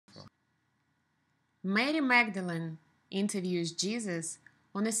Mary Magdalene interviews Jesus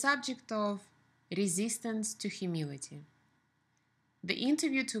on the subject of resistance to humility. The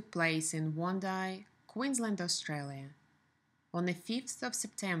interview took place in Wondai, Queensland, Australia, on the 5th of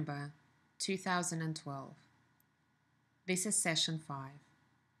September 2012. This is session 5.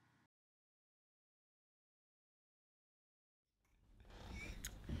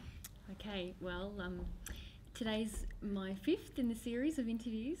 Okay, well, today's my 5th in the series of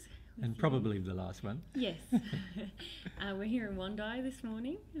interviews. And probably the last one. Yes. We're here in Wondai this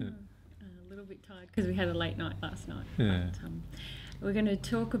morning. Yeah. A little bit tired because we had a late night last night. Yeah. But, we're going to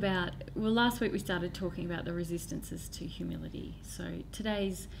talk about, well, last week we started talking about the resistances to humility. So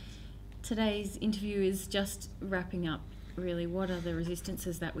today's interview is just wrapping up, really, what are the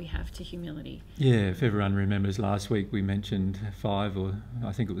resistances that we have to humility. Yeah, if everyone remembers, last week we mentioned 5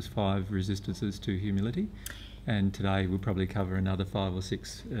 resistances to humility, and today we'll probably cover another 5 or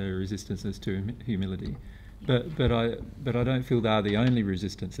 6 resistances to humility. But I don't feel they're the only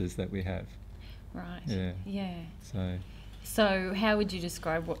resistances that we have. Right. Yeah. So how would you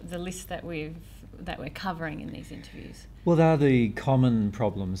describe what the list that we're covering in these interviews? Well, they're the common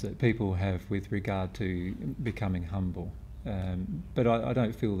problems that people have with regard to becoming humble. But I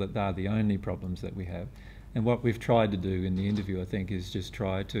don't feel that they're the only problems that we have. And what we've tried to do in the interview, I think, is just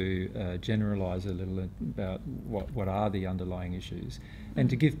try to generalise a little about what are the underlying issues, and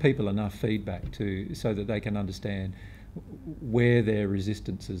to give people enough feedback so that they can understand where their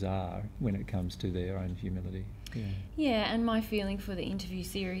resistances are when it comes to their own humility. Yeah, and my feeling for the interview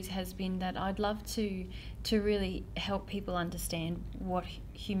series has been that I'd love to really help people understand what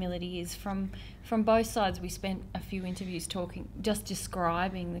humility is from both sides. We spent a few interviews just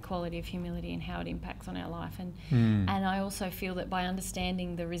describing the quality of humility and how it impacts on our life, and I also feel that by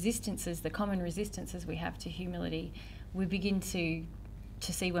understanding the common resistances we have to humility, we begin to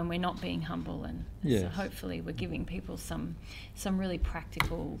see when we're not being humble, and so hopefully we're giving people some really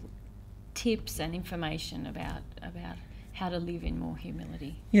practical tips and information about how to live in more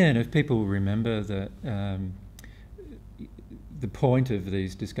humility. Yeah, and if people remember that the point of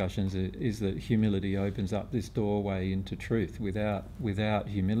these discussions is that humility opens up this doorway into truth. Without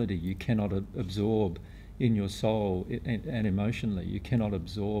humility, you cannot absorb in your soul and emotionally, you cannot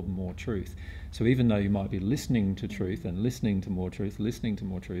absorb more truth. So even though you might be listening to truth and listening to more truth,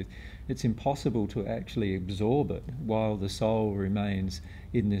 it's impossible to actually absorb it while the soul remains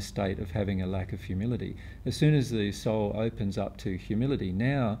in this state of having a lack of humility. As soon as the soul opens up to humility,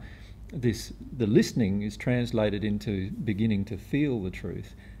 now the listening is translated into beginning to feel the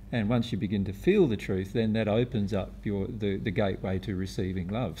truth. And once you begin to feel the truth, then that opens up the gateway to receiving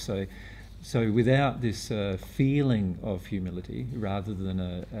love. So without this feeling of humility, rather than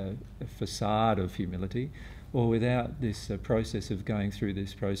a facade of humility, or without this process of going through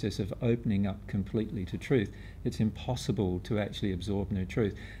this process of opening up completely to truth, it's impossible to actually absorb new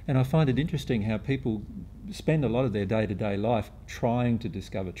truth. And I find it interesting how people spend a lot of their day-to-day life trying to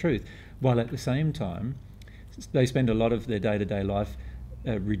discover truth, while at the same time they spend a lot of their day-to-day life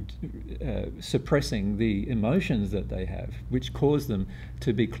suppressing the emotions that they have, which cause them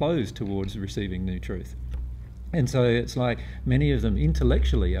to be closed towards receiving new truth. And so it's like many of them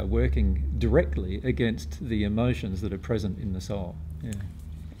intellectually are working directly against the emotions that are present in the soul. Yeah.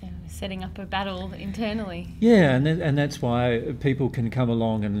 Setting up a battle internally. Yeah, and that's why people can come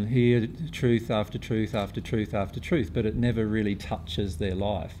along and hear truth after truth after truth after truth, but it never really touches their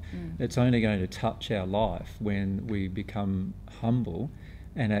life. It's only going to touch our life when we become humble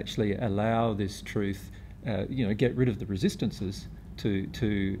and actually allow this truth, get rid of the resistances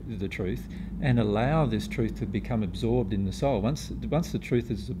to the truth, and allow this truth to become absorbed in the soul. Once the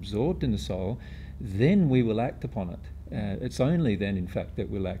truth is absorbed in the soul, then we will act upon it. It's only then, in fact, that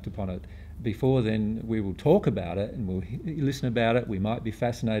we'll act upon it. Before then, we will talk about it and we'll listen about it. We might be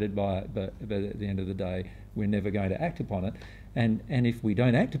fascinated by it, but at the end of the day, we're never going to act upon it. And if we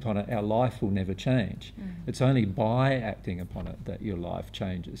don't act upon it, our life will never change. It's only by acting upon it that your life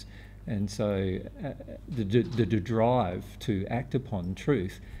changes. And so the drive to act upon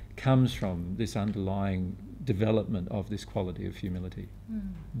truth comes from this underlying development of this quality of humility.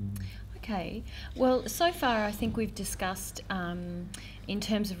 Okay, well, so far I think we've discussed, in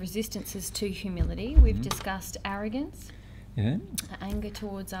terms of resistances to humility, we've discussed arrogance, anger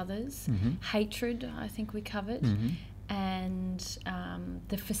towards others, hatred, I think we covered, and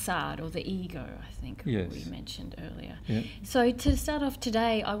the facade or the ego, I think we mentioned earlier. So to start off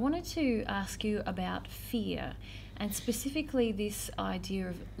today, I wanted to ask you about fear, and specifically this idea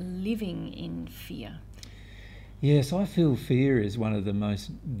of living in fear. Yes, I feel fear is one of the most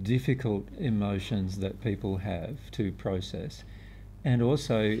difficult emotions that people have to process. and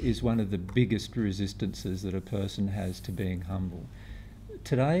also is one of the biggest resistances that a person has to being humble.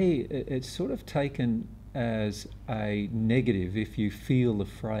 Today, it's sort of taken as a negative if you feel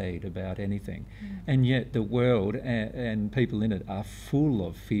afraid about anything. And yet the world and people in it are full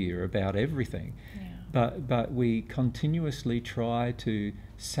of fear about everything. But we continuously try to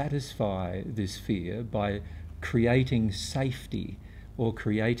satisfy this fear by creating safety or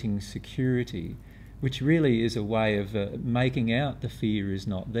creating security, which really is a way of making out the fear is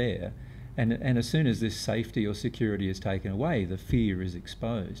not there. And as soon as this safety or security is taken away, the fear is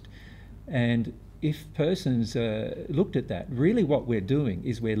exposed. And if persons looked at that, really what we're doing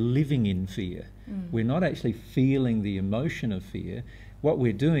is we're living in fear. We're not actually feeling the emotion of fear. What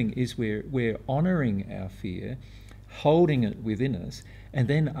we're doing is we're honouring our fear, holding it within us, and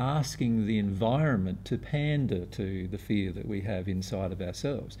then asking the environment to pander to the fear that we have inside of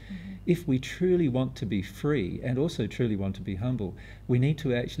ourselves. If we truly want to be free and also truly want to be humble, we need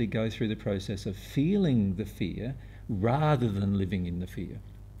to actually go through the process of feeling the fear rather than living in the fear.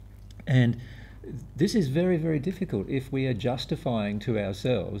 And this is very, very difficult if we are justifying to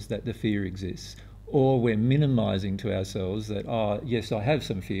ourselves that the fear exists, or we're minimising to ourselves that, oh, yes, I have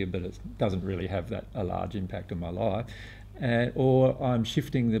some fear, but it doesn't really have a large impact on my life. Or I'm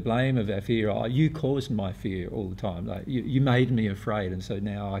shifting the blame of our fear. Oh, you caused my fear all the time. Like, you made me afraid, and so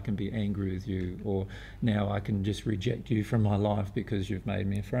now I can be angry with you, or now I can just reject you from my life because you've made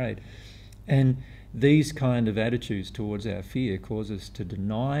me afraid. And these kind of attitudes towards our fear cause us to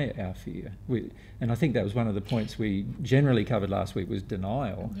deny our fear. And I think that was one of the points we generally covered last week, was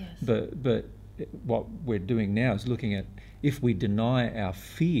denial. Yes. But what we're doing now is looking at, if we deny our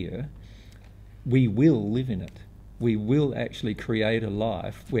fear, we will live in it. We will actually create a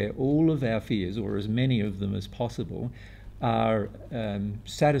life where all of our fears, or as many of them as possible, are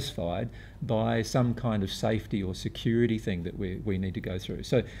satisfied by some kind of safety or security thing that we need to go through.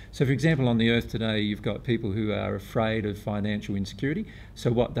 So for example, on the earth today, you've got people who are afraid of financial insecurity.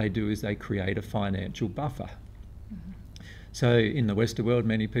 So what they do is they create a financial buffer. So in the Western world,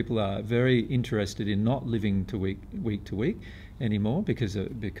 many people are very interested in not living to week to week anymore because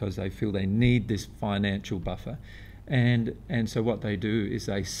they feel they need this financial buffer. And so what they do is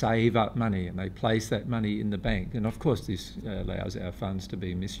they save up money and they place that money in the bank. And of course this allows our funds to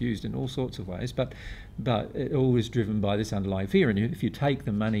be misused in all sorts of ways, but it's always driven by this underlying fear. And if you take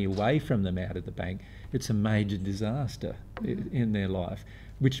the money away from them out of the bank, it's a major disaster in their life,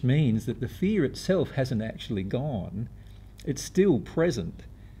 which means that the fear itself hasn't actually gone. It's still present.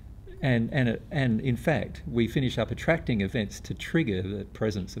 And in fact, we finish up attracting events to trigger the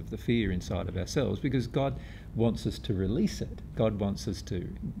presence of the fear inside of ourselves, because God wants us to release it. God wants us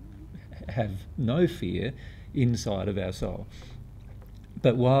to have no fear inside of our soul.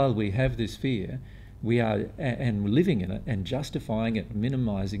 But while we have this fear, we are and living in it and justifying it,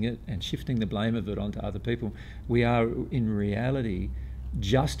 minimizing it, and shifting the blame of it onto other people, we are in reality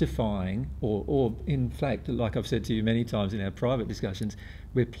justifying, or in fact, like I've said to you many times in our private discussions,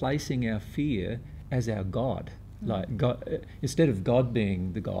 we're placing our fear as our God. Like God, instead of God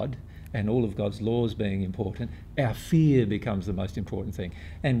being the God and all of God's laws being important, our fear becomes the most important thing.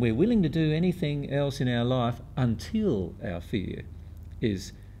 And we're willing to do anything else in our life until our fear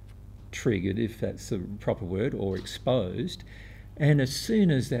is triggered, if that's the proper word, or exposed. And as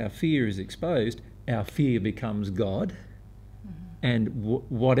soon as our fear is exposed, our fear becomes God. And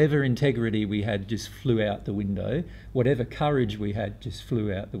whatever integrity we had just flew out the window, whatever courage we had just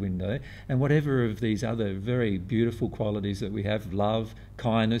flew out the window, and whatever of these other very beautiful qualities that we have, love,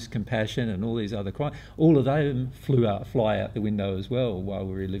 kindness, compassion, and all these other qualities, all of them fly out the window as well while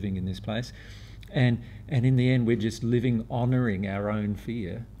we're living in this place. And in the end, we're just living honouring our own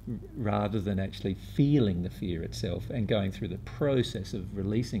fear rather than actually feeling the fear itself and going through the process of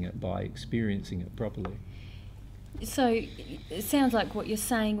releasing it by experiencing it properly. So it sounds like what you're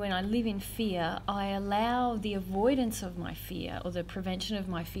saying, when I live in fear, I allow the avoidance of my fear or the prevention of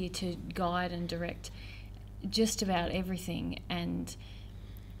my fear to guide and direct just about everything. And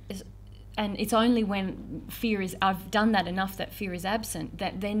it's only when fear is, I've done that enough that fear is absent,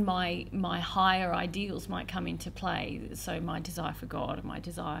 that then my higher ideals might come into play. So my desire for God, or my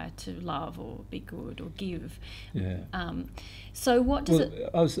desire to love or be good or give. Yeah. So what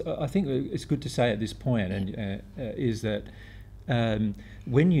does I think it's good to say at this point, and is that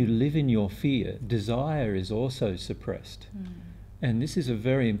when you live in your fear, desire is also suppressed. And this is a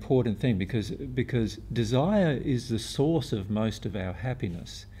very important thing, because desire is the source of most of our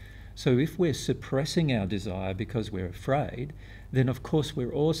happiness. So if we're suppressing our desire because we're afraid, then of course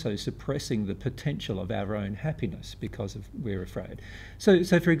we're also suppressing the potential of our own happiness because we're afraid. So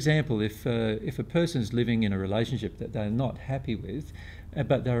for example, if a person's living in a relationship that they're not happy with,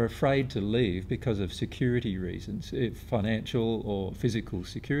 but they're afraid to leave because of security reasons, financial or physical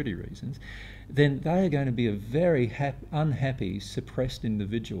security reasons, then they are going to be a very unhappy, suppressed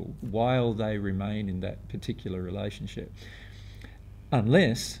individual while they remain in that particular relationship.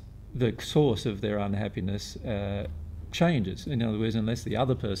 Unless the source of their unhappiness changes. In other words, unless the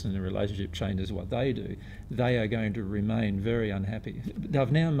other person in the relationship changes what they do, they are going to remain very unhappy.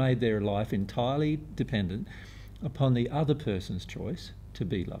 They've now made their life entirely dependent upon the other person's choice to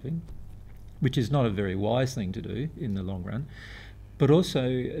be loving, which is not a very wise thing to do in the long run. But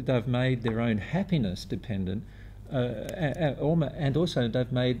also they've made their own happiness dependent, and also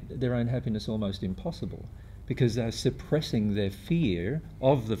they've made their own happiness almost impossible, because they're suppressing their fear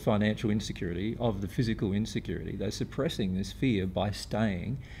of the financial insecurity, of the physical insecurity. They're suppressing this fear by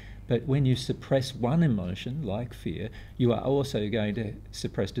staying. But when you suppress one emotion, like fear, you are also going to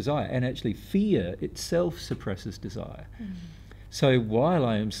suppress desire. And actually fear itself suppresses desire. Mm. So while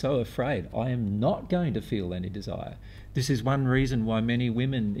I am so afraid, I am not going to feel any desire. This is one reason why many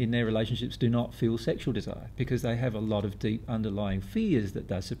women in their relationships do not feel sexual desire, because they have a lot of deep underlying fears that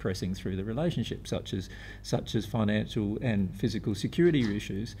they're suppressing through the relationship, such as financial and physical security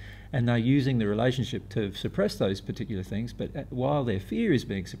issues, and they're using the relationship to suppress those particular things. But while their fear is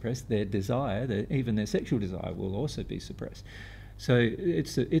being suppressed, their desire, even their sexual desire, will also be suppressed. So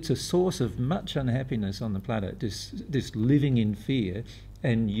it's a source of much unhappiness on the planet, this living in fear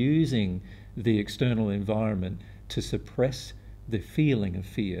and using the external environment to suppress the feeling of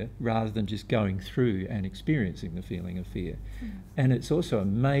fear rather than just going through and experiencing the feeling of fear. Mm. And it's also a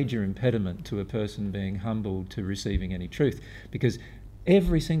major impediment to a person being humble to receiving any truth, because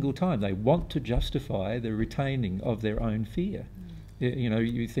every single time they want to justify the retaining of their own fear. You know,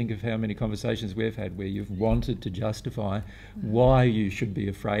 you think of how many conversations we've had where you've wanted to justify why you should be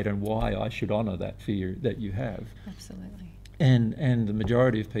afraid and why I should honour that fear that you have. Absolutely. And the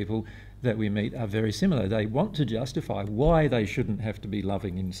majority of people that we meet are very similar. They want to justify why they shouldn't have to be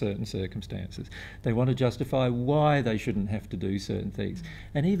loving in certain circumstances. They want to justify why they shouldn't have to do certain things.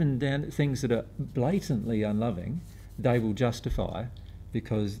 And even down things that are blatantly unloving, they will justify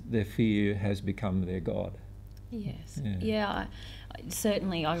because their fear has become their God. Yes. Yeah,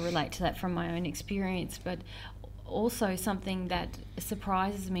 certainly I relate to that from my own experience, but also something that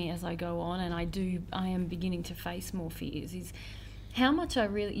surprises me as I go on, and I am beginning to face more fears, is how much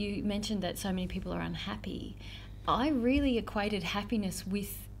you mentioned that so many people are unhappy. I really equated happiness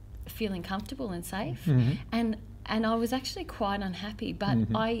with feeling comfortable and safe. Mm-hmm. And I was actually quite unhappy, but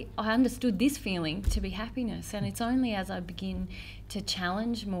mm-hmm. I understood this feeling to be happiness. And it's only as I begin to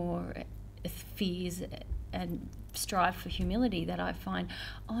challenge more fears and strive for humility that I find,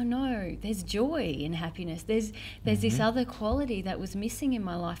 oh no, there's joy in happiness. There's mm-hmm. this other quality that was missing in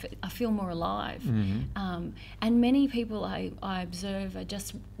my life. I feel more alive. Mm-hmm. And many people I observe are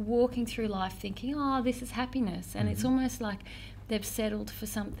just walking through life thinking, oh, this is happiness. And mm-hmm. it's almost like they've settled for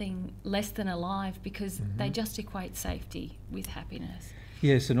something less than alive because mm-hmm. they just equate safety with happiness.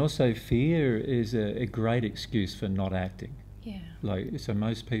 Yes, and also fear is a great excuse for not acting. Yeah. So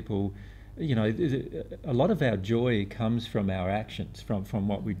most people, you know, a lot of our joy comes from our actions, from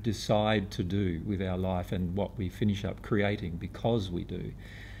what we decide to do with our life and what we finish up creating because we do.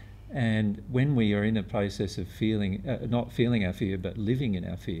 And when we are in a process of not feeling our fear but living in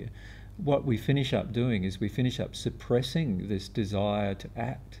our fear, what we finish up doing is we finish up suppressing this desire to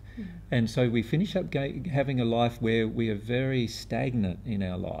act. Mm. And so we finish up having a life where we are very stagnant in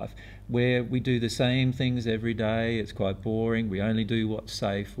our life, where we do the same things every day. It's quite boring. We only do what's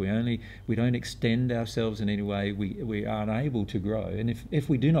safe. We don't extend ourselves in any way. We are unable to grow. And if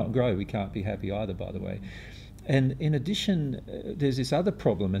we do not grow, we can't be happy either, by the way. And in addition, there's this other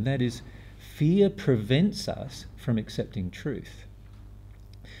problem, and that is fear prevents us from accepting truth.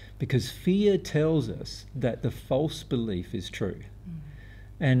 Because fear tells us that the false belief is true.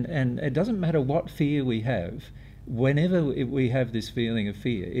 Mm. And it doesn't matter what fear we have, whenever we have this feeling of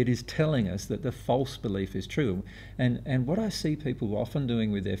fear, it is telling us that the false belief is true. And what I see people often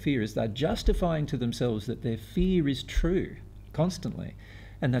doing with their fear is they're justifying to themselves that their fear is true constantly.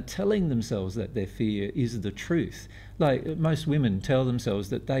 And they're telling themselves that their fear is the truth. Like most women tell themselves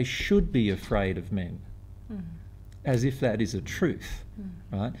that they should be afraid of men. Mm. As if that is a truth,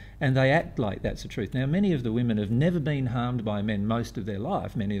 right? And they act like that's a truth. Now, many of the women have never been harmed by men most of their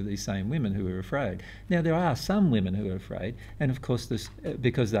life, many of these same women who are afraid. Now, there are some women who are afraid, and of course,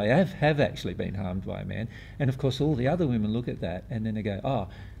 because they have actually been harmed by a man, and of course, all the other women look at that and then they go, oh,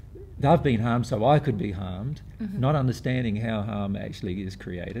 they've been harmed so I could be harmed, not understanding how harm actually is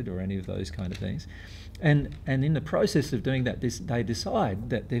created or any of those kind of things. And in the process of doing that, they decide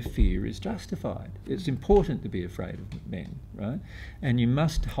that their fear is justified. It's important to be afraid of men, right? And you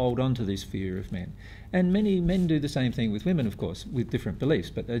must hold on to this fear of men. And many men do the same thing with women, of course, with different beliefs,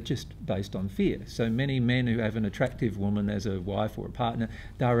 but they're just based on fear. So many men who have an attractive woman as a wife or a partner,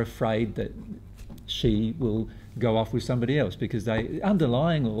 they're afraid that she will go off with somebody else, because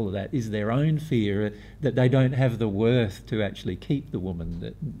underlying all of that is their own fear that they don't have the worth to actually keep the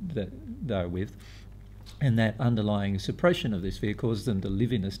woman that they're with. And that underlying suppression of this fear causes them to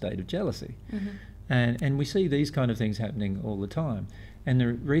live in a state of jealousy. And we see these kind of things happening all the time. And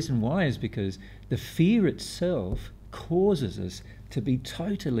the reason why is because the fear itself causes us to be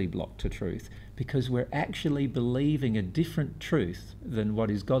totally blocked to truth, because we're actually believing a different truth than what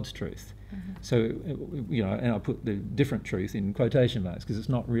is God's truth. So, and I put the different truth in quotation marks because it's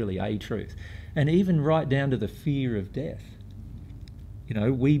not really a truth. And even right down to the fear of death.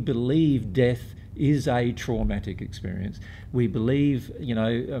 We believe death is a traumatic experience. We believe,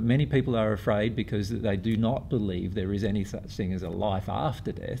 many people are afraid because they do not believe there is any such thing as a life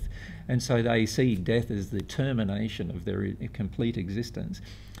after death. And so they see death as the termination of their complete existence.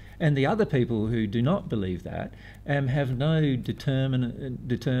 And the other people who do not believe that have no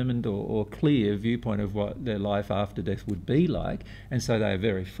determined or clear viewpoint of what their life after death would be like, and so they are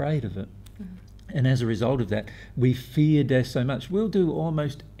very afraid of it. And as a result of that, we fear death so much, we'll do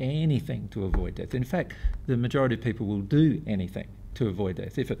almost anything to avoid death. In fact, the majority of people will do anything to avoid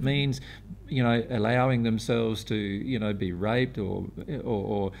death. If it means, allowing themselves to, be raped or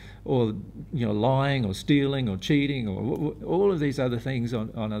lying or stealing or cheating or all of these other things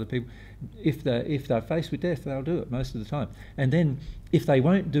on other people, if they're faced with death, they'll do it most of the time. And then if they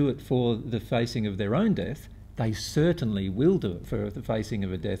won't do it for the facing of their own death, they certainly will do it for the facing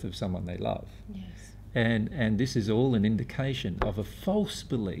of a death of someone they love. Yes. And this is all an indication of a false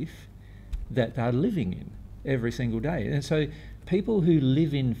belief that they're living in every single day. And so people who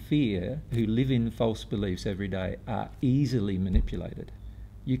live in fear, who live in false beliefs every day, are easily manipulated.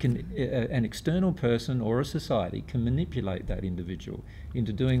 You can, an external person or a society can manipulate that individual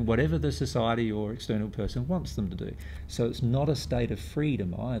into doing whatever the society or external person wants them to do. So it's not a state of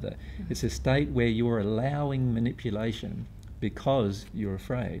freedom either. It's a state where you're allowing manipulation because you're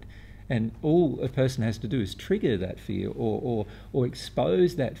afraid. And all a person has to do is trigger that fear or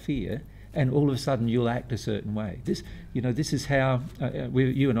expose that fear, and all of a sudden you'll act a certain way. This is how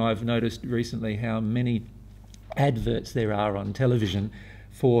you and I have noticed recently how many adverts there are on television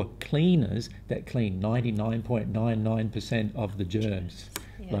for cleaners that clean 99.99% of the germs.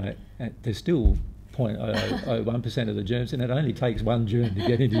 Yeah. There's still 0.01% of the germs, and it only takes one germ to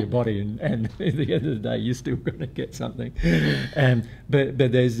get into your body, and at the end of the day you're still going to get something. But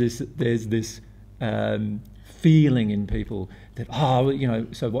there's this feeling in people that,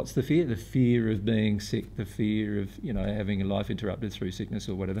 so what's the fear? The fear of being sick, the fear of, having a life interrupted through sickness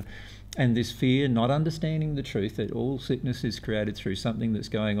or whatever. And this fear, not understanding the truth that all sickness is created through something that's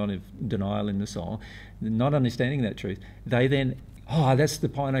going on of denial in the soul, not understanding that truth, they then, that's the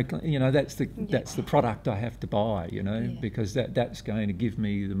that's the product I have to buy, because that's going to give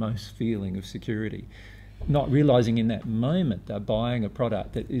me the most feeling of security. Not realising in that moment they're buying a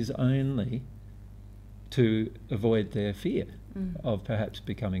product that is only to avoid their fear of perhaps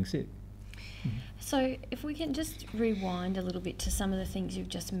becoming sick. So if we can just rewind a little bit to some of the things you've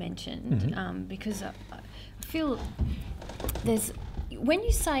just mentioned, because I feel when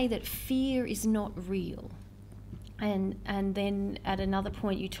you say that fear is not real, and then at another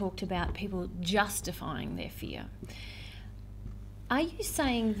point you talked about people justifying their fear, are you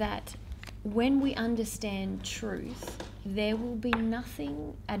saying that when we understand truth, there will be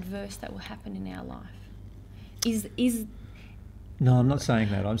nothing adverse that will happen in our life? No, I'm not saying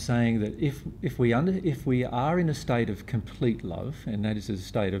that. I'm saying that if we are in a state of complete love, and that is a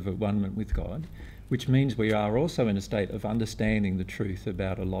state of one-ment with God, which means we are also in a state of understanding the truth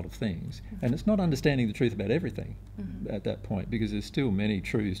about a lot of things. And it's not understanding the truth about everything at that point, because there's still many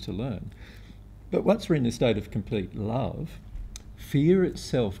truths to learn. But once we're in a state of complete love, fear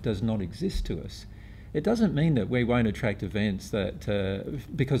itself does not exist to us. It doesn't mean that we won't attract events that,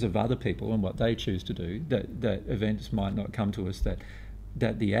 because of other people and what they choose to do, that events might not come to us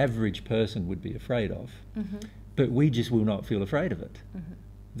that the average person would be afraid of. But we just will not feel afraid of it.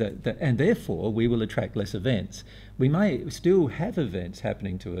 And therefore, we will attract less events. We may still have events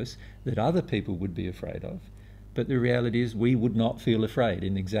happening to us that other people would be afraid of, but the reality is we would not feel afraid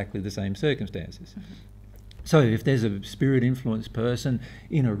in exactly the same circumstances. So if there's a spirit-influenced person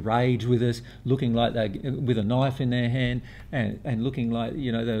in a rage with us, looking like they with a knife in their hand and looking like,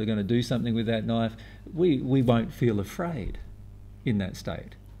 you know, they were going to do something with that knife, we won't feel afraid in that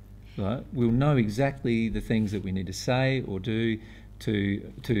state. Right? We'll know exactly the things that we need to say or do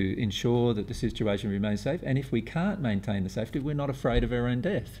to ensure that the situation remains safe. And if we can't maintain the safety, we're not afraid of our own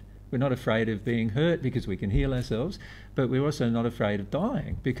death. We're not afraid of being hurt because we can heal ourselves, but we're also not afraid of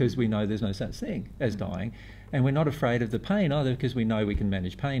dying because we know there's no such thing as dying. And we're not afraid of the pain either because we know we can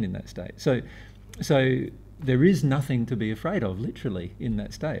manage pain in that state. So there is nothing to be afraid of, literally, in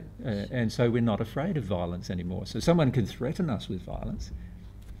that state. And so we're not afraid of violence anymore. So someone can threaten us with violence,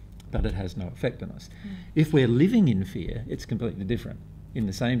 but it has no effect on us. If we're living in fear, it's completely different. In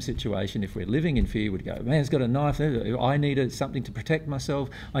the same situation, if we're living in fear, we'd go, man's got a knife there, I need something to protect myself,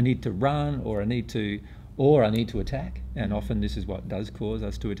 I need to run, or I need to attack. And often this is what does cause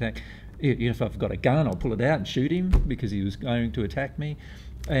us to attack. If I've got a gun, I'll pull it out and shoot him because he was going to attack me.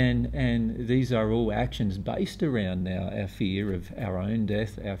 And these are all actions based around now our fear of our own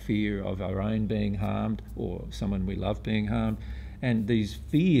death, our fear of our own being harmed or someone we love being harmed. And these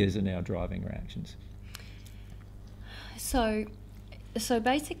fears are now driving our actions. So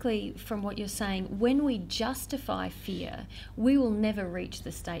basically, from what you're saying, when we justify fear, we will never reach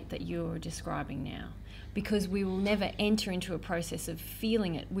the state that you're describing now, because we will never enter into a process of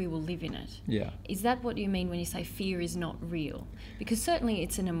feeling it, we will live in it. Yeah. Is that what you mean when you say fear is not real? Because certainly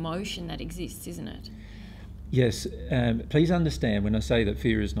it's an emotion that exists, isn't it? Yes, please understand when I say that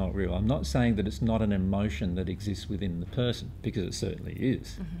fear is not real, I'm not saying that it's not an emotion that exists within the person, because it certainly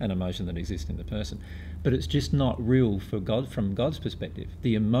is an emotion that exists in the person, but it's just not real for God from God's perspective.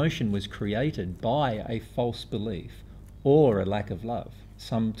 The emotion was created by a false belief or a lack of love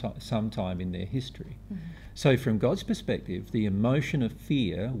sometime in their history. So from God's perspective, the emotion of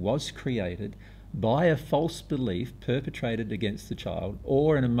fear was created by a false belief perpetrated against the child,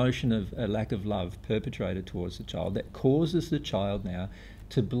 or an emotion of a lack of love perpetrated towards the child that causes the child now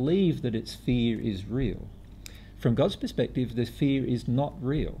to believe that its fear is real. From God's perspective, the fear is not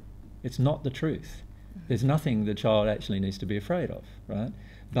real. It's not the truth. There's nothing the child actually needs to be afraid of, right?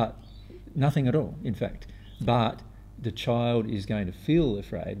 But nothing at all, in fact. But the child is going to feel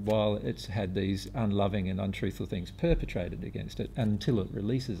afraid while it's had these unloving and untruthful things perpetrated against it until it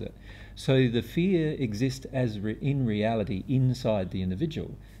releases it. So the fear exists as in reality inside the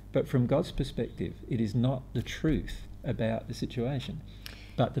individual, but from God's perspective, it is not the truth about the situation,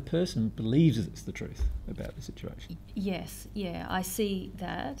 but the person believes it's the truth about the situation. Yes, yeah, I see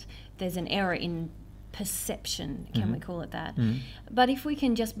that. There's an error in perception, can we call it that? But if we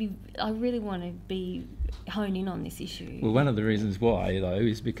can just be, I really want to hone in on this issue. Well, one of the reasons why, though,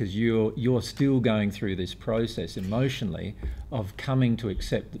 is because you're still going through this process emotionally of coming to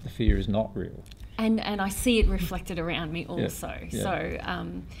accept that the fear is not real. And I see it reflected around me also. Yeah.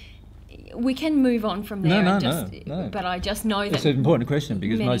 So we can move on from there. No. But I just know that it's an important question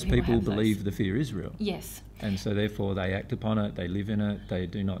because most people have believe the fear is real. Yes. And so therefore they act upon it, they live in it, they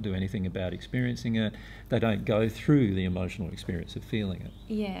do not do anything about experiencing it, they don't go through the emotional experience of feeling it.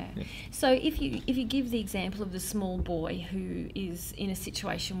 Yeah. So if you give the example of the small boy who is in a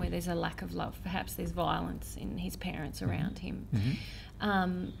situation where there's a lack of love, perhaps there's violence in his parents around him,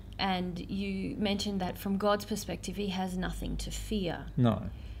 and you mentioned that from God's perspective he has nothing to fear. No.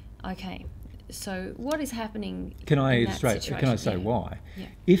 Okay. So what is happening Can I in that illustrate? situation? Can I say why? Yeah.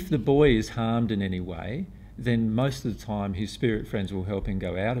 If the boy is harmed in any way, then most of the time his spirit friends will help him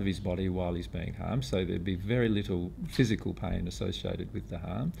go out of his body while he's being harmed, so there'd be very little physical pain associated with the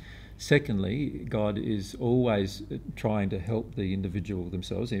harm. Secondly, God is always trying to help the individual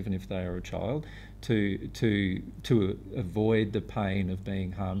themselves, even if they are a child, to avoid the pain of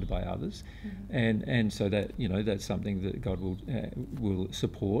being harmed by others, and so that that's something that God will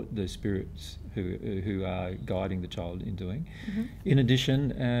support the spirits who are guiding the child in doing. In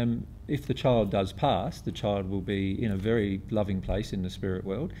addition, if the child does pass, the child will be in a very loving place in the spirit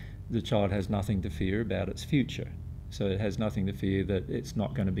world. The child has nothing to fear about its future, so it has nothing to fear that it's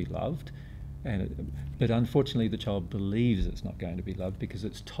not going to be loved. But unfortunately the child believes it's not going to be loved because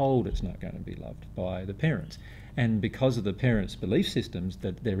it's told it's not going to be loved by the parents. And because of the parents' belief systems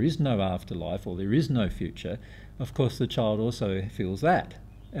that there is no afterlife or there is no future, of course the child also feels that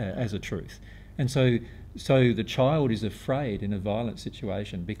as a truth. And so the child is afraid in a violent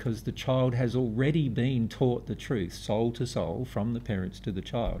situation because the child has already been taught the truth, soul to soul, from the parents to the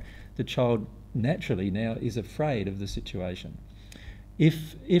child. The child naturally now is afraid of the situation.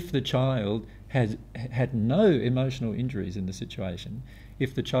 If the child has had no emotional injuries in the situation,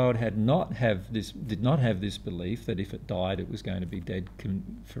 If the child did not have this belief that if it died it was going to be dead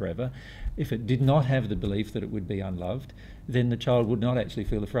forever, if it did not have the belief that it would be unloved, then the child would not actually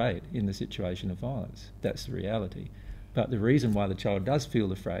feel afraid in the situation of violence. That's the reality. But the reason why the child does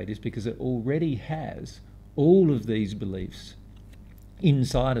feel afraid is because it already has all of these beliefs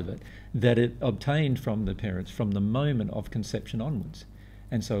inside of it that it obtained from the parents from the moment of conception onwards.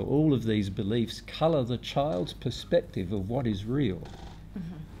 And so all of these beliefs colour the child's perspective of what is real.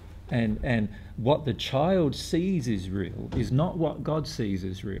 And what the child sees is real is not what God sees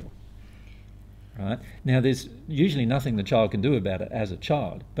as real. Right? Now, there's usually nothing the child can do about it as a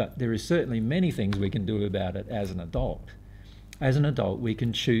child, but there is certainly many things we can do about it as an adult. As an adult, we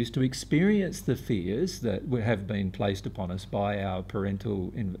can choose to experience the fears that have been placed upon us by our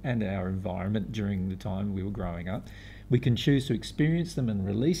parental and our environment during the time we were growing up. We can choose to experience them and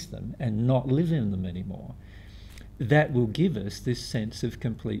release them and not live in them anymore. That will give us this sense of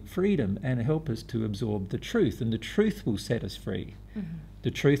complete freedom and help us to absorb the truth, and the truth will set us free. The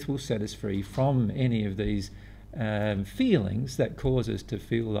truth will set us free from any of these feelings that cause us to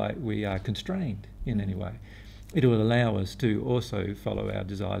feel like we are constrained in any way. It will allow us to also follow our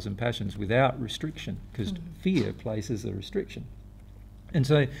desires and passions without restriction, because fear places a restriction. And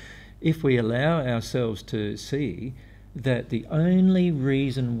so if we allow ourselves to see that the only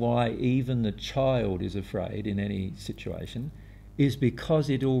reason why even the child is afraid in any situation is because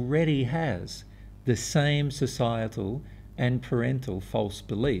it already has the same societal and parental false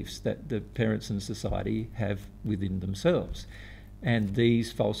beliefs that the parents and society have within themselves. And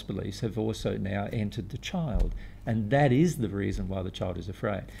these false beliefs have also now entered the child. And that is the reason why the child is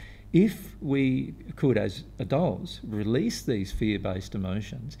afraid. If we could, as adults, release these fear-based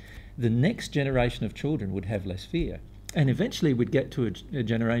emotions, the next generation of children would have less fear. And eventually we'd get to a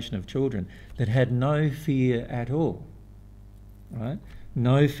generation of children that had no fear at all, right?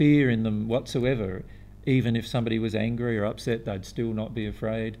 No fear in them whatsoever. Even if somebody was angry or upset, they'd still not be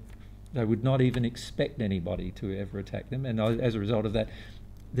afraid. They would not even expect anybody to ever attack them. And as a result of that,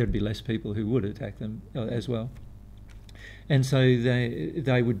 there'd be less people who would attack them as well. And so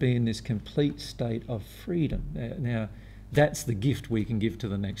they would be in this complete state of freedom. Now, that's the gift we can give to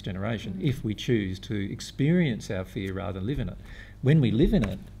the next generation if we choose to experience our fear rather than live in it. When we live in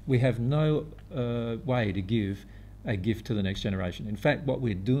it, we have no way to give a gift to the next generation. In fact, what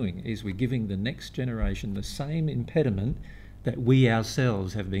we're doing is we're giving the next generation the same impediment that we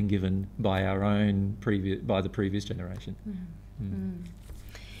ourselves have been given by the previous generation.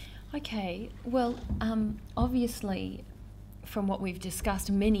 Okay, well, obviously, from what we've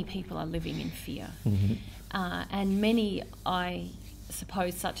discussed, many people are living in fear. And many, I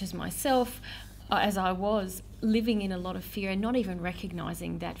suppose, such as myself, as I was, living in a lot of fear and not even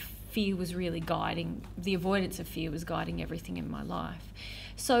recognising that fear was really guiding, the avoidance of fear was guiding everything in my life.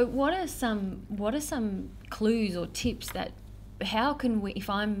 So what are some clues or tips that, how can we, if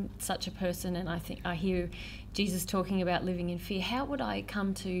I'm such a person and I hear Jesus talking about living in fear, how would I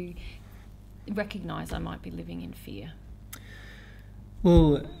come to recognise I might be living in fear?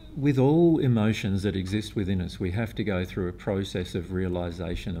 Well, with all emotions that exist within us, we have to go through a process of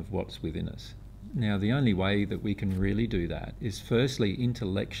realisation of what's within us. Now, the only way that we can really do that is firstly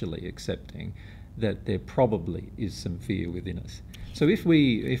intellectually accepting that there probably is some fear within us. So if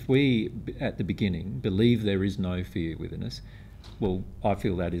we at the beginning believe there is no fear within us, well, I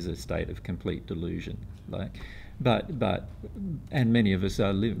feel that is a state of complete delusion. And many of us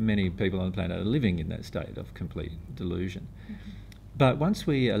many people on the planet are living in that state of complete delusion. But once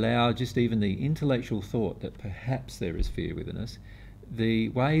we allow just even the intellectual thought that perhaps there is fear within us, the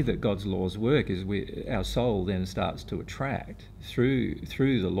way that God's laws work is our soul then starts to attract through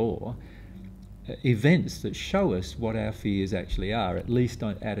the law events that show us what our fears actually are, at least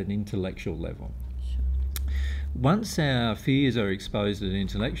at an intellectual level. Once our fears are exposed at an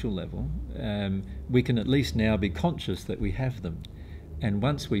intellectual level, we can at least now be conscious that we have them. And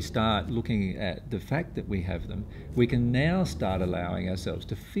once we start looking at the fact that we have them, we can now start allowing ourselves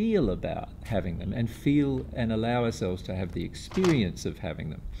to feel about having them and feel and allow ourselves to have the experience of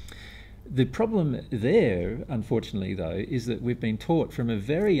having them. The problem there, unfortunately, though, is that we've been taught from a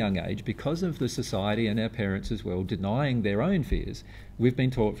very young age, because of the society and our parents as well denying their own fears, we've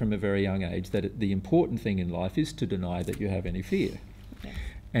been taught from a very young age that the important thing in life is to deny that you have any fear. Okay.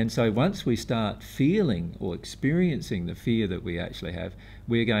 And so once we start feeling or experiencing the fear that we actually have,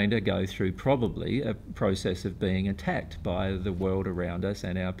 we're going to go through probably a process of being attacked by the world around us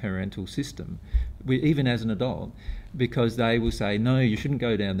and our parental system, even as an adult, because they will say, no, you shouldn't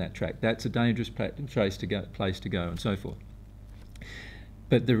go down that track. That's a dangerous place to go, and so forth.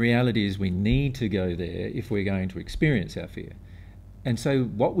 But the reality is we need to go there if we're going to experience our fear. And so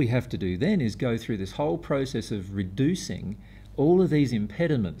what we have to do then is go through this whole process of reducing all of these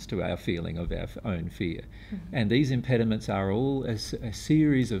impediments to our feeling of our own fear. And these impediments are all a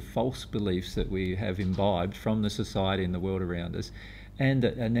series of false beliefs that we have imbibed from the society and the world around us, and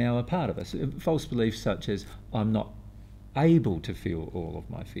that are now a part of us. False beliefs such as, I'm not able to feel all of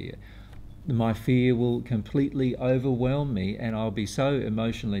my fear. My fear will completely overwhelm me, and I'll be so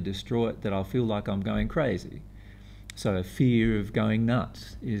emotionally distraught that I'll feel like I'm going crazy. So a fear of going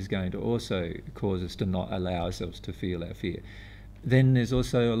nuts is going to also cause us to not allow ourselves to feel our fear. Then there's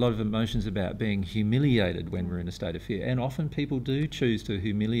also a lot of emotions about being humiliated when we're in a state of fear. And often people do choose to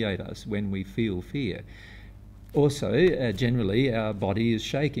humiliate us when we feel fear. Also, generally, our body is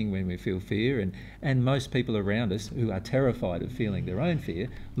shaking when we feel fear, and most people around us who are terrified of feeling their own fear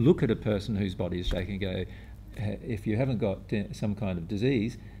look at a person whose body is shaking and go, if you haven't got some kind of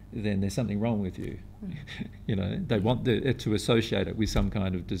disease, then there's something wrong with you. You know, they want to associate it with some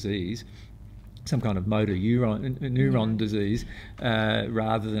kind of disease, some kind of motor neuron disease,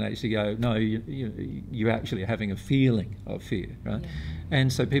 rather than actually go, no, you're actually having a feeling of fear, right? Yeah.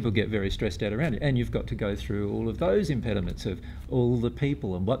 And so people get very stressed out around it. And you've got to go through all of those impediments of all the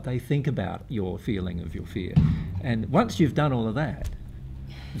people and what they think about your feeling of your fear. And once you've done all of that,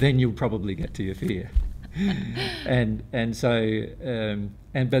 then you'll probably get to your fear. and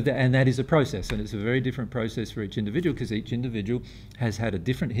that is a process, and it's a very different process for each individual, because each individual has had a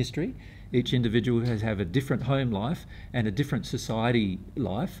different history, each individual has had a different home life and a different society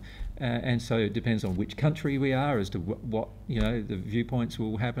life, and so it depends on which country we are as to what the viewpoints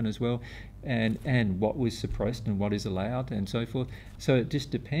will happen as well, and what was suppressed and what is allowed and so forth. So it just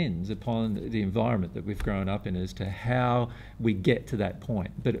depends upon the environment that we've grown up in as to how we get to that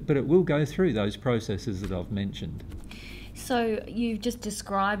point. But it will go through those processes that I've mentioned. So you've just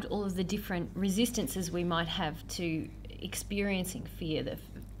described all of the different resistances we might have to experiencing fear,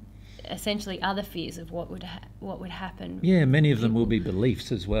 essentially other fears of what would happen. Yeah, many of them will be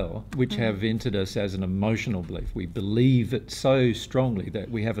beliefs as well, which have entered us as an emotional belief. We believe it so strongly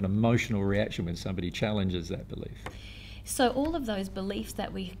that we have an emotional reaction when somebody challenges that belief. So all of those beliefs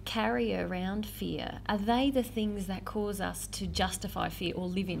that we carry around fear, are they the things that cause us to justify fear or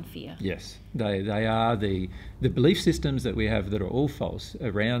live in fear? Yes, they are the belief systems that we have that are all false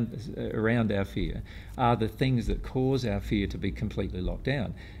around our fear are the things that cause our fear to be completely locked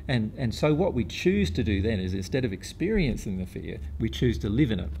down. And so what we choose to do then is, instead of experiencing the fear, we choose to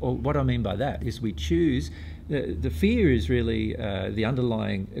live in it. Or what I mean by that is we choose, the fear is really the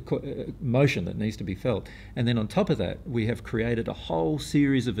underlying emotion that needs to be felt. And then on top of that, we have created a whole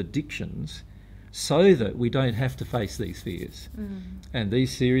series of addictions so that we don't have to face these fears. And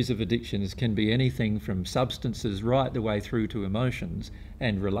these series of addictions can be anything from substances right the way through to emotions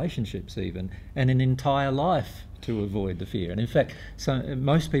and relationships even, and an entire life to avoid the fear. And in fact,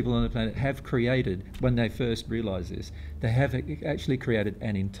 most people on the planet have created, when they first realise this, they have actually created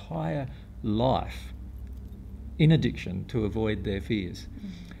an entire life in addiction to avoid their fears.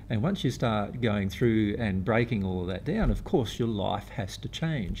 And once you start going through and breaking all of that down, of course your life has to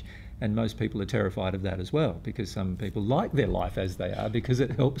change. And most people are terrified of that as well, because some people like their life as they are because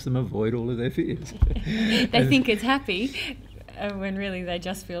it helps them avoid all of their fears. They think it's happy when really they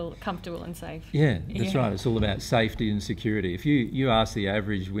just feel comfortable and safe. Yeah, that's right. It's all about safety and security. If you ask the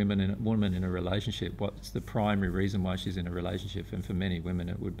average woman in a relationship what's the primary reason why she's in a relationship, and for many women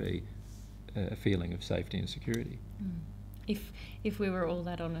it would be a feeling of safety and security. If we were all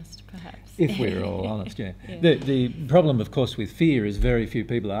that honest, perhaps. If we were all honest, yeah. The problem, of course, with fear is very few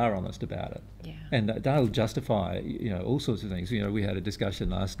people are honest about it. Yeah. And they'll justify, all sorts of things. We had a discussion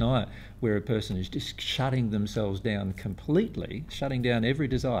last night where a person is just shutting themselves down completely, shutting down every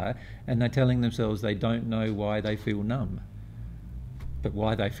desire, and they're telling themselves they don't know why they feel numb. But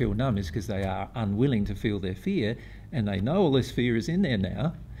why they feel numb is because they are unwilling to feel their fear, and they know all this fear is in there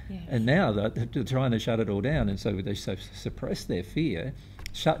now. Yes. And now they're trying to shut it all down, and so they suppress their fear,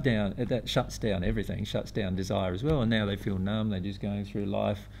 that shuts down everything, shuts down desire as well, and now they feel numb. They're just going through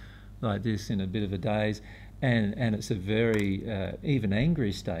life like this in a bit of a daze, and it's a very even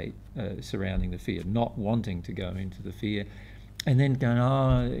angry state surrounding the fear, not wanting to go into the fear, and then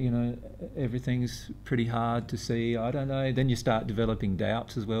going, everything's pretty hard to see, I don't know. Then you start developing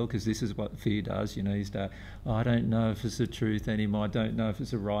doubts as well, because this is what fear does. You start, I don't know if it's the truth anymore, I don't know if it's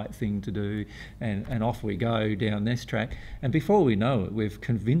the right thing to do, and off we go down this track. And before we know it, we've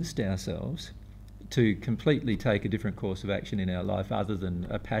convinced ourselves to completely take a different course of action in our life other than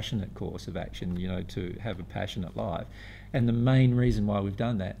a passionate course of action, to have a passionate life. And the main reason why we've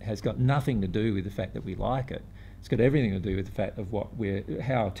done that has got nothing to do with the fact that we like it. It's got everything to do with the fact of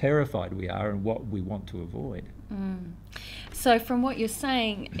how terrified we are and what we want to avoid. So from what you're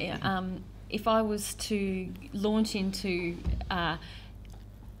saying, if I was to launch into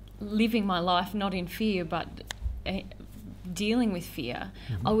living my life not in fear but dealing with fear,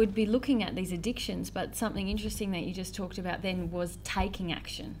 I would be looking at these addictions. But something interesting that you just talked about then was taking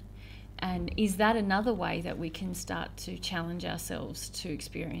action. And is that another way that we can start to challenge ourselves to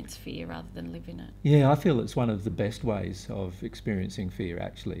experience fear rather than live in it? Yeah, I feel it's one of the best ways of experiencing fear,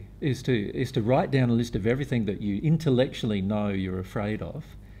 actually, is to write down a list of everything that you intellectually know you're afraid of.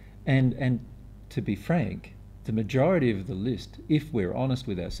 And to be frank, the majority of the list, if we're honest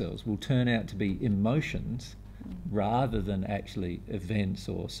with ourselves, will turn out to be emotions rather than actually events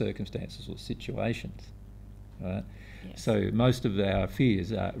or circumstances or situations. Right? Yes. So most of our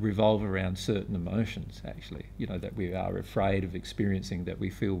fears revolve around certain emotions, actually, that we are afraid of experiencing, that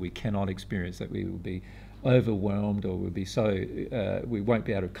we feel we cannot experience, that we will be overwhelmed or will be we won't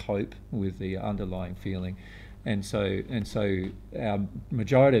be able to cope with the underlying feeling. And so our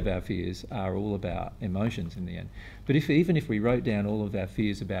majority of our fears are all about emotions in the end. But even if we wrote down all of our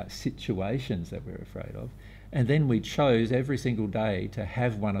fears about situations that we're afraid of, and then we chose every single day to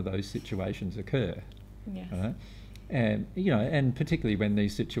have one of those situations occur, yes. Right? And and particularly when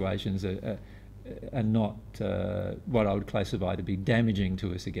these situations are not what I would classify to be damaging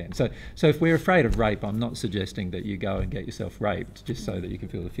to us again. So if we're afraid of rape, I'm not suggesting that you go and get yourself raped just so that you can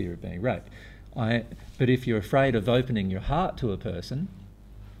feel the fear of being raped. But if you're afraid of opening your heart to a person,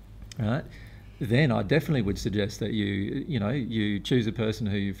 right, then I definitely would suggest that you choose a person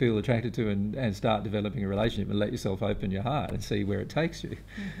who you feel attracted to and start developing a relationship and let yourself open your heart and see where it takes you.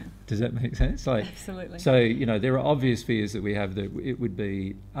 Does that make sense? Absolutely. So there are obvious fears that we have that it would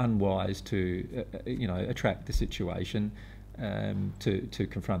be unwise to attract the situation to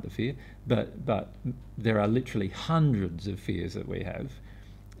confront the fear. But there are literally hundreds of fears that we have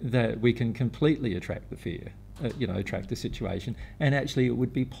that we can completely attract the fear. Attract the situation, and actually it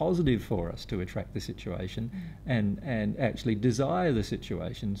would be positive for us to attract the situation and actually desire the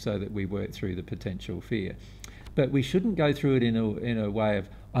situation so that we work through the potential fear. But we shouldn't go through it in a way of,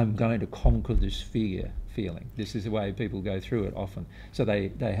 I'm going to conquer this fear feeling. This is the way people go through it often. So they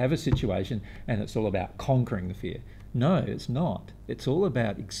have a situation and it's all about conquering the fear. No, it's not. It's all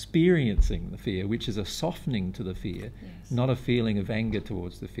about experiencing the fear, which is a softening to the fear, yes. Not a feeling of anger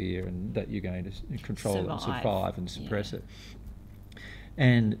towards the fear and that you're going to control it and survive and suppress it.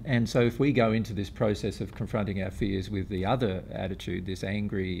 And so if we go into this process of confronting our fears with the other attitude, this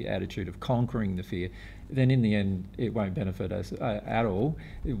angry attitude of conquering the fear, then in the end it won't benefit us at all.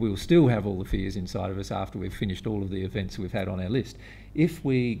 We'll still have all the fears inside of us after we've finished all of the events we've had on our list. If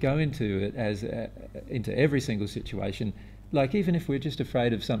we go into it as into every single situation, like even if we're just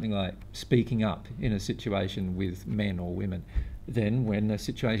afraid of something like speaking up in a situation with men or women, then when a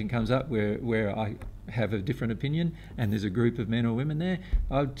situation comes up where I have a different opinion and there's a group of men or women there,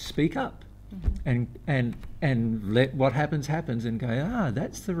 I'd speak up and let what happens and go,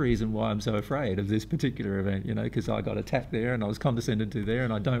 that's the reason why I'm so afraid of this particular event, because I got attacked there and I was condescended to there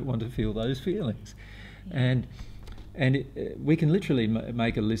and I don't want to feel those feelings. And we can literally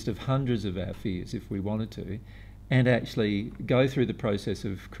make a list of hundreds of our fears if we wanted to, and actually go through the process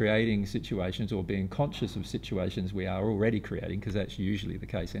of creating situations or being conscious of situations we are already creating, because that's usually the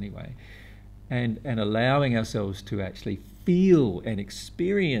case anyway, and allowing ourselves to actually feel and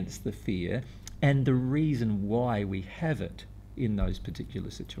experience the fear and the reason why we have it in those particular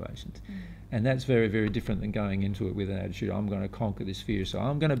situations. And that's very, very different than going into it with an attitude, I'm going to conquer this fear, so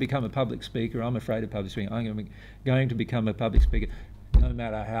I'm going to become a public speaker, I'm afraid of public speaking, I'm going to become a public speaker, no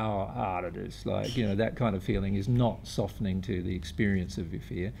matter how hard it is. That kind of feeling is not softening to the experience of your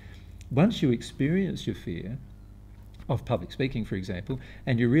fear. Once you experience your fear of public speaking, for example,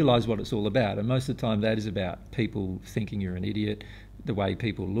 and you realise what it's all about, and most of the time that is about people thinking you're an idiot, the way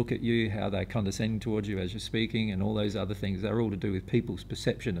people look at you, how they're condescending towards you as you're speaking, and all those other things, they're all to do with people's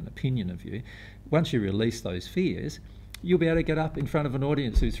perception and opinion of you. Once you release those fears, you'll be able to get up in front of an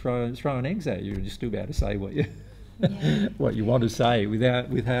audience who's throwing eggs at you and just still be able to say what you what you want to say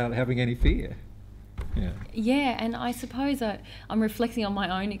without having any fear. Yeah, and I suppose I'm reflecting on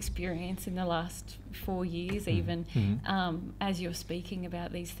my own experience in the last 4 years even, as you're speaking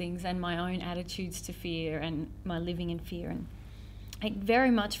about these things, and my own attitudes to fear and my living in fear. And it very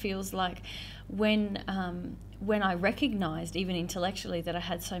much feels like when I recognised, even intellectually, that I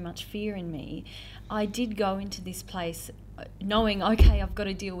had so much fear in me, I did go into this place knowing, okay, I've got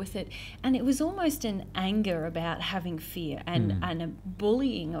to deal with it. And it was almost an anger about having fear and a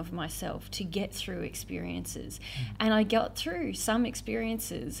bullying of myself to get through experiences. And I got through some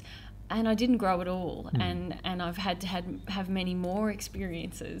experiences I didn't grow at all, and I've had to have many more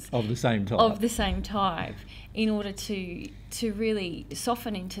experiences of the same type in order to really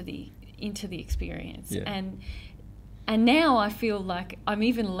soften into the experience. Yeah. And now I feel like I'm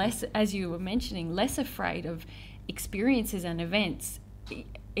even less, as you were mentioning, less afraid of experiences and events.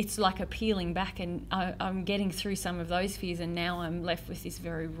 It's like a peeling back, and I'm getting through some of those fears, and now I'm left with this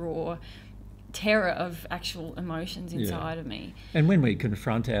very raw terror of actual emotions inside of me. And when we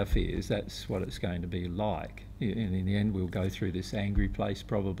confront our fears, that's what it's going to be like. And in the end, we'll go through this angry place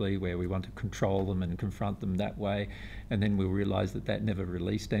probably where we want to control them and confront them that way, and then we'll realise that never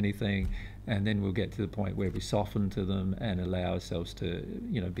released anything, and then we'll get to the point where we soften to them and allow ourselves to,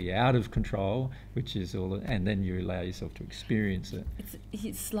 be out of control, which is all, and then you allow yourself to experience it.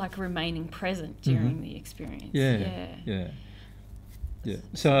 It's like remaining present during the experience. Yeah.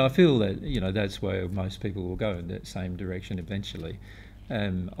 So I feel that, that's where most people will go, in that same direction eventually.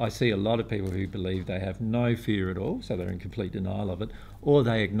 I see a lot of people who believe they have no fear at all, so they're in complete denial of it, or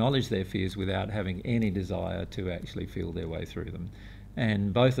they acknowledge their fears without having any desire to actually feel their way through them.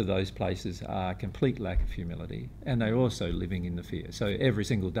 And both of those places are complete lack of humility, and they're also living in the fear. So every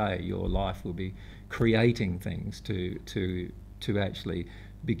single day your life will be creating things to actually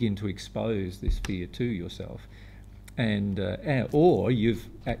begin to expose this fear to yourself. Or you've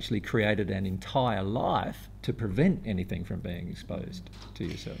actually created an entire life to prevent anything from being exposed to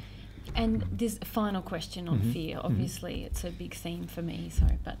yourself. And this final question on fear, obviously it's a big theme for me,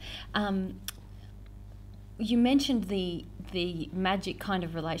 but you mentioned the magic kind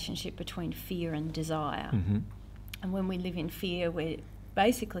of relationship between fear and desire. And when we live in fear, we're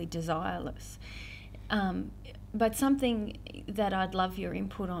basically desireless. But something that I'd love your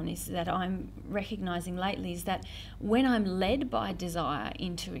input on is that I'm recognising lately is that when I'm led by desire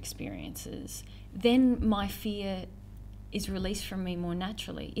into experiences, then my fear is released from me more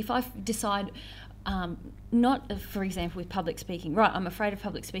naturally. If I decide, not, for example, with public speaking, right, I'm afraid of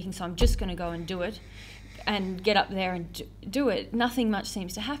public speaking, so I'm just going to go and do it and get up there and do it, nothing much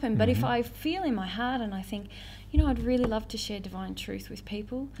seems to happen. But if I feel in my heart and I think, I'd really love to share divine truth with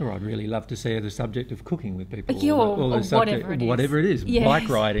people. Or I'd really love to share the subject of cooking with people. Or whatever it is. Yes. Bike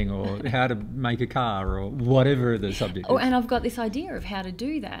riding, or how to make a car, or whatever the subject is. And I've got this idea of how to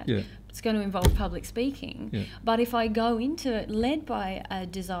do that. Yeah. It's going to involve public speaking. Yeah. But if I go into it led by a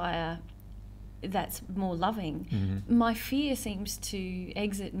desire that's more loving, my fear seems to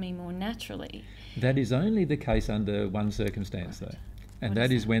exit me more naturally. That is only the case under one circumstance, though. And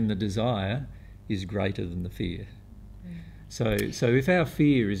that is when the desire is greater than the fear. So if our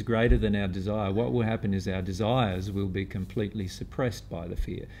fear is greater than our desire, what will happen is our desires will be completely suppressed by the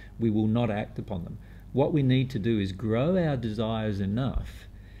fear. We will not act upon them. What we need to do is grow our desires enough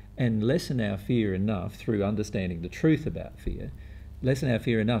and lessen our fear enough through understanding the truth about fear, lessen our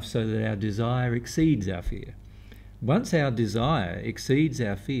fear enough so that our desire exceeds our fear. Once our desire exceeds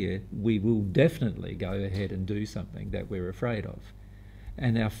our fear, we will definitely go ahead and do something that we're afraid of.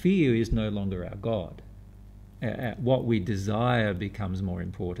 And our fear is no longer our God. What we desire becomes more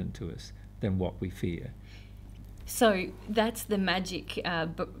important to us than what we fear. So that's the magic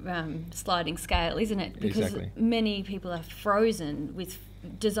sliding scale, isn't it? Because exactly. Many people are frozen with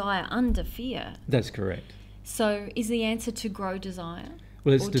desire under fear. That's correct. So is the answer to grow desire?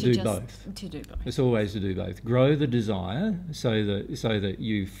 Well, it's to do both. To do both. It's always to do both. Grow the desire so that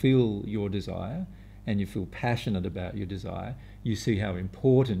you feel your desire and you feel passionate about your desire. You see how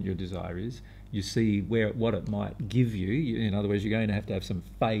important your desire is. You see what it might give you. In other words, you're going to have some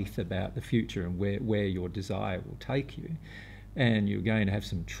faith about the future and where your desire will take you. And you're going to have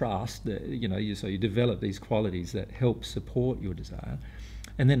some trust that, so you develop these qualities that help support your desire.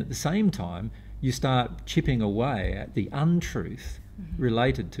 And then at the same time, you start chipping away at the untruth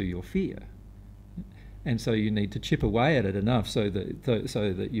related to your fear. And so you need to chip away at it enough so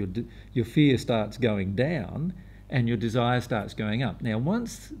that your fear starts going down and your desire starts going up. Now,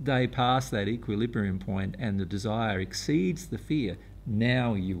 once they pass that equilibrium point and the desire exceeds the fear,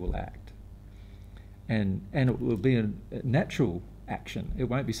 now you will act. And it will be a natural action. It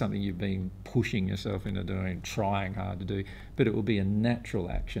won't be something you've been pushing yourself into doing, trying hard to do, but it will be a natural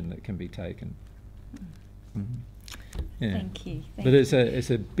action that can be taken. Yeah. Thank you. But it's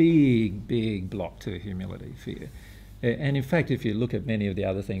a big block to humility, fear. And in fact, if you look at many of the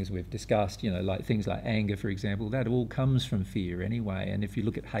other things we've discussed, like things like anger, for example, that all comes from fear anyway. And if you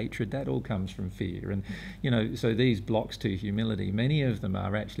look at hatred, that all comes from fear. And, so these blocks to humility, many of them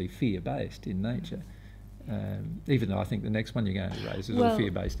are actually fear-based in nature. Even though I think the next one you're going to raise is all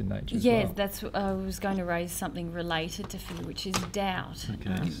fear-based in nature as yes, well. that's I was going to raise something related to fear, which is doubt,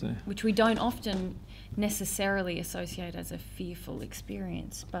 Okay, which we don't often necessarily associate as a fearful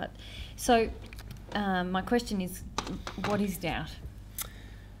experience. But so my question is, what is doubt?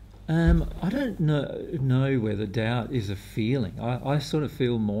 I don't know whether doubt is a feeling. I sort of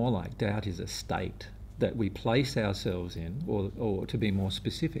feel more like doubt is a state that we place ourselves in, or to be more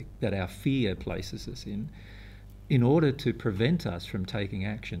specific, that our fear places us in order to prevent us from taking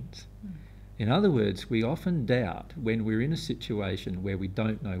actions. In other words, we often doubt when we're in a situation where we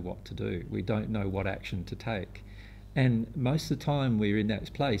don't know what to do, we don't know what action to take. And most of the time we're in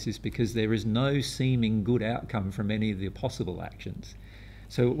that place is because there is no seeming good outcome from any of the possible actions.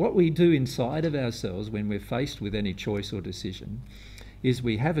 So what we do inside of ourselves when we're faced with any choice or decision is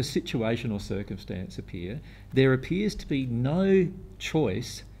we have a situation or circumstance appear. There appears to be no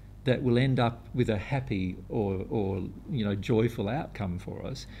choice that will end up with a happy or joyful outcome for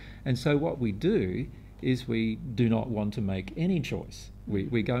us. And so what we do is we do not want to make any choice.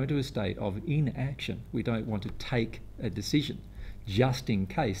 We go into a state of inaction. We don't want to take a decision, just in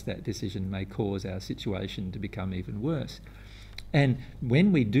case that decision may cause our situation to become even worse. And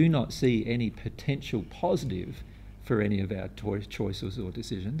when we do not see any potential positive for any of our choices or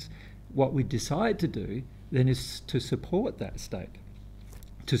decisions, what we decide to do then is to support that state,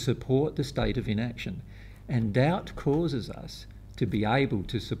 to support the state of inaction. And doubt causes us to be able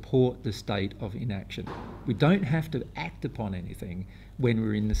to support the state of inaction. We don't have to act upon anything when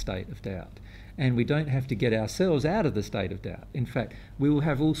we're in the state of doubt. And we don't have to get ourselves out of the state of doubt. In fact, we will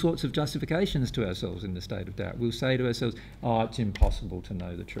have all sorts of justifications to ourselves in the state of doubt. We'll say to ourselves, oh, it's impossible to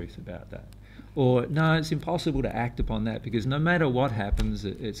know the truth about that. Or, no, it's impossible to act upon that because no matter what happens,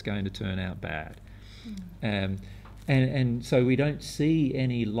 it's going to turn out bad. And so we don't see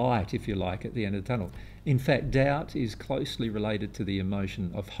any light, if you like, at the end of the tunnel. In fact, doubt is closely related to the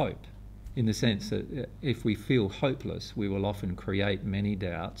emotion of hope, in the sense that if we feel hopeless, we will often create many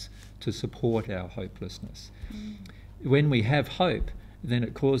doubts to support our hopelessness. When we have hope, then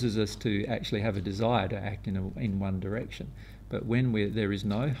it causes us to actually have a desire to act in one direction. But when there is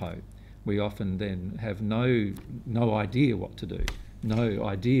no hope, we often then have no idea what to do, no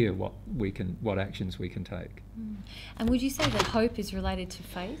idea what actions we can take. And would you say that hope is related to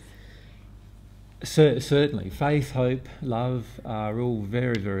faith? Certainly. Faith, hope, love are all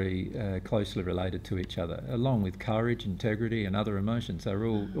very, very closely related to each other, along with courage, integrity and other emotions. Are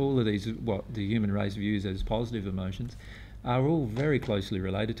all of these, what the human race views as positive emotions, are all very closely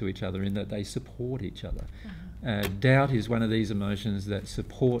related to each other in that they support each other. Doubt is one of these emotions that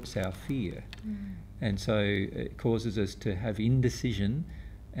supports our fear. And so it causes us to have indecision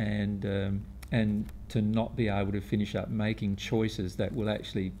and to not be able to finish up making choices that will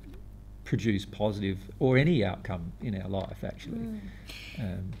actually produce positive or any outcome in our life, actually.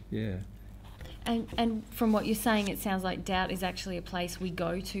 And from what you're saying, it sounds like doubt is actually a place we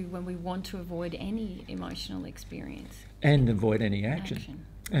go to when we want to avoid any emotional experience. And avoid any action.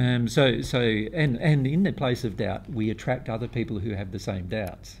 So in the place of doubt, we attract other people who have the same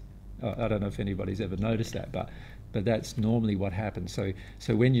doubts. I don't know if anybody's ever noticed that, but that's normally what happens.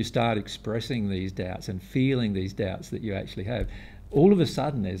 So when you start expressing these doubts and feeling these doubts that you actually have, all of a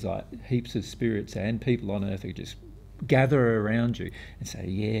sudden there's like heaps of spirits and people on earth who just gather around you and say,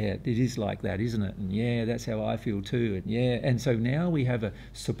 yeah, it is like that, isn't it? And yeah, that's how I feel too. And yeah, and so now we have a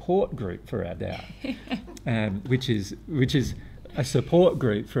support group for our doubt, which is a support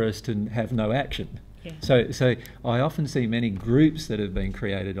group for us to have no action. Yeah. So I often see many groups that have been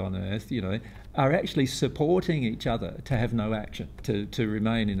created on earth, are actually supporting each other to have no action, to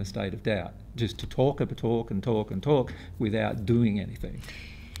remain in a state of doubt, just to talk without doing anything.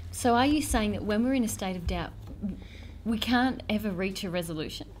 So are you saying that when we're in a state of doubt, we can't ever reach a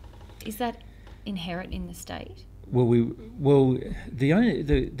resolution? Is that inherent in the state? Well,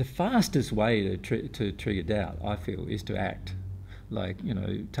 the fastest way to trigger doubt, I feel, is to act. Like,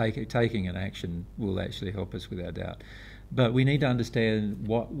 taking an action will actually help us with our doubt. But we need to understand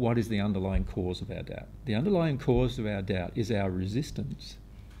what is the underlying cause of our doubt. The underlying cause of our doubt is our resistance.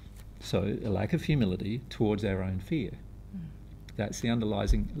 So a lack of humility towards our own fear. That's the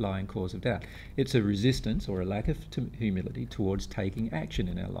underlying cause of doubt. It's a resistance or a lack of humility towards taking action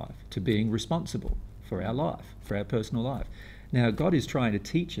in our life, to being responsible for our life, for our personal life. Now, God is trying to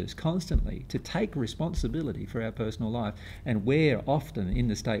teach us constantly to take responsibility for our personal life, and we're often in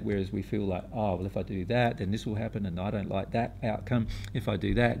the state whereas we feel like, oh, well, if I do that, then this will happen, and I don't like that outcome. If I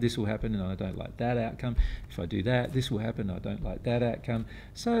do that, this will happen, and I don't like that outcome. If I do that, this will happen, and I don't like that outcome.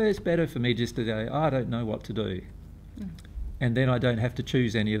 So it's better for me just to say, I don't know what to do. And then I don't have to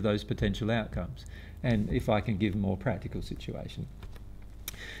choose any of those potential outcomes. And if I can give a more practical situation.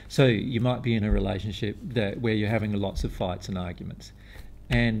 So you might be in a relationship where you're having lots of fights and arguments.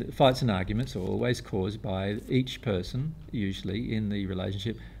 And fights and arguments are always caused by each person, usually in the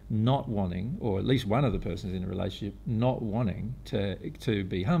relationship, not wanting, or at least one of the persons in a relationship, not wanting to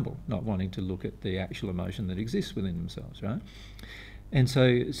be humble, not wanting to look at the actual emotion that exists within themselves, right? And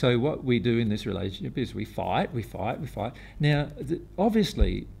so what we do in this relationship is we fight. Now,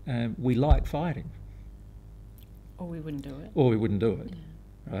 obviously, we like fighting. Or we wouldn't do it.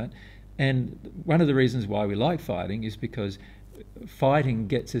 Yeah. Right? And one of the reasons why we like fighting is because fighting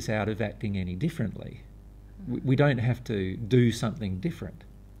gets us out of acting any differently. We don't have to do something different.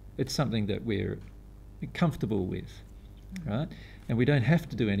 It's something that we're comfortable with, right? And we don't have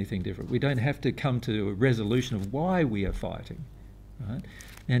to do anything different. We don't have to come to a resolution of why we are fighting, right?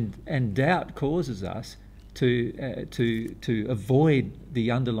 And doubt causes us to avoid the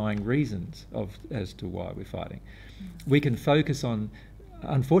underlying reasons as to why we're fighting. We can focus on,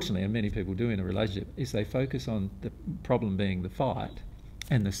 unfortunately, and many people do in a relationship, is they focus on the problem being the fight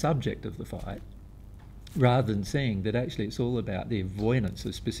and the subject of the fight, rather than seeing that actually it's all about the avoidance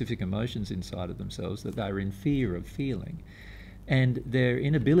of specific emotions inside of themselves that they're in fear of feeling. And their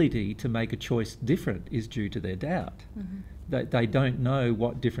inability to make a choice different is due to their doubt. That they don't know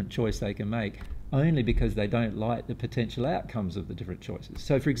what different choice they can make, only because they don't like the potential outcomes of the different choices.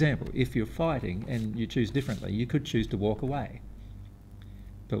 So, for example, if you're fighting and you choose differently, you could choose to walk away.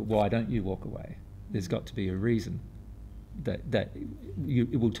 But why don't you walk away? There's got to be a reason that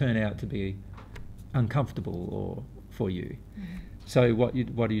it will turn out to be uncomfortable or for you. So what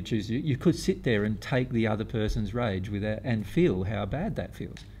do you choose? You could sit there and take the other person's rage and feel how bad that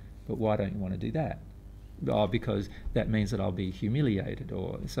feels. But why don't you want to do that? Oh, because that means that I'll be humiliated,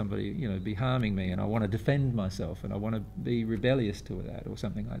 or somebody, be harming me, and I want to defend myself, and I want to be rebellious to that, or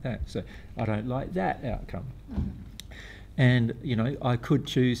something like that. So I don't like that outcome. And, I could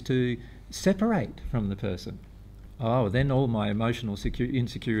choose to separate from the person. Oh, then all my emotional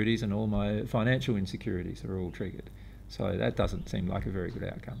insecurities and all my financial insecurities are all triggered. So that doesn't seem like a very good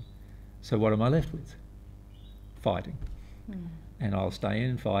outcome. So what am I left with? Fighting. And I'll stay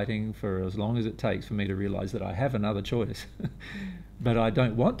in fighting for as long as it takes for me to realise that I have another choice. But I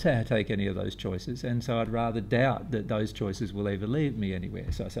don't want to take any of those choices, and so I'd rather doubt that those choices will ever lead me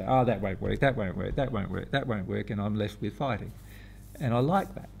anywhere. So I say, that won't work, that won't work, that won't work, that won't work, and I'm left with fighting. And I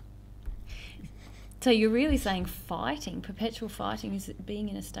like that. So you're really saying fighting, perpetual fighting, is being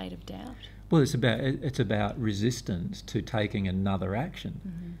in a state of doubt? Well, it's about resistance to taking another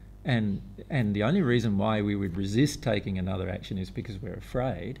action. And the only reason why we would resist taking another action is because we're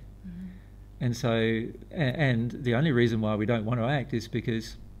afraid. And so, and the only reason why we don't want to act is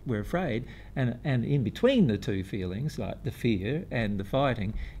because we're afraid. And in between the two feelings, like the fear and the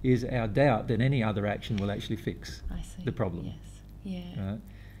fighting, is our doubt that any other action will actually fix the problem. Yes. Yeah. Right?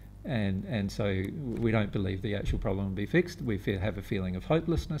 And so we don't believe the actual problem will be fixed. We have a feeling of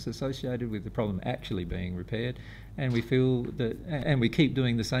hopelessness associated with the problem actually being repaired, and we feel that, and we keep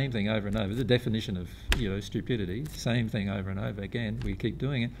doing the same thing over and over. The definition of stupidity, same thing over and over again. We keep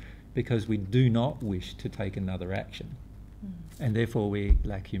doing it because we do not wish to take another action, and therefore we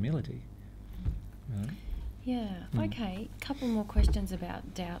lack humility. Right? Yeah. Okay. A couple more questions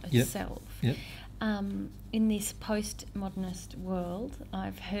about doubt itself. Yep. In this postmodernist world,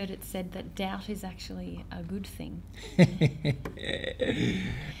 I've heard it said that doubt is actually a good thing.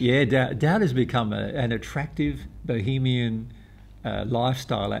 Yeah, doubt has become an attractive bohemian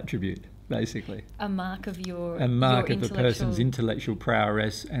lifestyle attribute, basically. A mark of a person's intellectual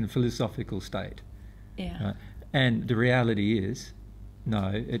prowess and philosophical state. Yeah. Right? And the reality is,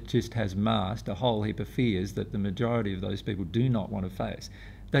 no, it just has masked a whole heap of fears that the majority of those people do not want to face.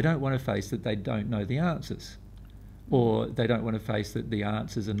 They don't want to face that they don't know the answers, or they don't want to face that the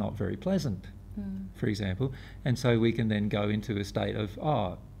answers are not very pleasant, for example. And so we can then go into a state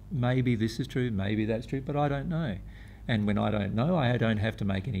of, maybe this is true, maybe that's true, but I don't know. And when I don't know, I don't have to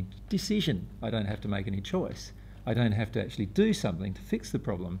make any decision. I don't have to make any choice. I don't have to actually do something to fix the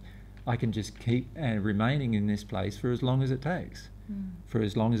problem. I can just keep remaining in this place for as long as it takes. For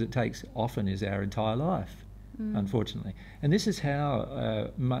as long as it takes often is our entire life, unfortunately. And this is how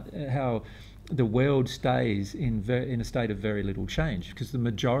the world stays in a state of very little change, because the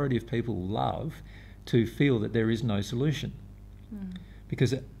majority of people love to feel that there is no solution.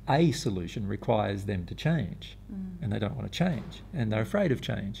 Because a solution requires them to change, and they don't want to change, and they're afraid of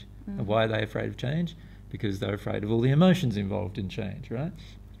change. And why are they afraid of change? Because they're afraid of all the emotions involved in change, right?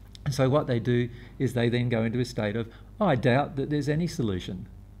 And so what they do is they then go into a state of, I doubt that there's any solution.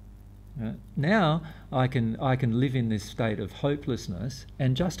 Now I can live in this state of hopelessness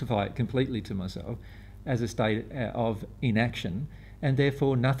and justify it completely to myself as a state of inaction, and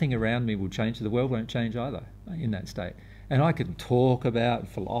therefore nothing around me will change. The world won't change either in that state. And I can talk about,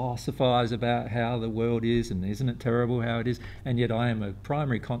 philosophise about how the world is and isn't it terrible how it is, and yet I am a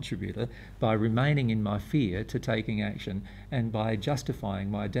primary contributor by remaining in my fear to taking action and by justifying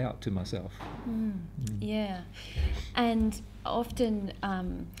my doubt to myself. Yeah. And often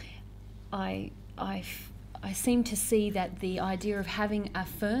I seem to see that the idea of having a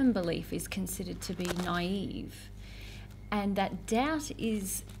firm belief is considered to be naive, and that doubt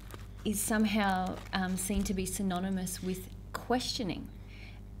is somehow seen to be synonymous with questioning.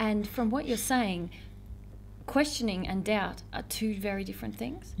 And from what you're saying, questioning and doubt are two very different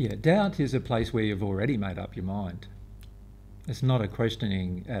things. Yeah, doubt is a place where you've already made up your mind. It's not a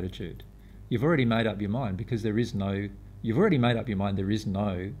questioning attitude. You've already made up your mind because you've already made up your mind there is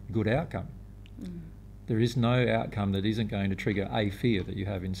no good outcome. There is no outcome that isn't going to trigger a fear that you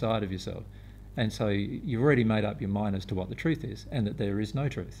have inside of yourself. And so you've already made up your mind as to what the truth is, and that there is no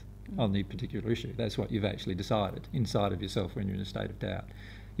truth on the particular issue. That's what you've actually decided inside of yourself when you're in a state of doubt.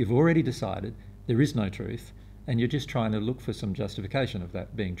 You've already decided there is no truth, and you're just trying to look for some justification of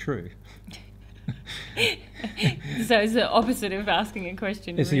that being true. So it's the opposite of asking a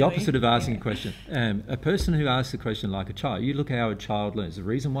question. It's really. the opposite of asking a question. A person who asks a question like a child, you look how a child learns. The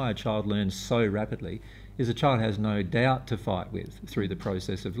reason why a child learns so rapidly is a child has no doubt to fight with through the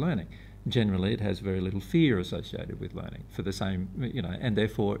process of learning. Generally, it has very little fear associated with learning for the same, and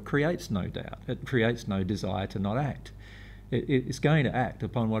therefore it creates no doubt. It creates no desire to not act. It's going to act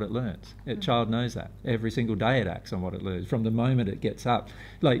upon what it learns. A child knows that. Every single day it acts on what it learns from the moment it gets up.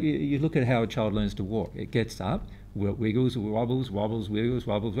 Like you look at how a child learns to walk. It gets up, wiggles, wobbles, wiggles,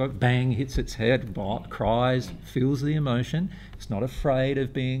 wobbles, bang, hits its head, cries, feels the emotion. It's not afraid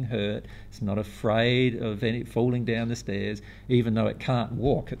of being hurt. It's not afraid of falling down the stairs. Even though it can't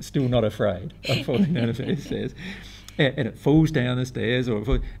walk, it's still not afraid of falling down the stairs. And it falls down the stairs,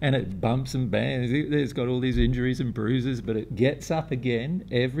 and it bumps and bangs. It's got all these injuries and bruises, but it gets up again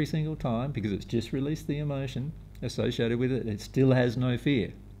every single time because it's just released the emotion associated with it. It still has no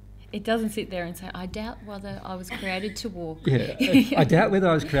fear. It doesn't sit there and say, I doubt whether I was created to walk. Yeah, I doubt whether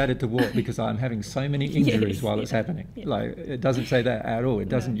I was created to walk because I'm having so many injuries while it's happening. Yeah. Like, it doesn't say that at all. It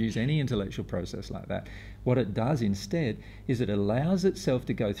doesn't use any intellectual process like that. What it does instead is it allows itself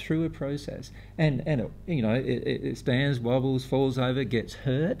to go through a process, and it stands, wobbles, falls over, gets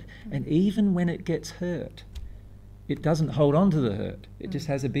hurt, and even when it gets hurt, it doesn't hold on to the hurt. It just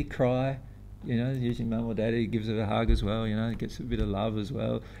has a big cry. Usually mum or daddy gives it a hug as well, it gets a bit of love as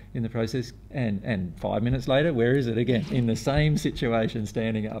well in the process. And 5 minutes later, where is it again? In the same situation,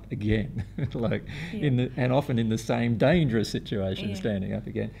 standing up again. And often in the same dangerous situation, standing up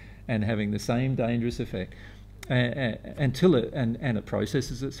again and having the same dangerous effect until it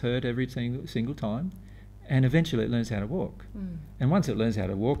processes its hurt every single time. And eventually it learns how to walk. And once it learns how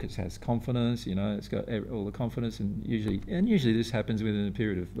to walk, it has confidence, it's got all the confidence, and usually this happens within a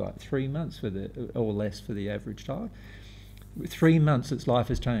period of like 3 months or less for the average child. With 3 months, its life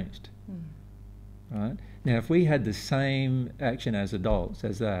has changed. Right? Now, if we had the same action as adults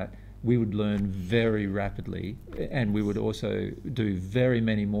as that, we would learn very rapidly, and we would also do very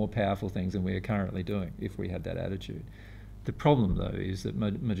many more powerful things than we are currently doing if we had that attitude. The problem, though, is that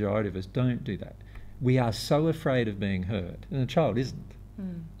majority of us don't do that. We are so afraid of being hurt, and the child isn't.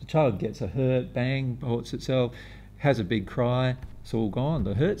 The child gets a hurt, bang, hurts itself, has a big cry, it's all gone.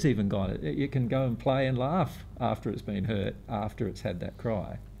 The hurt's even gone. It can go and play and laugh after it's been hurt, after it's had that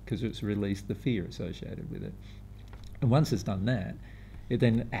cry, because it's released the fear associated with it. And once it's done that, it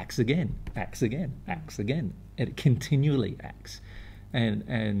then acts again. And it continually acts.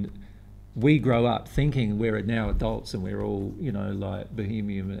 And we grow up thinking we're now adults and we're all, like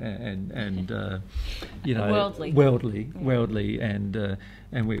bohemian and worldly,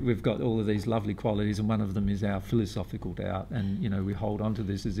 and we've got all of these lovely qualities, and one of them is our philosophical doubt, and we hold on to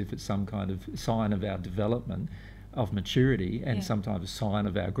this as if it's some kind of sign of our development, of maturity, and sometimes a sign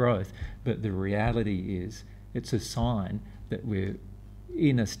of our growth. But the reality is, it's a sign that we're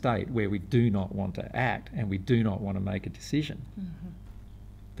in a state where we do not want to act and we do not want to make a decision.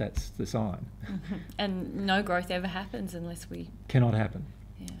 That's the sign. And no growth ever happens unless we... Cannot happen.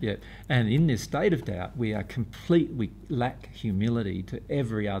 Yeah. And in this state of doubt, we lack humility to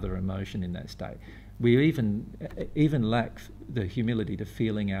every other emotion in that state. We even lack the humility to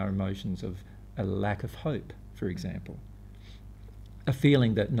feeling our emotions of a lack of hope, for example. A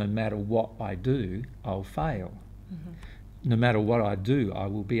feeling that no matter what I do, I'll fail. No matter what I do, I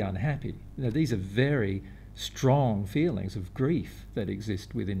will be unhappy. Now, these are very strong feelings of grief that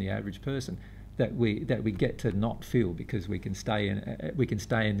exist within the average person that we get to not feel, because we can stay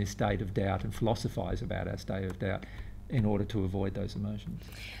in this state of doubt and philosophize about our state of doubt in order to avoid those emotions.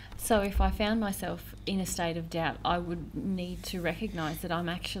 So if I found myself in a state of doubt, I would need to recognise that I'm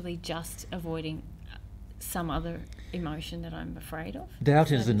actually just avoiding some other emotion that I'm afraid of.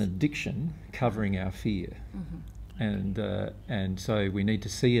 Doubt is an addiction covering our fear, and so we need to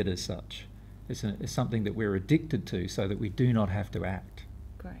see it as such. It's something that we're addicted to, so that we do not have to act.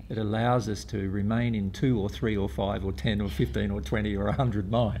 Great. It allows us to remain in 2 or 3 or 5 or 10 or 15 or 20 or 100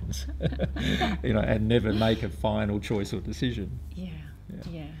 minds, and never make a final choice or decision. Yeah.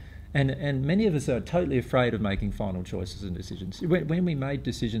 And many of us are totally afraid of making final choices and decisions. When we made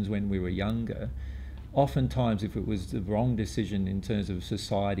decisions when we were younger, oftentimes if it was the wrong decision in terms of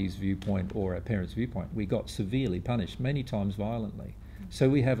society's viewpoint or our parents' viewpoint, we got severely punished, many times violently. So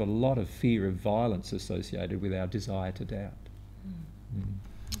we have a lot of fear of violence associated with our desire to doubt.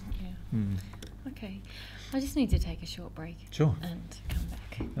 Okay. I just need to take a short break. Sure. And come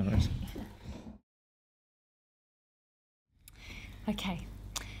back. No worries. Okay.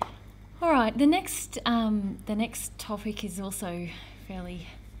 All right. The next topic is also fairly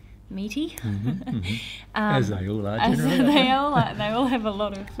meaty. As they all are, generally. They all have a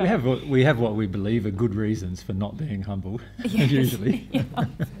lot of. We have what we believe are good reasons for not being humble. Yes, usually. Yeah.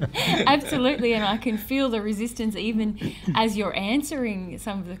 Absolutely, and I can feel the resistance even as you're answering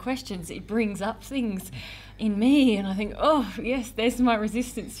some of the questions. It brings up things in me, and I think, oh yes, there's my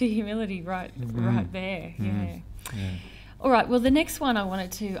resistance to humility right there. Yeah. All right. Well, the next one I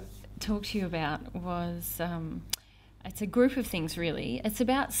wanted to talk to you about was. It's a group of things, really. It's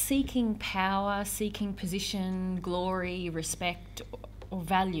about seeking power, seeking position, glory, respect, or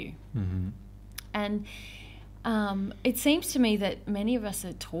value. And it seems to me that many of us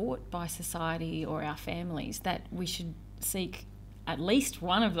are taught by society or our families that we should seek at least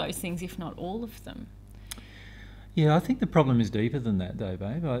one of those things, if not all of them. Yeah, I think the problem is deeper than that, though,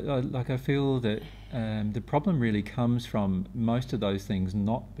 babe. I feel that the problem really comes from most of those things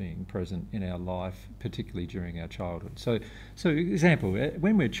not being present in our life, particularly during our childhood. So example,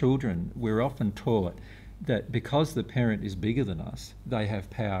 when we're children, we're often taught that because the parent is bigger than us, they have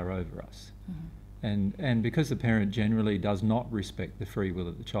power over us. And because the parent generally does not respect the free will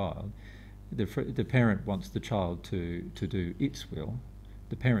of the child, the parent wants the child to do its will,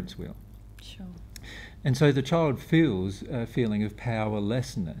 the parent's will. Sure. And so the child feels a feeling of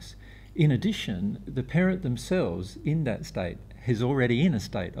powerlessness. In addition, the parent themselves in that state is already in a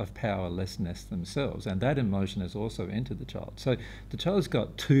state of powerlessness themselves, and that emotion has also entered the child. So the child's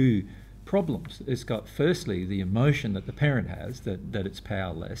got two problems. It's got firstly the emotion that the parent has, that it's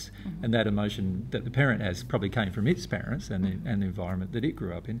powerless, and that emotion that the parent has probably came from its parents and the environment that it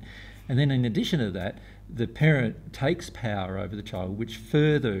grew up in. And then in addition to that, the parent takes power over the child, which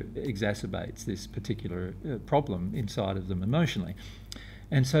further exacerbates this particular problem inside of them emotionally.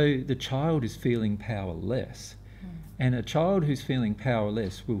 And so the child is feeling powerless. And a child who's feeling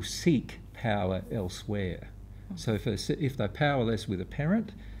powerless will seek power elsewhere. So if they're powerless with a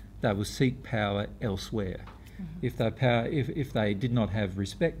parent, they will seek power elsewhere. If they did not have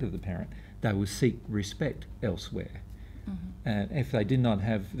respect of the parent, they will seek respect elsewhere. And if they did not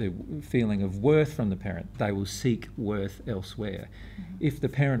have the feeling of worth from the parent, they will seek worth elsewhere. If the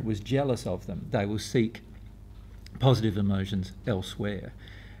parent was jealous of them, they will seek positive emotions elsewhere.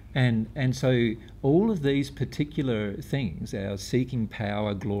 And so all of these particular things, our seeking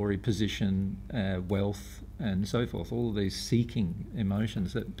power, glory, position, wealth, and so forth, all of these seeking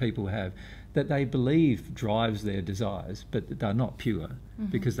emotions that people have, that they believe drives their desires, but they're not pure,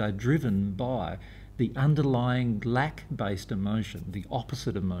 because they're driven by the underlying lack-based emotion, the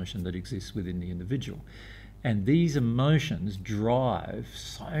opposite emotion that exists within the individual. And these emotions drive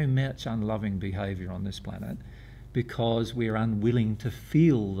so much unloving behaviour on this planet because we're unwilling to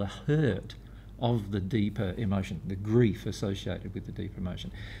feel the hurt of the deeper emotion, the grief associated with the deeper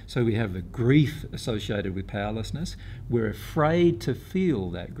emotion. So we have the grief associated with powerlessness. We're afraid to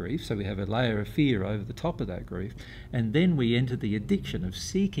feel that grief, so we have a layer of fear over the top of that grief. And then we enter the addiction of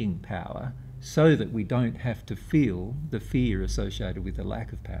seeking power so that we don't have to feel the fear associated with the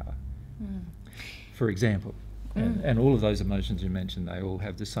lack of power. For example. And all of those emotions you mentioned, they all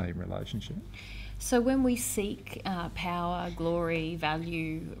have the same relationship. So when we seek power, glory,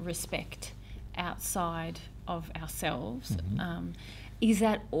 value, respect outside of ourselves, is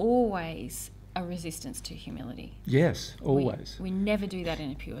that always a resistance to humility? Yes, always. We never do that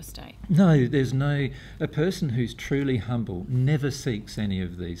in a pure state. No, a person who's truly humble never seeks any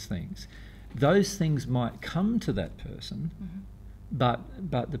of these things. Those things might come to that person, but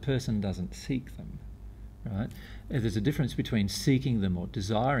the person doesn't seek them. right? There's a difference between seeking them or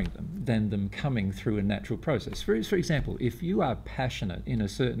desiring them than them coming through a natural process. For example, if you are passionate in a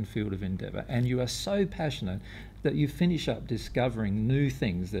certain field of endeavour and you are so passionate that you finish up discovering new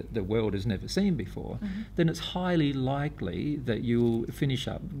things that the world has never seen before, then it's highly likely that you'll finish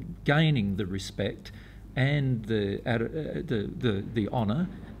up gaining the respect and the honour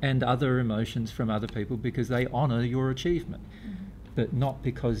and other emotions from other people because they honour your achievement, but not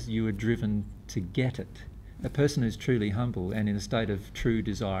because you are driven to get it. A person who's truly humble and in a state of true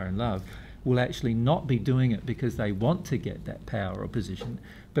desire and love will actually not be doing it because they want to get that power or position,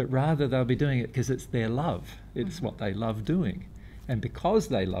 but rather they'll be doing it because it's their love. It's what they love doing. And because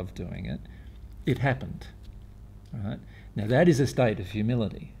they love doing it, it happened. Right? Now that is a state of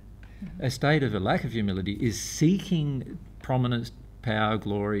humility. A state of a lack of humility is seeking prominence, power,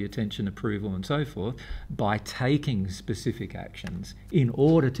 glory, attention, approval and so forth by taking specific actions in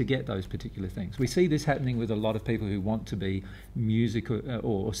order to get those particular things. We see this happening with a lot of people who want to be music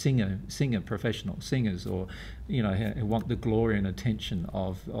or singer professional singers, or who want the glory and attention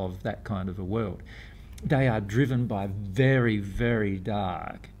of that kind of a world. They are driven by very, very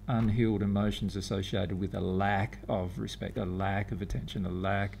dark, unhealed emotions associated with a lack of respect, a lack of attention, a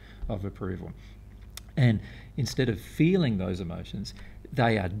lack of approval. And instead of feeling those emotions,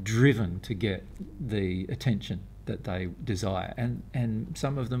 they are driven to get the attention that they desire. And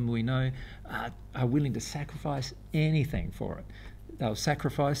some of them we know are willing to sacrifice anything for it. They'll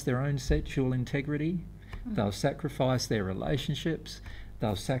sacrifice their own sexual integrity. They'll sacrifice their relationships.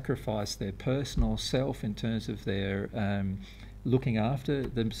 They'll sacrifice their personal self in terms of their looking after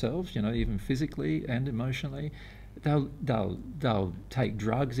themselves, even physically and emotionally. They'll take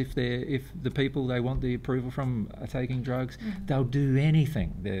drugs if the people they want the approval from are taking drugs. They'll do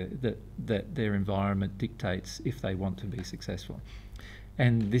anything that their environment dictates if they want to be successful.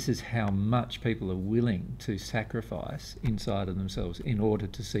 And this is how much people are willing to sacrifice inside of themselves in order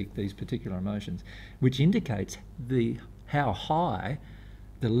to seek these particular emotions, which indicates how high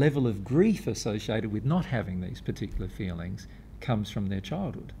the level of grief associated with not having these particular feelings comes from their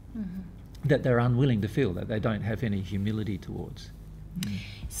childhood. That they're unwilling to feel, that they don't have any humility towards.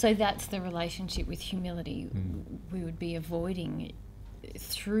 So that's the relationship with humility. We would be avoiding,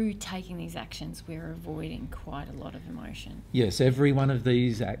 through taking these actions, we're avoiding quite a lot of emotion. Yes, every one of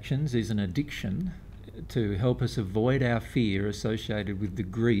these actions is an addiction to help us avoid our fear associated with the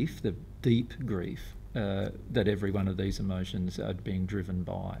grief, the deep grief, that every one of these emotions are being driven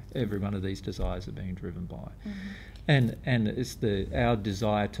by. Every one of these desires are being driven by. And it's our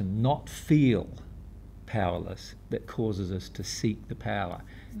desire to not feel powerless that causes us to seek the power.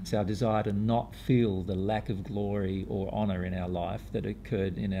 It's our desire to not feel the lack of glory or honour in our life that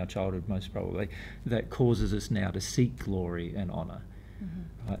occurred in our childhood most probably, that causes us now to seek glory and honour.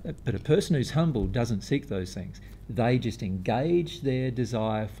 But a person who's humble doesn't seek those things. They just engage their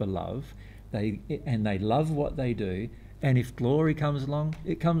desire for love, they love what they do, and if glory comes along,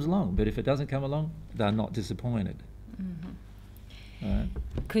 it comes along. But if it doesn't come along, they're not disappointed.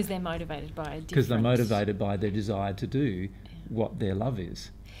 Because they're motivated by a different... Because they're motivated by their desire to do what their love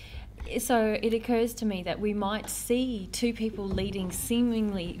is. So it occurs to me that we might see two people leading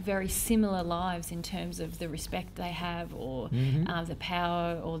seemingly very similar lives in terms of the respect they have, or the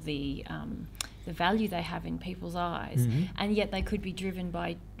power, or the value they have in people's eyes, and yet they could be driven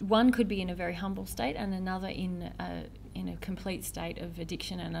by... One could be in a very humble state and another in a complete state of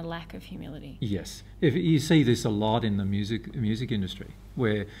addiction and a lack of humility. Yes. If you see this a lot in the music industry,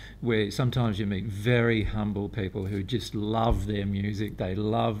 where sometimes you meet very humble people who just love their music, they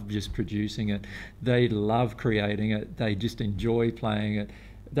love just producing it, they love creating it, they just enjoy playing it.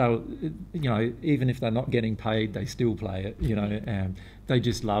 They'll, even if they're not getting paid, they still play it, and they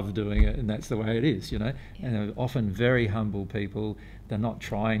just love doing it, and that's the way it is, And they're often very humble people. They're not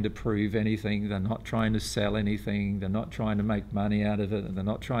trying to prove anything, they're not trying to sell anything, they're not trying to make money out of it, and they're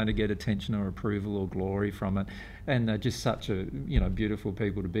not trying to get attention or approval or glory from it. And they're just such a beautiful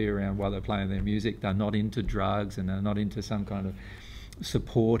people to be around while they're playing their music. They're not into drugs, and they're not into some kind of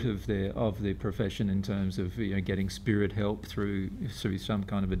support of their profession in terms of getting spirit help through some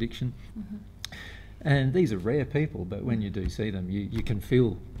kind of addiction. And these are rare people, but when you do see them, you can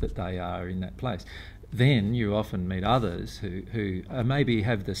feel that they are in that place. Then you often meet others who maybe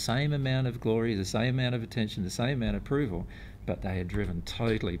have the same amount of glory, the same amount of attention, the same amount of approval, but they are driven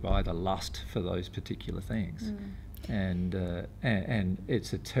totally by the lust for those particular things. And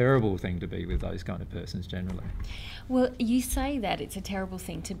it's a terrible thing to be with those kind of persons generally. Well, you say that it's a terrible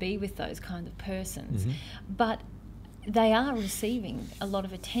thing to be with those kind of persons, but they are receiving a lot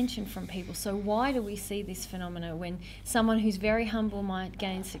of attention from people. So why do we see this phenomena when someone who's very humble might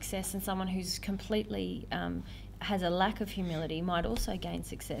gain success and someone who's completely has a lack of humility might also gain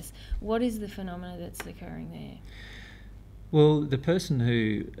success? What is the phenomena that's occurring there? Well, the person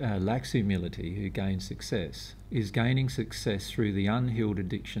who lacks humility, who gains success, is gaining success through the unhealed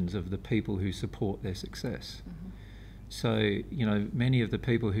addictions of the people who support their success. Mm-hmm. So, you know, many of the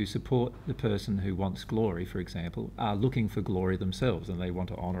people who support the person who wants glory, for example, are looking for glory themselves, and they want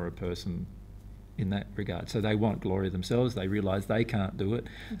to honour a person in that regard. So they want glory themselves, they realise they can't do it,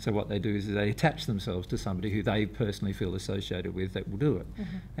 so what they do is they attach themselves to somebody who they personally feel associated with that will do it.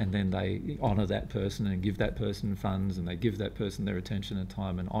 Mm-hmm. And then they honour that person and give that person funds, and they give that person their attention and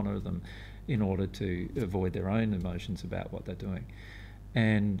time and honour them in order to avoid their own emotions about what they're doing.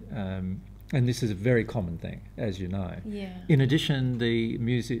 And this is a very common thing, as you know. Yeah. In addition, the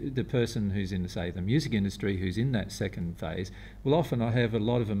person who's in, say, the music industry, who's in that second phase, will often have a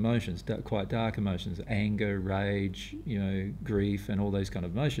lot of emotions, quite dark emotions, anger, rage, you know, grief, and all those kind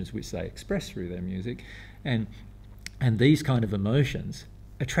of emotions, which they express through their music. And these kind of emotions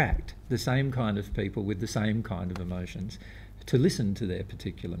attract the same kind of people with the same kind of emotions to listen to their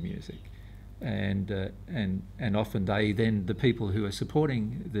particular music. And often the people who are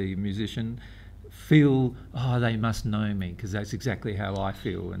supporting the musician feel, oh, they must know me because that's exactly how I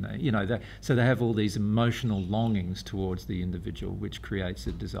feel, and so they have all these emotional longings towards the individual, which creates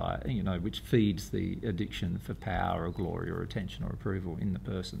a desire, you know, which feeds the addiction for power or glory or attention or approval in the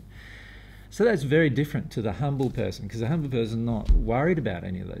person. So that's very different to the humble person, because the humble person is not worried about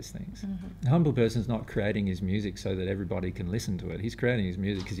any of those things. Mm-hmm. The humble person is not creating his music so that everybody can listen to it. He's creating his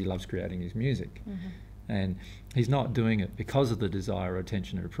music because he loves creating his music. Mm-hmm. And he's not doing it because of the desire or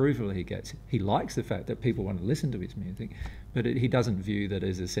attention or approval he gets. He likes the fact that people want to listen to his music, but he doesn't view that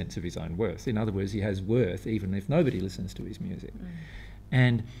as a sense of his own worth. In other words, he has worth even if nobody listens to his music. Mm-hmm.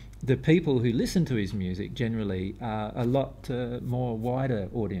 And the people who listen to his music generally are a lot more wider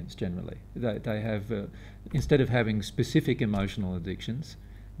audience generally. They have, instead of having specific emotional addictions,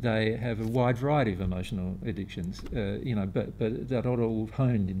 they have a wide variety of emotional addictions, but they're not all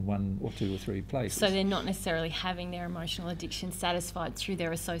honed in one or two or three places. So they're not necessarily having their emotional addiction satisfied through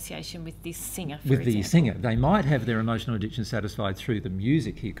their association with this singer, for example. The singer. They might have their emotional addiction satisfied through the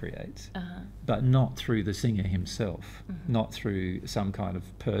music he creates, but not through the singer himself, not through some kind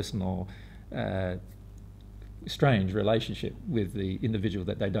of personal, strange relationship with the individual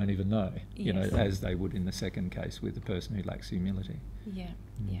that they don't even know, as they would in the second case with the person who lacks humility.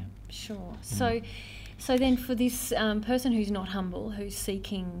 Yeah, sure. So then for this person who's not humble, who's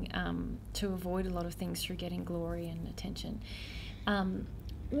seeking to avoid a lot of things through getting glory and attention,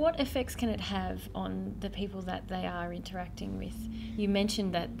 what effects can it have on the people that they are interacting with? You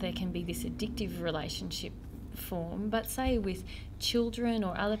mentioned that there can be this addictive relationship form, but say with children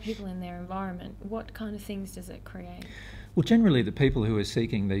or other people in their environment, what kind of things does it create? Well, generally the people who are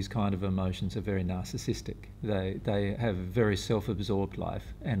seeking these kind of emotions are very narcissistic. They have a very self-absorbed life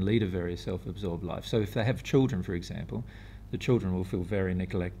and lead a very self-absorbed life. So if they have children, for example, the children will feel very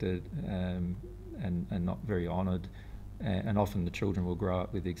neglected and not very honoured, and often the children will grow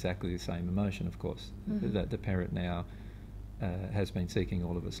up with exactly the same emotion, of course, that the parent now has been seeking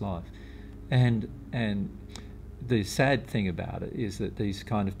all of its life. And the sad thing about it is that these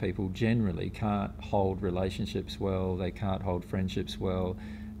kind of people generally can't hold relationships well, they can't hold friendships well.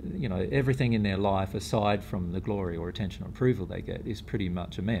 You know, everything in their life aside from the glory or attention or approval they get is pretty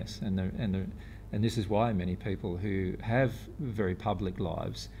much a mess. And this is why many people who have very public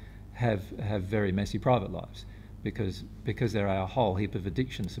lives have very messy private lives, because there are a whole heap of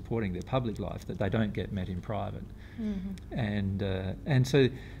addictions supporting their public life that they don't get met in private. And so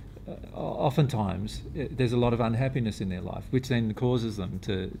oftentimes there's a lot of unhappiness in their life, which then causes them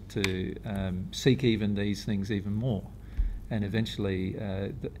to seek even these things even more, and eventually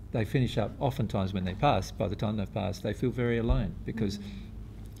they finish up, oftentimes when they pass, by the time they've passed, they feel very alone, because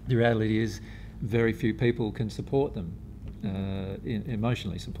the reality is very few people can support them,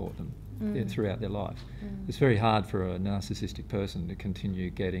 emotionally support them throughout their life. It's very hard for a narcissistic person to continue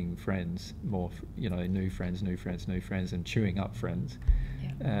getting friends, more, new friends, and chewing up friends,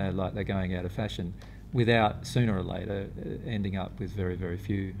 like they're going out of fashion, without sooner or later ending up with very, very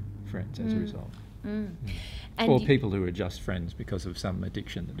few friends as a result. Or people who are just friends because of some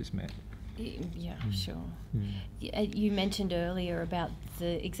addiction that is met. Yeah, sure. You mentioned earlier about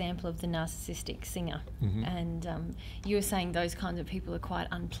the example of the narcissistic singer, and you were saying those kinds of people are quite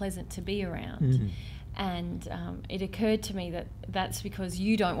unpleasant to be around. And it occurred to me that that's because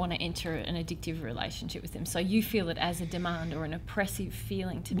you don't want to enter an addictive relationship with them. So you feel it as a demand or an oppressive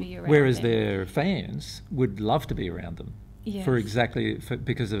feeling to be around Whereas them. their fans would love to be around them. Yes.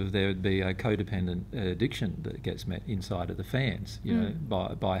 Because of there would be a codependent addiction that gets met inside of the fans, you know,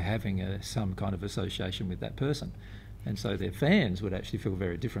 by having some kind of association with that person. And so their fans would actually feel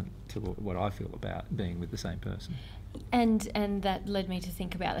very different to what I feel about being with the same person. And that led me to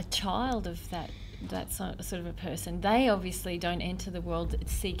think about a child of that sort of a person. They obviously don't enter the world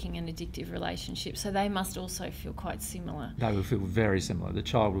seeking an addictive relationship, so they must also feel quite similar. They will feel very similar. The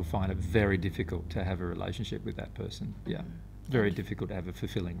child will find it very difficult to have a relationship with that person. Yeah, very difficult to have a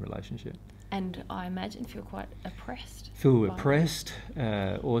fulfilling relationship. And I imagine feel quite oppressed. Feel oppressed,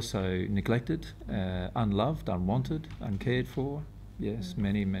 also neglected, unloved, unwanted, uncared for. Yes,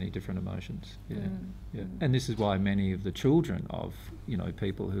 many different emotions. Yeah. And this is why many of the children of, you know,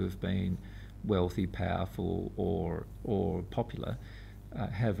 people who have been wealthy, powerful, or popular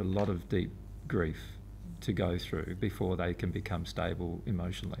have a lot of deep grief to go through before they can become stable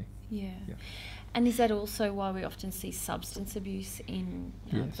emotionally. Yeah. And is that also why we often see substance abuse in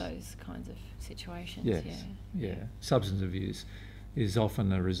those kinds of situations? Yes. Yeah. Substance abuse is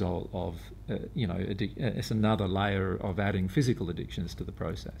often a result of, it's another layer of adding physical addictions to the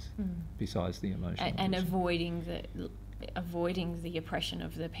process, besides the emotional. And avoiding the oppression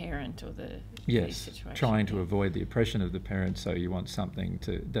of the parent or the situation. Trying to avoid the oppression of the parent, so you want something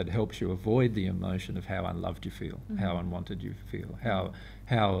that helps you avoid the emotion of how unloved you feel, how unwanted you feel, how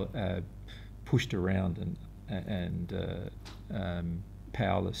pushed around and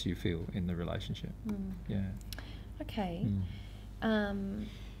powerless you feel in the relationship. Okay.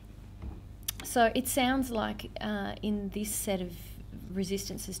 So it sounds like in this set of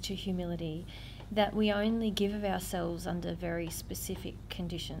resistances to humility that we only give of ourselves under very specific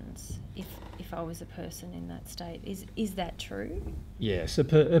conditions. If I was a person in that state, is that true? Yes, a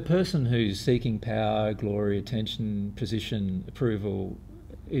person who's seeking power, glory, attention, position, approval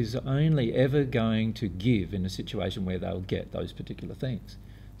is only ever going to give in a situation where they'll get those particular things.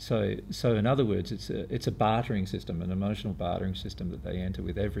 So in other words, it's a bartering system, an emotional bartering system that they enter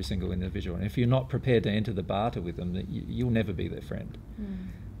with every single individual. And if you're not prepared to enter the barter with them, you'll never be their friend.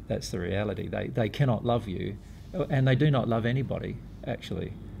 That's the reality. They cannot love you, and they do not love anybody,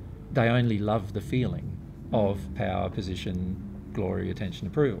 actually. They only love the feeling of power, position, glory, attention,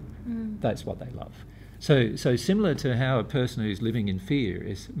 approval. That's what they love. So similar to how a person who's living in fear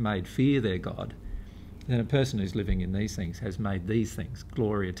is made fear their God, then a person who's living in these things has made these things,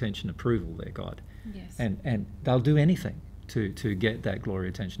 glory, attention, approval, their God. Yes. And they'll do anything to get that glory,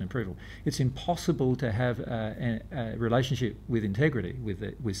 attention, approval. It's impossible to have a relationship with integrity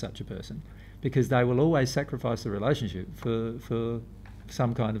with such a person, because they will always sacrifice the relationship for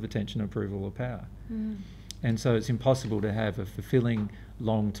some kind of attention, approval, or power. And so it's impossible to have a fulfilling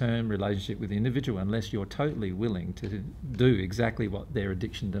long-term relationship with the individual unless you're totally willing to do exactly what their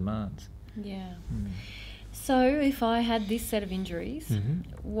addiction demands. Yeah. So if I had this set of injuries,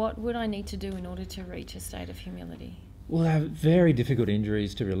 what would I need to do in order to reach a state of humility? Well, they have very difficult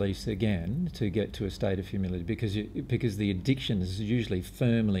injuries to release again to get to a state of humility, because the addiction is usually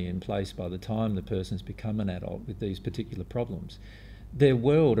firmly in place by the time the person's become an adult with these particular problems. Their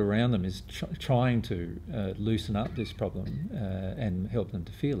world around them is trying to loosen up this problem and help them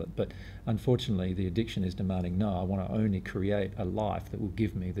to feel it. But unfortunately, the addiction is demanding, no, I want to only create a life that will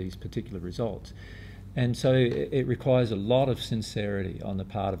give me these particular results. And so it requires a lot of sincerity on the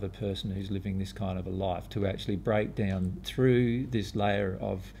part of a person who's living this kind of a life to actually break down through this layer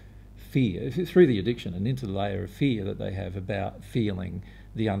of fear, through the addiction, and into the layer of fear that they have about feeling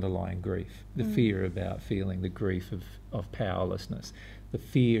the underlying grief, the fear about feeling the grief of powerlessness, the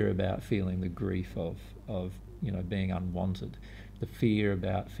fear about feeling the grief of being unwanted, the fear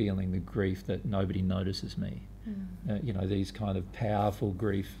about feeling the grief that nobody notices me. These kind of powerful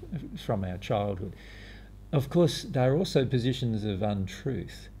grief from our childhood. Of course, they're also positions of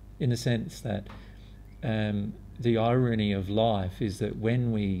untruth, in the sense that the irony of life is that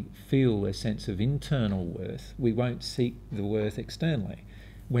when we feel a sense of internal worth, we won't seek the worth externally.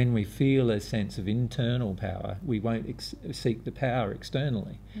 When we feel a sense of internal power, we won't seek the power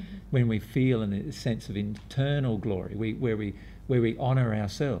externally. When we feel a sense of internal glory, where we honour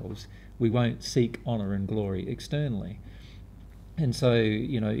ourselves, we won't seek honour and glory externally. And so,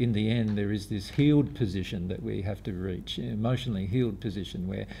 in the end, there is this healed position that we have to reach, emotionally healed position,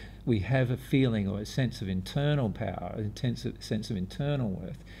 where we have a feeling or a sense of internal power, a sense of internal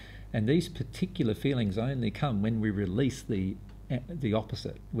worth. And these particular feelings only come when we release the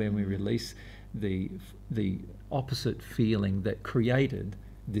opposite, when we release the opposite feeling that created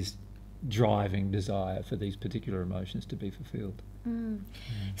this driving desire for these particular emotions to be fulfilled.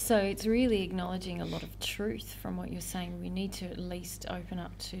 So it's really acknowledging a lot of truth from what you're saying. We need to at least open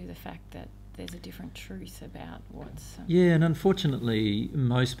up to the fact that there's a different truth about what's... Yeah, and unfortunately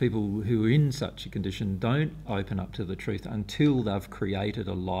most people who are in such a condition don't open up to the truth until they've created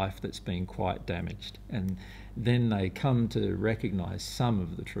a life that's been quite damaged, and then they come to recognise some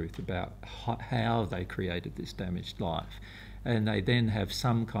of the truth about how they created this damaged life. And they then have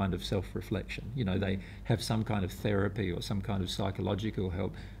some kind of self-reflection. You know, they have some kind of therapy or some kind of psychological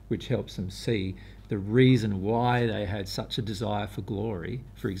help which helps them see the reason why they had such a desire for glory,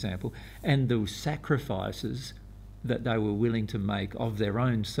 for example, and the sacrifices that they were willing to make of their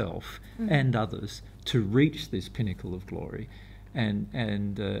own self and others to reach this pinnacle of glory. And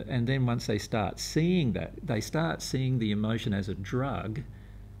then once they start seeing that, they start seeing the emotion as a drug,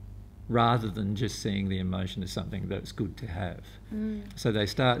 rather than just seeing the emotion as something that's good to have. So they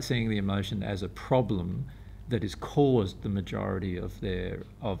start seeing the emotion as a problem that has caused the majority of their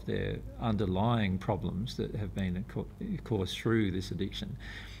underlying problems that have been caused through this addiction.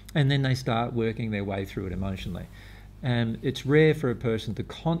 And then they start working their way through it emotionally. And it's rare for a person to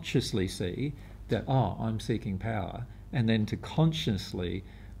consciously see that, oh, I'm seeking power, and then to consciously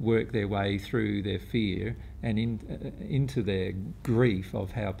work their way through their fear and into their grief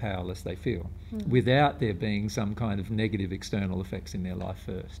of how powerless they feel, without there being some kind of negative external effects in their life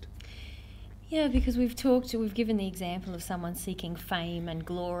first. Yeah, because we've given the example of someone seeking fame and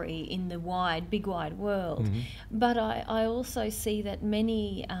glory in the big wide world. But I also see that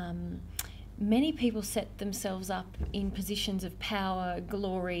many people set themselves up in positions of power,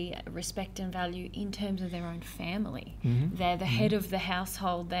 glory, respect and value in terms of their own family. They're the head of the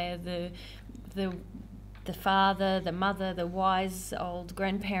household, they're the father, the mother, the wise old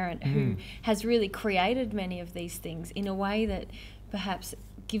grandparent who has really created many of these things in a way that perhaps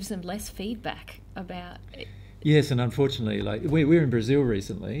gives them less feedback about it. Yes, and unfortunately, like we were in Brazil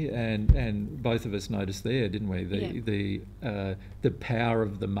recently, and both of us noticed there, didn't we? The power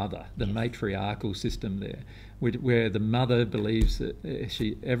of the mother, the matriarchal system there, where the mother believes that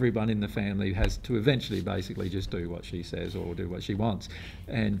everyone in the family has to eventually basically just do what she says or do what she wants,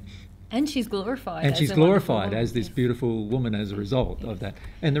 and she's glorified. And she's glorified as this beautiful woman as a result of that.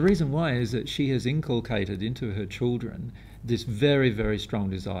 And the reason why is that she has inculcated into her children this very, very strong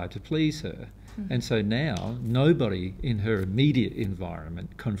desire to please her. And so now nobody in her immediate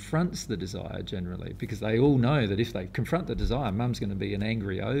environment confronts the desire generally, because they all know that if they confront the desire, mum's going to be an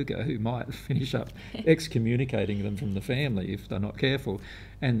angry ogre who might finish up excommunicating them from the family if they're not careful.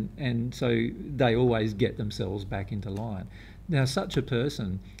 And so they always get themselves back into line. Now, such a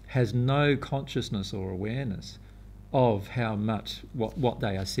person has no consciousness or awareness of how much what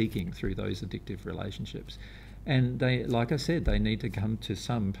they are seeking through those addictive relationships. And they, like I said, they need to come to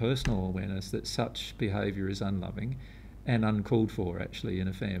some personal awareness that such behaviour is unloving and uncalled for actually in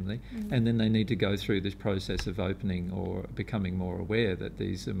a family. And then they need to go through this process of opening or becoming more aware that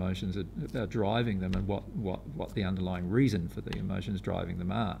these emotions are driving them, and what the underlying reason for the emotions driving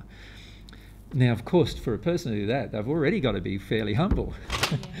them are. Now, of course, for a person to do that, they've already got to be fairly humble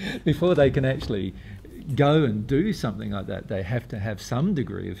before they can actually go and do something like that. They have to have some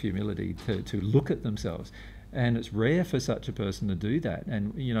degree of humility to look at themselves. And it's rare for such a person to do that.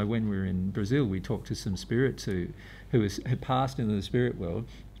 And, you know, when we were in Brazil, we talked to some spirits who had passed into the spirit world,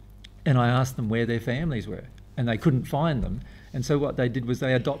 and I asked them where their families were, and they couldn't find them. And so what they did was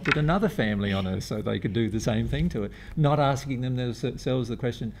they adopted another family on Earth so they could do the same thing to it, not asking themselves the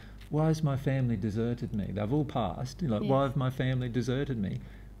question, why has my family deserted me? They've all passed. Like, why have my family deserted me?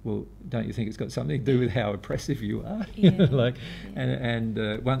 Well, don't you think it's got something to do with how oppressive you are?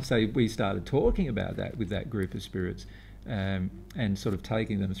 And once we started talking about that with that group of spirits, and sort of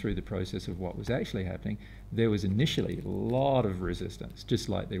taking them through the process of what was actually happening, there was initially a lot of resistance, just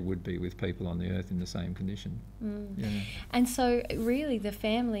like there would be with people on the earth in the same condition. And so really the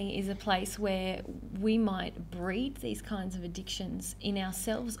family is a place where we might breed these kinds of addictions in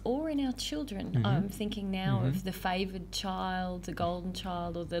ourselves or in our children. I'm thinking now of the favoured child, the golden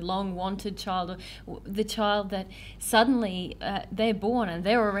child, or the long-wanted child, or the child that suddenly they're born and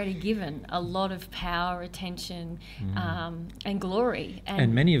they're already given a lot of power, attention, and glory.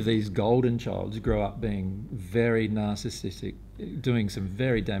 And many of these golden childs grow up being very narcissistic, doing some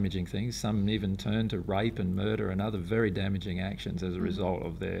very damaging things. Some even turn to rape and murder and other very damaging actions as a result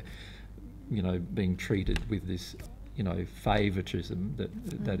of their, you know, being treated with this, you know, favoritism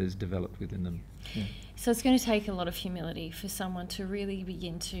that is developed within them. So it's going to take a lot of humility for someone to really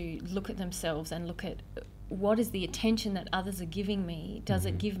begin to look at themselves and look at what is the attention that others are giving me. Does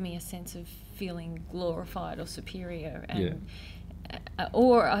it give me a sense of feeling glorified or superior?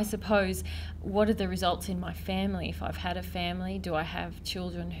 or I suppose, what are the results in my family? If I've had a family, do I have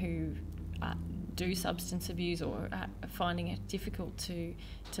children who do substance abuse or are finding it difficult to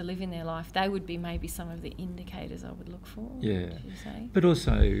live in their life? They would be maybe some of the indicators I would look for. Yeah. Would you say? But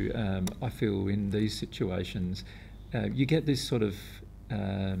also, I feel in these situations, you get this sort of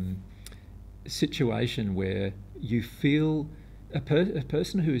situation where you feel a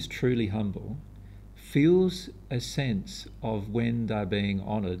person who is truly humble feels a sense of when they're being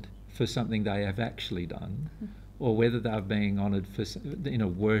honoured for something they have actually done, or whether they're being honoured in a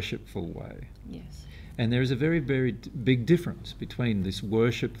worshipful way. Yes. And there is a very, very big difference between this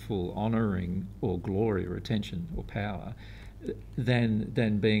worshipful honouring or glory or attention or power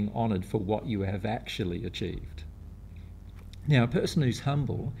than being honoured for what you have actually achieved. Now, a person who's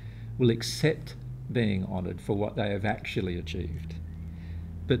humble will accept being honoured for what they have actually achieved,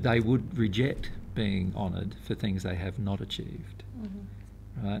 but they would reject being honoured for things they have not achieved,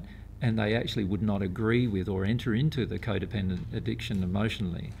 right? And they actually would not agree with or enter into the codependent addiction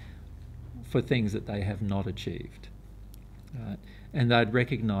emotionally for things that they have not achieved, right? And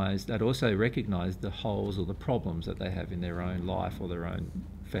they'd also recognise the holes or the problems that they have in their own life or their own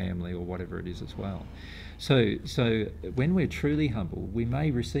family or whatever it is as well. So when we're truly humble, we may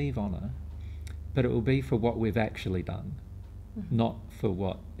receive honour, but it will be for what we've actually done, not for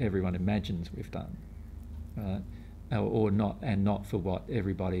what everyone imagines we've done, right? Not for what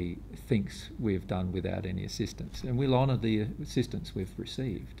everybody thinks we've done without any assistance. And we'll honour the assistance we've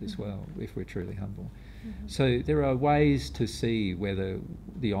received as well, if we're truly humble. So there are ways to see whether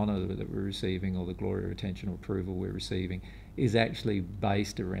the honour that we're receiving or the glory or attention or approval we're receiving is actually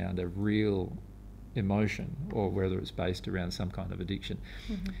based around a real emotion or whether it's based around some kind of addiction.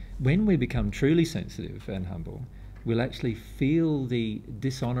 When we become truly sensitive and humble, we'll actually feel the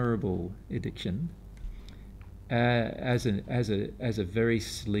dishonourable addiction as a very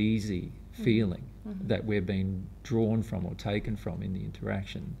sleazy feeling that we're being drawn from or taken from in the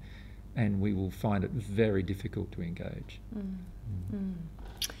interaction, and we will find it very difficult to engage.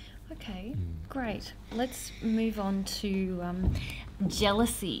 Okay, great. Let's move on to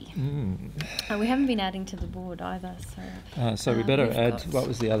jealousy. We haven't been adding to the board either, so we better add. What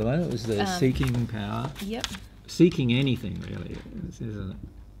was the other one? It was the seeking power. Yep. Seeking anything really, isn't it?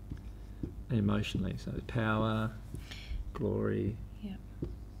 Emotionally, so power, glory. Yep.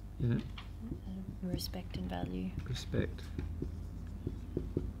 Yeah. Respect and value. Respect.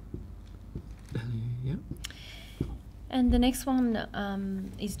 Yep. And the next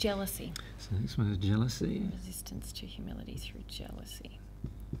one is jealousy. So the next one is jealousy. Resistance to humility through jealousy.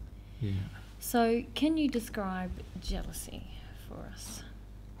 Yeah. So can you describe jealousy for us?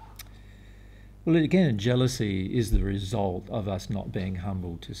 Well, again, jealousy is the result of us not being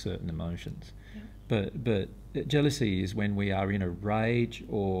humble to certain emotions. Yeah. But jealousy is when we are in a rage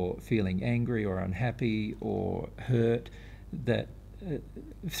or feeling angry or unhappy or hurt that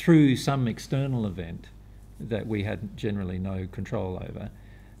through some external event that we had generally no control over.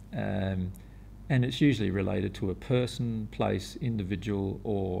 And it's usually related to a person, place, individual,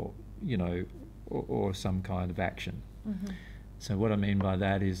 or some kind of action. So what I mean by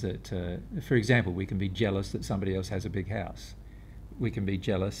that is that, for example, we can be jealous that somebody else has a big house. We can be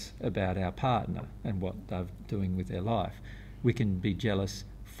jealous about our partner and what they're doing with their life. We can be jealous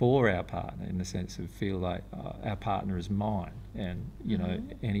for our partner in the sense of feel like our partner is mine, and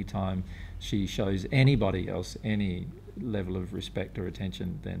anytime she shows anybody else any level of respect or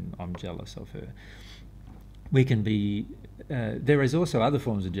attention, then I'm jealous of her. We can be. There is also other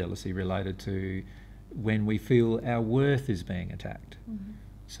forms of jealousy related to when we feel our worth is being attacked.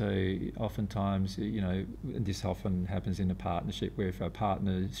 So oftentimes, this often happens in a partnership where if our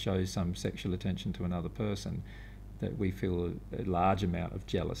partner shows some sexual attention to another person, that we feel a large amount of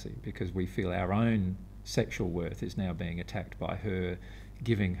jealousy because we feel our own sexual worth is now being attacked by her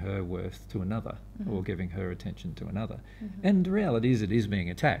giving her worth to another or giving her attention to another. And the reality is it is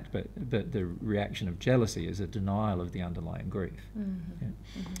being attacked, but the reaction of jealousy is a denial of the underlying grief. Yeah.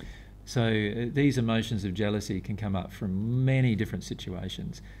 So these emotions of jealousy can come up from many different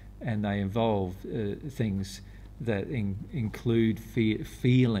situations, and they involve things that include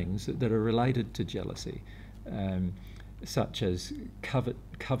feelings that are related to jealousy, such as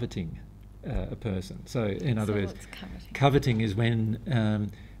coveting a person. So in other words, coveting is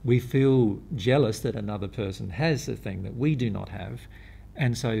when we feel jealous that another person has a thing that we do not have,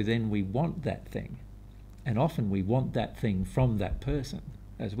 and so then we want that thing, and often we want that thing from that person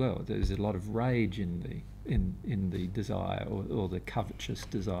as well. There's a lot of rage in the desire or the covetous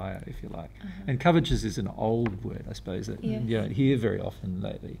desire, if you like. And covetous is an old word, I suppose, that you don't hear very often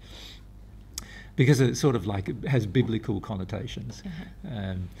lately. because it sort of like has biblical connotations.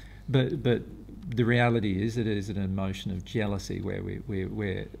 But the reality is it is an emotion of jealousy where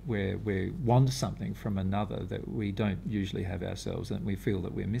we want something from another that we don't usually have ourselves and we feel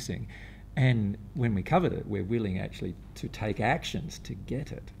that we're missing. And when we covet it, we're willing actually to take actions to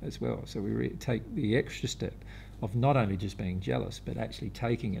get it as well. So we take the extra step of not only just being jealous, but actually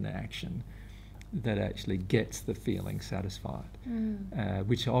taking an action that actually gets the feeling satisfied,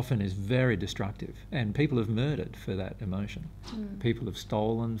 which often is very destructive. And people have murdered for that emotion. People have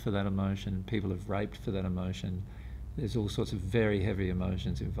stolen for that emotion. People have raped for that emotion. There's all sorts of very heavy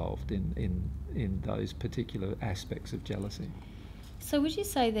emotions involved in those particular aspects of jealousy. So would you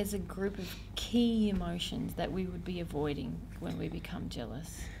say there's a group of key emotions that we would be avoiding when we become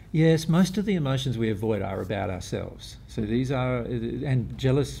jealous? Yes, most of the emotions we avoid are about ourselves. So these are, and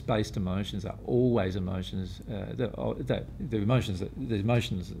jealous-based emotions are always emotions the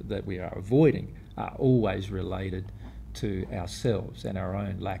emotions that we are avoiding are always related to ourselves and our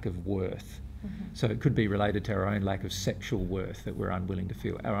own lack of worth. So it could be related to our own lack of sexual worth that we're unwilling to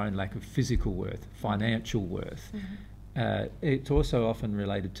feel, our own lack of physical worth, financial worth. It's also often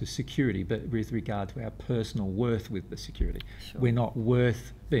related to security, but with regard to our personal worth with the security. Sure. We're not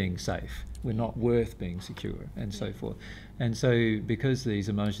worth being safe. We're not worth being secure, and so forth. And so because these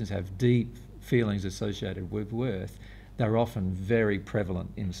emotions have deep feelings associated with worth, they're often very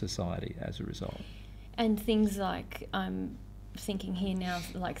prevalent in society as a result. And things like, I'm thinking here now,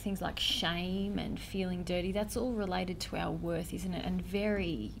 like things like shame and feeling dirty, that's all related to our worth, isn't it? And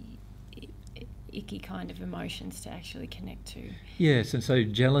very icky kind of emotions to actually connect to. Yes, and so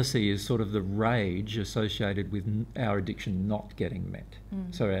jealousy is sort of the rage associated with our addiction not getting met.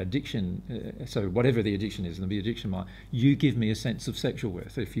 So our addiction, so whatever the addiction is, and the addiction might, you give me a sense of sexual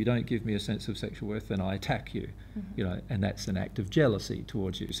worth. If you don't give me a sense of sexual worth, then I attack you, you know, and that's an act of jealousy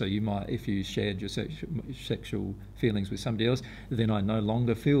towards you. So you might, if you shared your sexual feelings with somebody else, then I no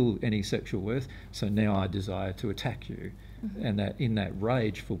longer feel any sexual worth, so now I desire to attack you. And that in that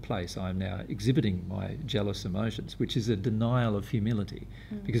rageful place, I'm now exhibiting my jealous emotions, which is a denial of humility.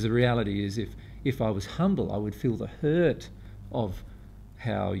 Because the reality is, if I was humble, I would feel the hurt of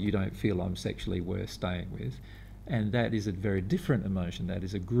how you don't feel I'm sexually worth staying with. And that is a very different emotion. That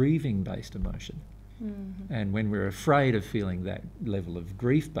is a grieving-based emotion. And when we're afraid of feeling that level of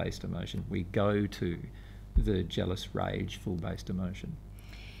grief-based emotion, we go to the jealous, rageful-based emotion.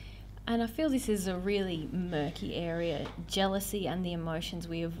 And I feel this is a really murky area, jealousy and the emotions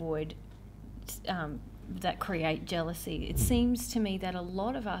we avoid that create jealousy. It seems to me that a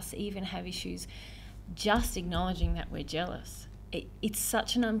lot of us even have issues just acknowledging that we're jealous. It's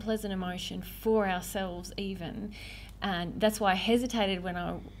such an unpleasant emotion for ourselves even. And that's why I hesitated when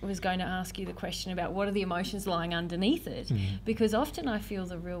I was going to ask you the question about what are the emotions lying underneath it, because often I feel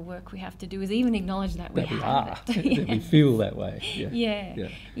the real work we have to do is even acknowledge that we have it. That we feel that way.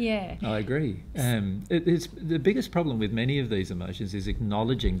 Yeah. I agree. It's the biggest problem with many of these emotions is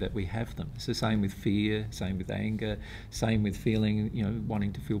acknowledging that we have them. It's the same with fear, same with anger, same with feeling, you know,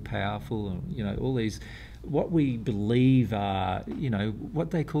 wanting to feel powerful, and, you know, all these. What we believe are, you know,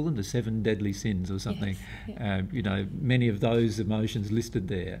 what they call them, the 7 deadly sins or something. Yes, you know, many of those emotions listed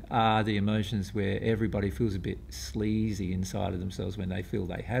there are the emotions where everybody feels a bit sleazy inside of themselves when they feel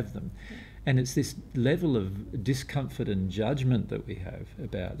they have them. And it's this level of discomfort and judgment that we have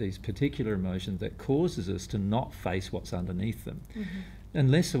about these particular emotions that causes us to not face what's underneath them.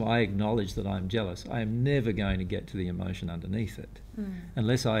 Unless I acknowledge that I'm jealous, I am never going to get to the emotion underneath it.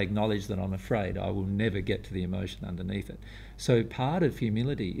 Unless I acknowledge that I'm afraid, I will never get to the emotion underneath it. So part of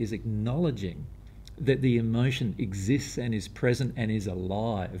humility is acknowledging that the emotion exists and is present and is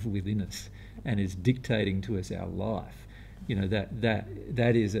alive within us and is dictating to us our life. You know,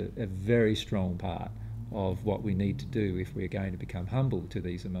 that is a very strong part of what we need to do if we're going to become humble to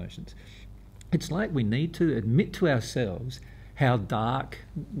these emotions. It's like we need to admit to ourselves how dark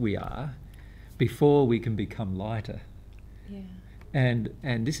we are before we can become lighter. And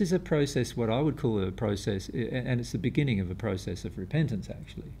this is a process, what I would call a process, and it's the beginning of a process of repentance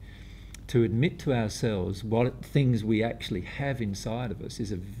actually. To admit to ourselves what things we actually have inside of us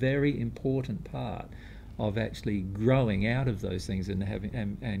is a very important part of actually growing out of those things and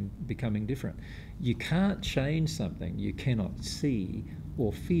and becoming different. You can't change something you cannot see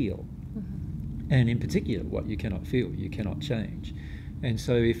or feel. And in particular, what you cannot feel, you cannot change. And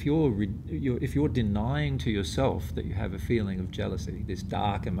so if you're denying to yourself that you have a feeling of jealousy, this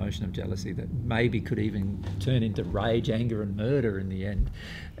dark emotion of jealousy that maybe could even turn into rage, anger and murder in the end,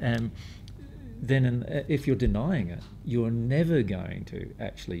 then if you're denying it, you're never going to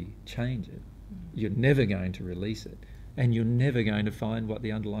actually change it. You're never going to release it. And you're never going to find what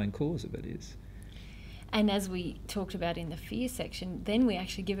the underlying cause of it is. And as we talked about in the fear section, then we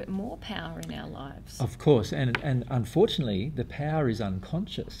actually give it more power in our lives. Of course, and unfortunately, the power is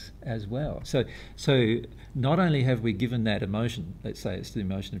unconscious as well. So not only have we given that emotion, let's say it's the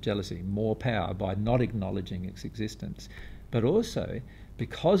emotion of jealousy, more power by not acknowledging its existence, but also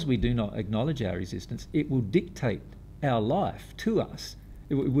because we do not acknowledge our existence, it will dictate our life to us.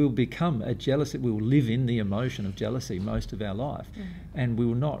 It will become a jealous, it will live in the emotion of jealousy most of our life. And we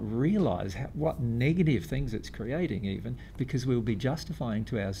will not realise what negative things it's creating even, because we'll be justifying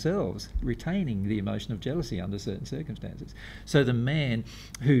to ourselves retaining the emotion of jealousy under certain circumstances. So the man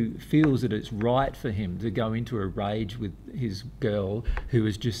who feels that it's right for him to go into a rage with his girl who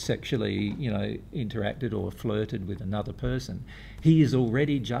has just sexually, interacted or flirted with another person, he is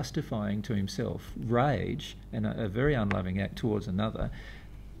already justifying to himself rage and a very unloving act towards another,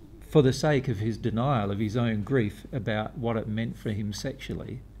 for the sake of his denial of his own grief about what it meant for him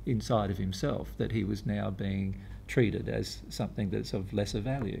sexually inside of himself, that he was now being treated as something that's of lesser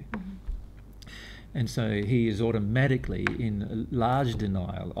value. And so he is automatically in large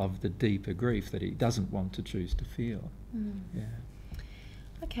denial of the deeper grief that he doesn't want to choose to feel. Yeah.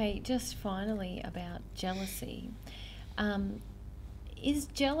 Okay, just finally about jealousy. Is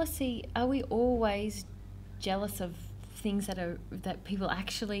jealousy, are we always jealous of things that people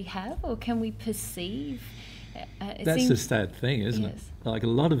actually have, or can we perceive? That's the sad thing, isn't it? Like a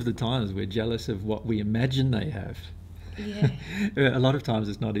lot of the times we're jealous of what we imagine they have. Yeah. A lot of times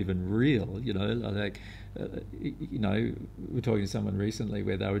it's not even real, like, we were talking to someone recently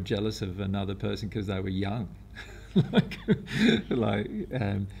where they were jealous of another person because they were young,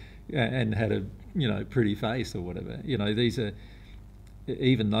 and had a, pretty face or whatever. These are,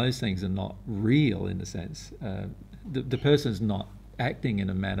 even those things are not real in a sense. The person's not acting in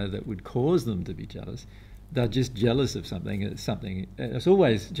a manner that would cause them to be jealous. They're just jealous of something.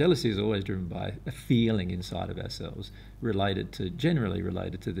 Jealousy is always driven by a feeling inside of ourselves generally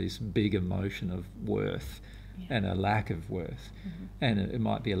related to this big emotion of worth and a lack of worth. And it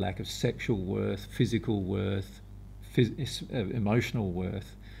might be a lack of sexual worth, physical worth, emotional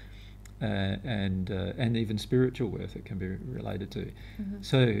worth, and even spiritual worth it can be related to.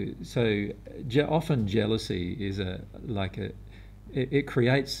 So often jealousy is it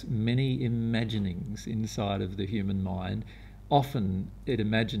creates many imaginings inside of the human mind. Often it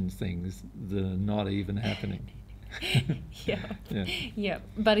imagines things that are not even happening. Yeah.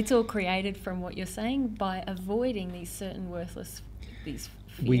 But it's all created from what you're saying by avoiding these certain these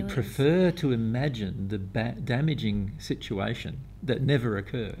feelings. We prefer to imagine the damaging situation that never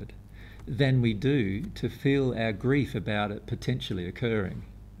occurred than we do to feel our grief about it potentially occurring.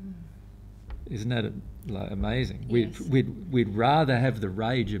 Isn't that amazing? Yes. We'd rather have the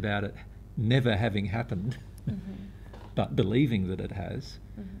rage about it never having happened, but believing that it has,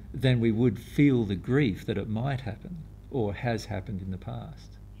 than we would feel the grief that it might happen or has happened in the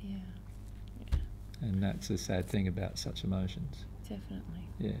past. Yeah. And that's the sad thing about such emotions. Definitely.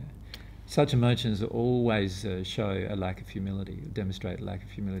 Yeah. Such emotions always show a lack of humility, demonstrate a lack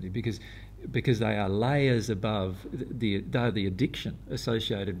of humility, because they are layers above the addiction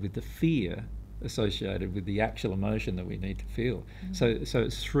associated with the fear associated with the actual emotion that we need to feel. So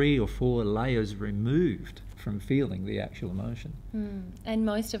it's 3 or 4 layers removed from feeling the actual emotion. And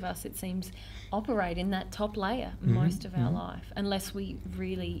most of us, it seems, operate in that top layer most of our life, unless we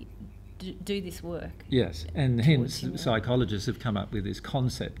really do this work. Yes, and hence psychologists have come up with this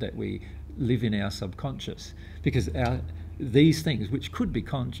concept that we live in our subconscious, because these things, which could be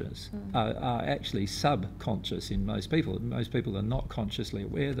conscious, are actually subconscious in most people. Most people are not consciously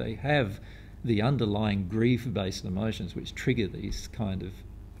aware they have the underlying grief-based emotions which trigger these kind of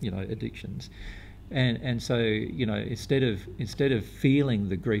addictions. And so instead of feeling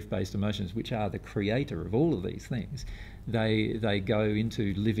the grief-based emotions, which are the creator of all of these things, they go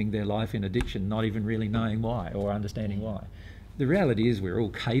into living their life in addiction, not even really knowing why or understanding why. The reality is we're all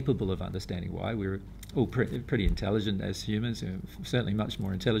capable of understanding why. We're all pretty intelligent as humans, certainly much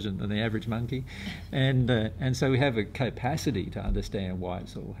more intelligent than the average monkey, and so we have a capacity to understand why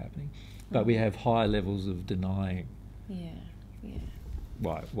it's all happening, but we have high levels of denying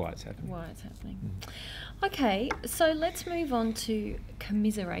why it's happening. Okay, so let's move on to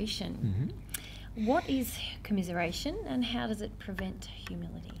commiseration. What is commiseration, and how does it prevent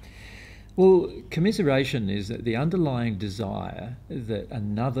humility? Well, commiseration is the underlying desire that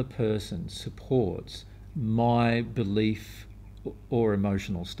another person supports my belief or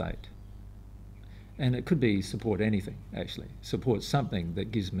emotional state. And it could be support anything, actually. Support something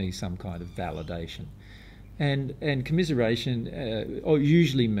that gives me some kind of validation. And commiseration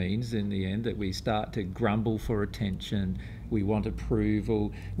usually means, in the end, that we start to grumble for attention, we want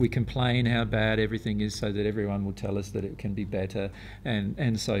approval, we complain how bad everything is so that everyone will tell us that it can be better,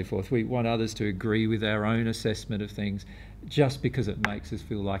 and so forth. We want others to agree with our own assessment of things just because it makes us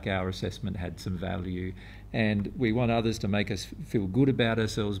feel like our assessment had some value, and we want others to make us feel good about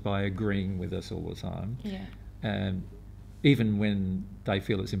ourselves by agreeing with us all the time. Yeah. Even when they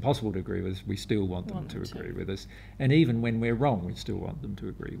feel it's impossible to agree with us, we still want them to agree with us. And even when we're wrong, we still want them to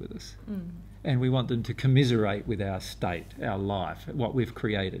agree with us. And we want them to commiserate with our state, our life, what we've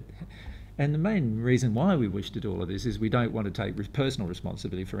created. And the main reason why we wish to do all of this is we don't want to take personal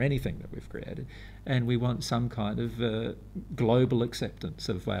responsibility for anything that we've created. And we want some kind of global acceptance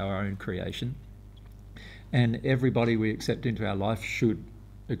of our own creation. And everybody we accept into our life should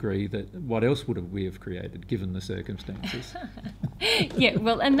agree that what else would we have created given the circumstances? Yeah,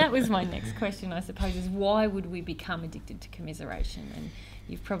 well, and that was my next question, I suppose, is why would we become addicted to commiseration? And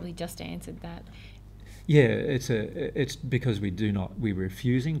you've probably just answered that. Yeah, it's because we're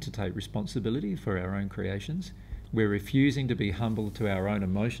refusing to take responsibility for our own creations. We're refusing to be humble to our own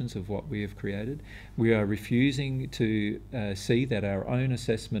emotions of what we have created. We are refusing to see that our own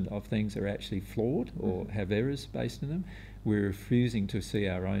assessment of things are actually flawed or have errors based in them. We're refusing to see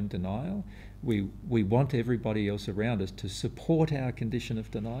our own denial. We want everybody else around us to support our condition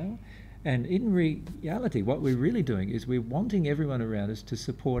of denial. And in reality, what we're really doing is we're wanting everyone around us to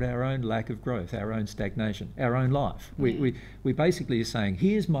support our own lack of growth, our own stagnation, our own life. We basically are saying,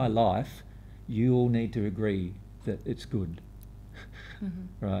 here's my life, you all need to agree that it's good.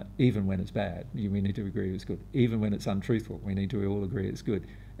 Right? Even when it's bad, we need to agree it's good. Even when it's untruthful, we need to all agree it's good.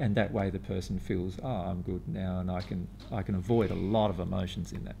 And that way the person feels, oh, I'm good now, and I can avoid a lot of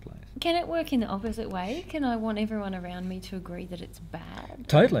emotions in that place. Can it work in the opposite way? Can I want everyone around me to agree that it's bad?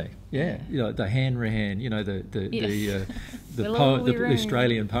 Totally, yeah. You know, the Henry Hand, you know, the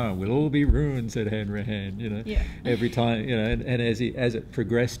Australian poem, "We'll all be ruined," said Henry Hand. You know, every time, you know, and as it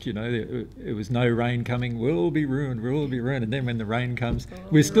progressed, you know, it was no rain coming. We'll all be ruined. We'll all be ruined. And then when the rain comes,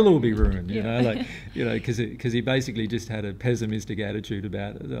 we'll still all be ruined. You know, like, you know, because he basically just had a pessimistic attitude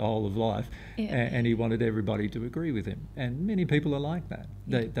about the whole of life, and he wanted everybody to agree with him. And many people are like that.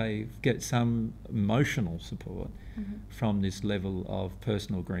 They get some emotional support from this level of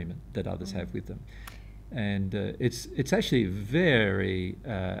personal agreement that others have with them, and it's actually very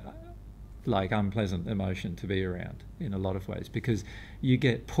unpleasant emotion to be around in a lot of ways, because you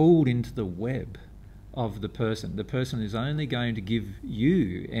get pulled into the web of the person. The person is only going to give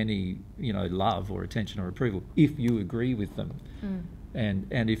you any, you know, love or attention or approval if you agree with them.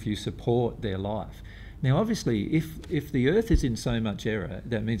 And if you support their life. Now, obviously, if the earth is in so much error,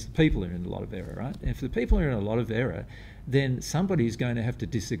 that means the people are in a lot of error, right? If the people are in a lot of error, then somebody's going to have to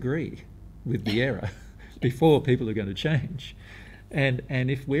disagree with the error before people are going to change. And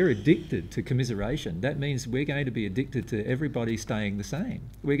if we're addicted to commiseration, that means we're going to be addicted to everybody staying the same.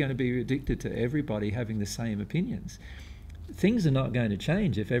 We're going to be addicted to everybody having the same opinions. Things are not going to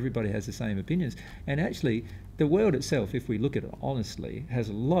change if everybody has the same opinions. And actually, the world itself, if we look at it honestly, has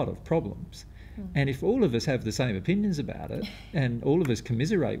a lot of problems. And if all of us have the same opinions about it, and all of us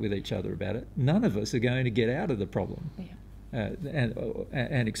commiserate with each other about it, none of us are going to get out of the problem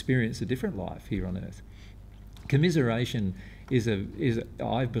and experience a different life here on earth. Commiseration is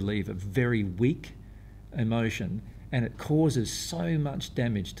I believe, a very weak emotion, and it causes so much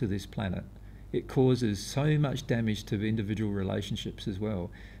damage to this planet. It causes so much damage to individual relationships as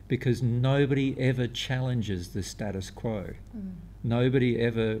well, because nobody ever challenges the status quo. Nobody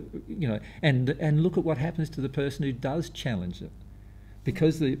ever, you know, and look at what happens to the person who does challenge it.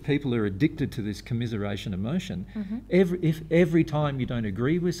 Because the people are addicted to this commiseration emotion, every time you don't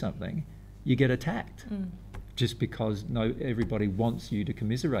agree with something, you get attacked. Just because everybody wants you to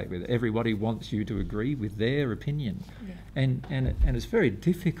commiserate with it. Everybody wants you to agree with their opinion. And it's very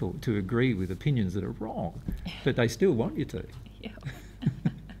difficult to agree with opinions that are wrong, but they still want you to.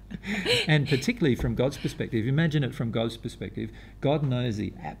 And particularly from God's perspective, imagine it from God's perspective. God knows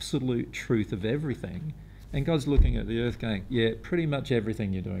the absolute truth of everything, and God's looking at the earth going, yeah, pretty much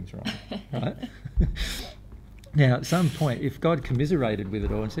everything you're doing is wrong, right? Now, at some point, if God commiserated with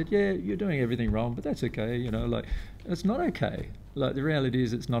it all and said, yeah, you're doing everything wrong, but that's okay, you know, like, it's not okay. Like, the reality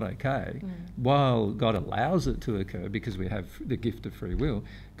is it's not okay. While God allows it to occur because we have the gift of free will,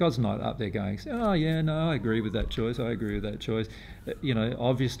 God's not up there going, oh, yeah, no, I agree with that choice, I agree with that choice. You know,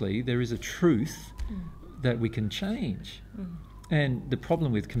 obviously, there is a truth that we can change. And the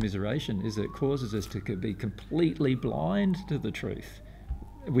problem with commiseration is that it causes us to be completely blind to the truth.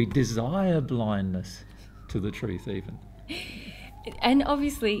 We desire blindness to the truth even. And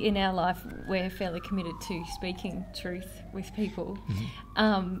obviously in our life we're fairly committed to speaking truth with people.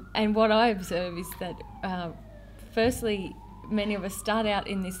 And what I observe is that firstly many of us start out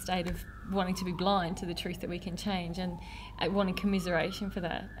in this state of wanting to be blind to the truth that we can change and wanting commiseration for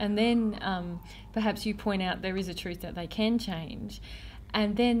that. And then perhaps you point out there is a truth that they can change.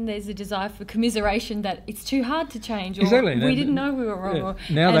 And then there's a desire for commiseration that it's too hard to change, or exactly. we didn't know we were wrong. Yeah. Or,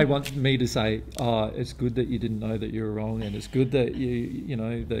 now they want me to say, oh, it's good that you didn't know that you were wrong, and it's good that you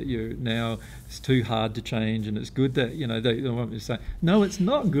know, that you now it's too hard to change, and it's good that, you know, they want me to say, no, it's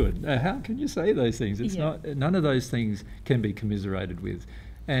not good. How can you say those things? It's not. None of those things can be commiserated with.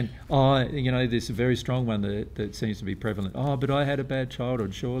 And, you know, there's a very strong one that seems to be prevalent. Oh, but I had a bad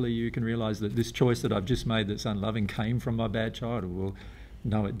childhood. Surely you can realise that this choice that I've just made that's unloving came from my bad childhood. Well,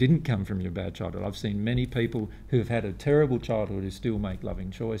 no, it didn't come from your bad childhood. I've seen many people who have had a terrible childhood who still make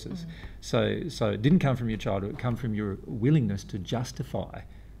loving choices. So it didn't come from your childhood. It came from your willingness to justify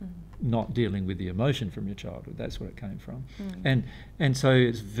not dealing with the emotion from your childhood. That's where it came from. And so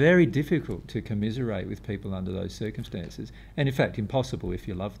it's very difficult to commiserate with people under those circumstances. And in fact, impossible if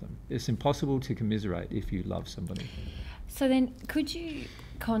you love them. It's impossible to commiserate if you love somebody. So then could you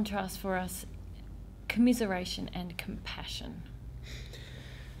contrast for us commiseration and compassion?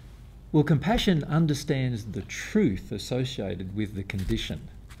 Well, compassion understands the truth associated with the condition.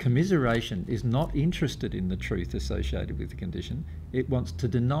 Commiseration is not interested in the truth associated with the condition. It wants to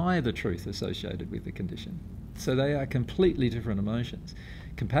deny the truth associated with the condition. So they are completely different emotions.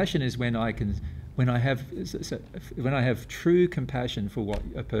 Compassion is when I have true compassion for what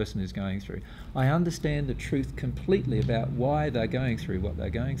a person is going through. I understand the truth completely about why they're going through what they're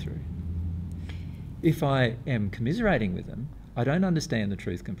going through. If I am commiserating with them, I don't understand the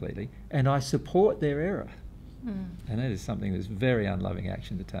truth completely, and I support their error. And that is something that's very unloving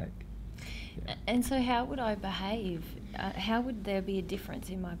action to take. Yeah. And so how would I behave? How would there be a difference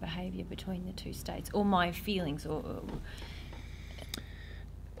in my behaviour between the two states, or my feelings?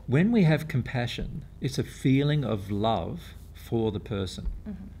 When we have compassion, it's a feeling of love for the person.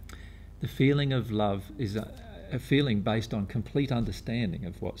 The feeling of love is a feeling based on complete understanding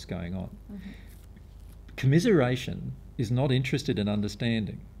of what's going on. Commiseration is not interested in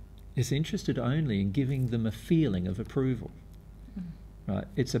understanding. It's interested only in giving them a feeling of approval. Right?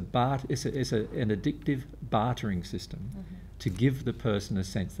 It's an addictive bartering system to give the person a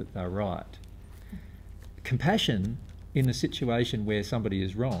sense that they're right. Compassion in a situation where somebody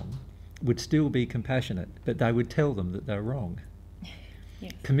is wrong would still be compassionate, but they would tell them that they're wrong.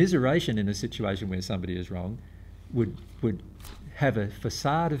 Yes. Commiseration in a situation where somebody is wrong would have a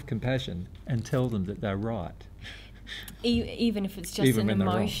facade of compassion and tell them that they're right. Even if it's just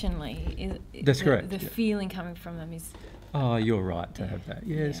emotionally. That's correct. The feeling coming from them is... Oh, you're right to have that.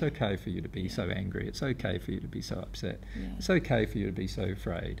 Yeah, it's okay for you to be so angry. It's okay for you to be so upset. Yeah. It's okay for you to be so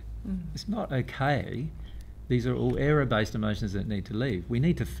afraid. It's not okay. These are all error-based emotions that need to leave. We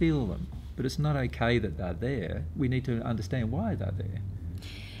need to feel them, but it's not okay that they're there. We need to understand why they're there.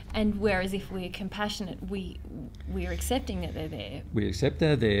 And whereas if we're compassionate, we're accepting that they're there. We accept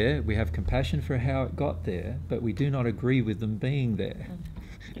they're there, we have compassion for how it got there, but we do not agree with them being there.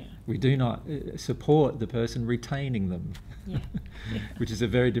 Yeah. We do not support the person retaining them, which is a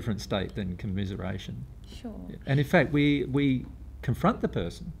very different state than commiseration. Sure. Yeah. And in fact, we confront the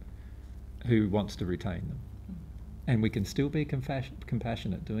person who wants to retain them, and we can still be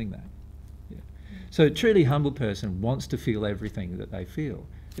compassionate doing that. Yeah. So a truly humble person wants to feel everything that they feel.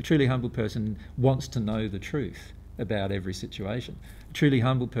 A truly humble person wants to know the truth about every situation. A truly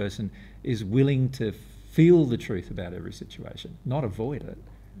humble person is willing to feel the truth about every situation, not avoid it.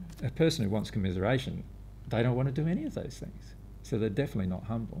 A person who wants commiseration, they don't want to do any of those things. So they're definitely not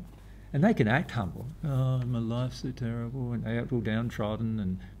humble. And they can act humble. Oh, my life's so terrible, and they act all downtrodden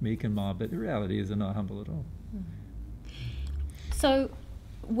and meek and mild, but the reality is they're not humble at all. So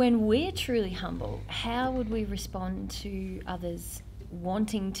when we're truly humble, how would we respond to others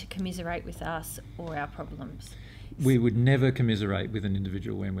wanting to commiserate with us or our problems? We would never commiserate with an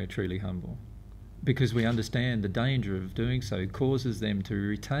individual when we're truly humble, because we understand the danger of doing so causes them to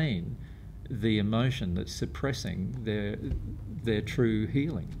retain the emotion that's suppressing their true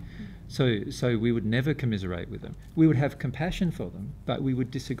healing. So we would never commiserate with them. We would have compassion for them, but we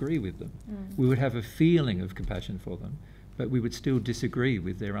would disagree with them. We would have a feeling of compassion for them, but we would still disagree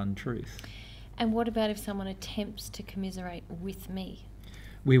with their untruth. And what about if someone attempts to commiserate with me?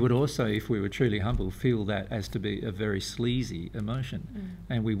 We would also, if we were truly humble, feel that as to be a very sleazy emotion,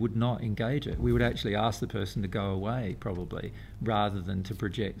 and we would not engage it. We would actually ask the person to go away, probably, rather than to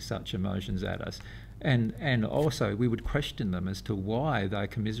project such emotions at us. And also we would question them as to why they're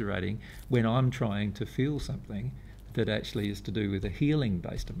commiserating when I'm trying to feel something that actually is to do with a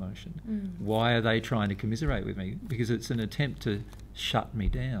healing-based emotion. Why are they trying to commiserate with me? Because it's an attempt to shut me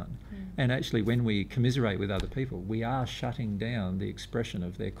down. And actually, when we commiserate with other people, we are shutting down the expression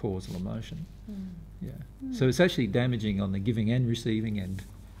of their causal emotion. So it's actually damaging on the giving and receiving end.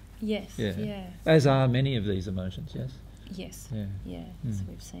 Yes. Yeah. As are many of these emotions. Yes. Yes. Yeah. As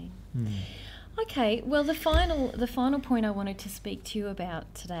we've seen. Okay, well, the final point I wanted to speak to you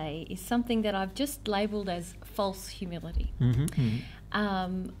about today is something that I've just labelled as false humility.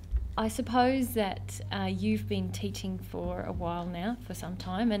 I suppose that you've been teaching for a while now, for some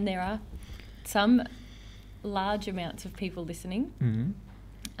time, and there are some large amounts of people listening.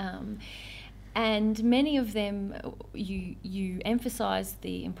 And many of them, you emphasise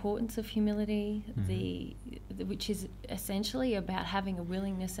the importance of humility, which is essentially about having a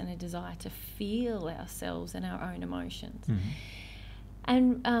willingness and a desire to feel ourselves and our own emotions.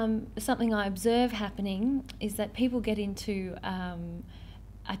 And something I observe happening is that people get into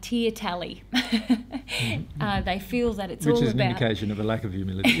a tear tally. They feel that it's all about... Which is an indication of a lack of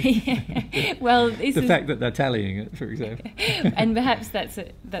humility. Well, the fact that they're tallying it, for example. And perhaps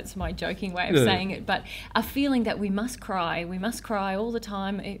that's my joking way of saying it, but a feeling that we must cry all the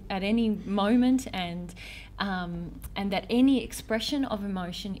time at any moment, and that any expression of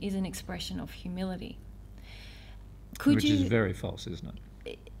emotion is an expression of humility. Which is very false, isn't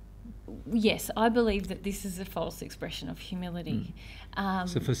it? Yes, I believe that this is a false expression of humility.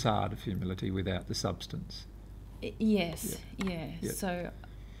 It's a facade of humility without the substance. Yes, yeah. So,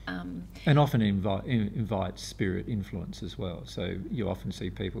 and often invites spirit influence as well. So you often see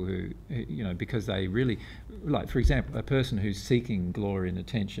people who, because they really, like, for example, a person who's seeking glory and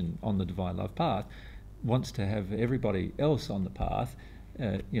attention on the divine love path wants to have everybody else on the path.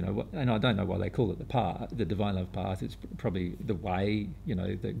 And I don't know why they call it the path, the divine love path. It's probably the way,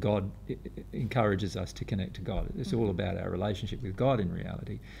 that God encourages us to connect to God. It's all about our relationship with God in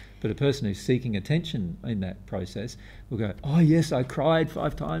reality. But a person who's seeking attention in that process will go, oh yes, I cried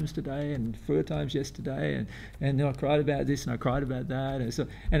 5 times today and 4 times yesterday, and then I cried about this and I cried about that.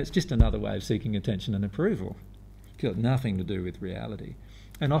 And it's just another way of seeking attention and approval. It's got nothing to do with reality.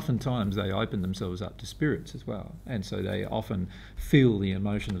 And oftentimes they open themselves up to spirits as well. And so they often feel the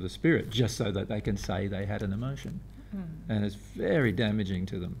emotion of the spirit just so that they can say they had an emotion. And it's very damaging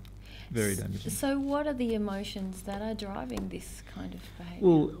to them. Very damaging. So what are the emotions that are driving this kind of behaviour?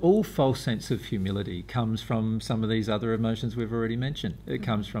 Well, all false sense of humility comes from some of these other emotions we've already mentioned. It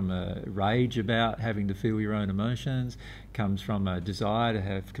comes from a rage about having to feel your own emotions, comes from a desire to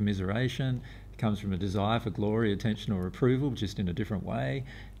have commiseration, comes from a desire for glory, attention or approval, just in a different way.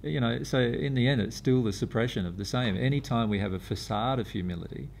 So in the end it's still the suppression of the same. Anytime we have a facade of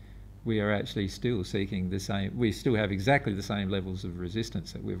humility, we are actually still seeking the same, we still have exactly the same levels of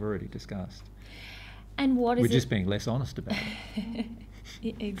resistance that we've already discussed. And what is We're just being less honest about it.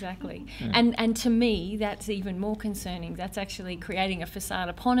 Exactly. Yeah. And to me, that's even more concerning. That's actually creating a facade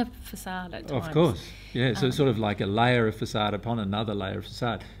upon a facade at times. Of course, yeah. So it's sort of like a layer of facade upon another layer of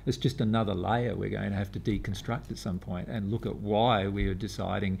facade. It's just another layer we're going to have to deconstruct at some point and look at why we are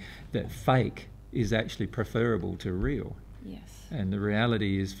deciding that fake is actually preferable to real. Yes. And the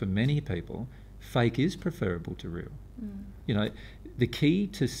reality is, for many people, fake is preferable to real. The key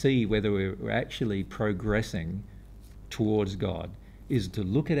to see whether we're actually progressing towards God is to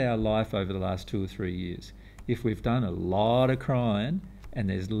look at our life over the last 2 or 3 years. If we've done a lot of crying and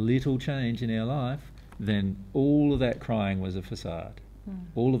there's little change in our life, then all of that crying was a facade.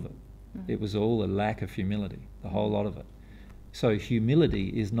 All of it. It was all a lack of humility, the whole lot of it. So humility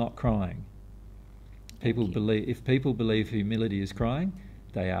is not crying. If people believe humility is crying,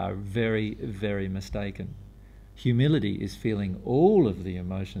 they are very, very mistaken. Humility is feeling all of the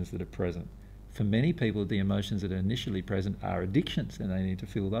emotions that are present. For many people, the emotions that are initially present are addictions, and they need to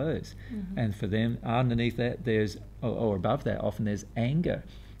feel those. And for them, underneath that, or above that, often there's anger.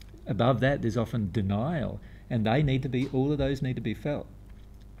 Above that, there's often denial, and all of those need to be felt.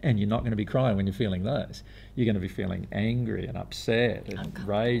 And you're not going to be crying when you're feeling those. You're going to be feeling angry and upset and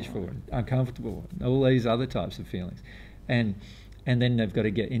rageful and uncomfortable, and all these other types of feelings. And then they've got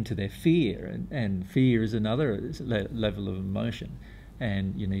to get into their fear, and fear is another level of emotion.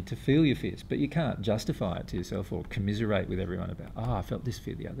 And you need to feel your fears, but you can't justify it to yourself or commiserate with everyone about, I felt this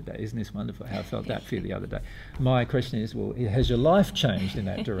fear the other day. Isn't this wonderful? How I felt that fear the other day. My question is, well, has your life changed in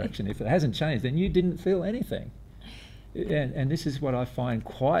that direction? If it hasn't changed, then you didn't feel anything. And this is what I find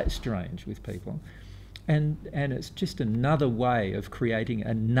quite strange with people. And it's just another way of creating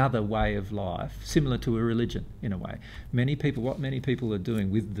another way of life, similar to a religion in a way. What many people are doing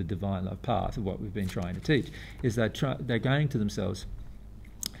with the divine love path, of what we've been trying to teach, is they're going to themselves,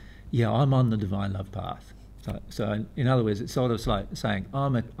 yeah, I'm on the divine love path. So in other words, it's sort of like saying,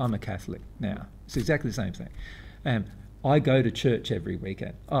 I'm a Catholic now. It's exactly the same thing. I go to church every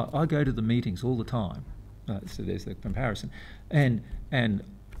weekend. I go to the meetings all the time. So there's the comparison. And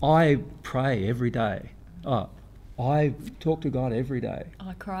I pray every day. I talk to God every day.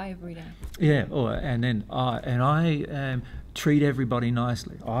 I cry every day. Yeah, and I treat everybody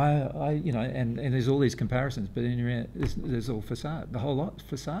nicely. And there's all these comparisons, but in reality, there's all facade. The whole lot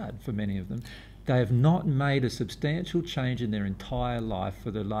facade for many of them. They have not made a substantial change in their entire life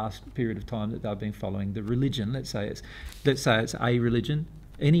for the last period of time that they've been following the religion. Let's say it's a religion,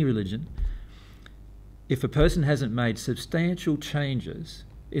 any religion. If a person hasn't made substantial changes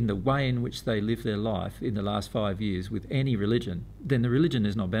in the way in which they live their life in the last 5 years with any religion, then the religion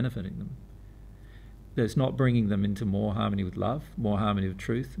is not benefiting them. It's not bringing them into more harmony with love, more harmony with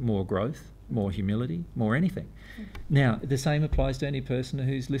truth, more growth, more humility, more anything. Now, the same applies to any person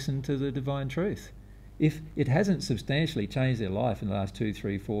who's listened to the divine truth. If it hasn't substantially changed their life in the last 2,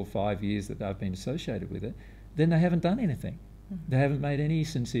 3, 4, 5 years that they've been associated with it, then they haven't done anything. They haven't made any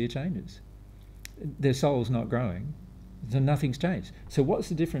sincere changes. Their soul's not growing, so nothing's changed. So what's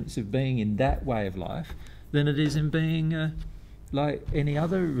the difference of being in that way of life than it is in being like any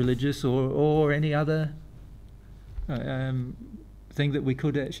other religious or any other thing that we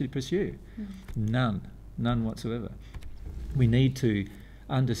could actually pursue? None whatsoever. We need to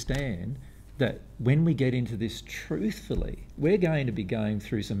understand that when we get into this truthfully, we're going to be going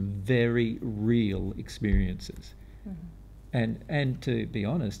through some very real experiences. And to be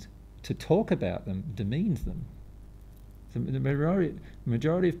honest, to talk about them demeans them. The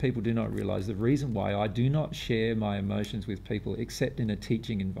majority of people do not realise the reason why I do not share my emotions with people except in a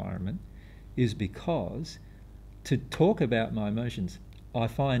teaching environment is because to talk about my emotions, I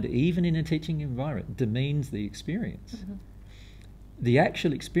find even in a teaching environment, demeans the experience. The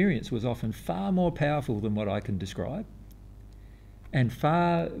actual experience was often far more powerful than what I can describe and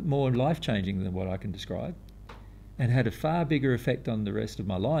far more life-changing than what I can describe and had a far bigger effect on the rest of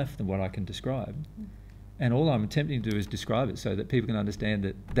my life than what I can describe. And all I'm attempting to do is describe it so that people can understand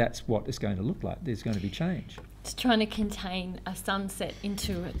that that's what it's going to look like. There's going to be change. It's trying to contain a sunset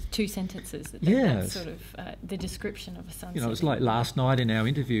into 2 sentences. Yes. That's sort of the description of a sunset. You know, it's like last night in our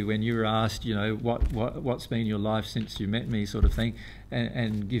interview when you were asked, you know, what's been your life since you met me, sort of thing,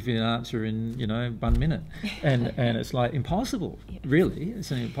 and give you an answer in, 1 minute, and it's like impossible. Yeah. Really,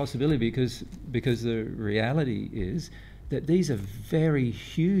 it's an impossibility because the reality is that these are very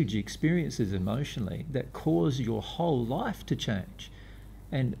huge experiences emotionally that cause your whole life to change.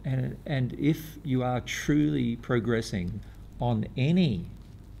 And if you are truly progressing on any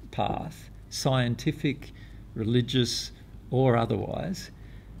path, scientific, religious, or otherwise,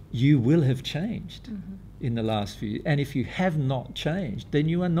 you will have changed in the last few years. And if you have not changed, then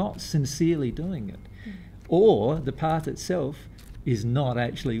you are not sincerely doing it. Or the path itself is not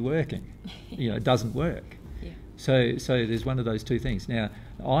actually working. It doesn't work. Yeah. So there's one of those 2 things. Now,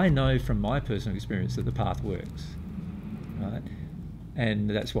 I know from my personal experience that the path works, right? And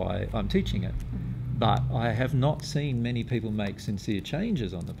that's why I'm teaching it. But I have not seen many people make sincere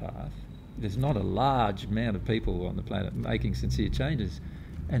changes on the path. There's not a large amount of people on the planet making sincere changes.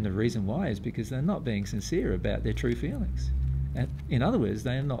 And the reason why is because they're not being sincere about their true feelings. And in other words,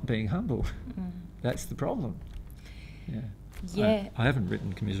 they are not being humble. That's the problem. Yeah. I haven't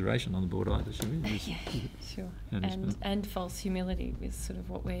written commiseration on the board either, should we? Sure. And false humility is sort of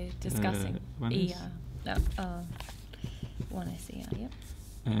what we're discussing. One SER, yep.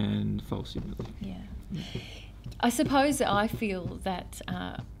 And false humility. Yeah. I suppose I feel that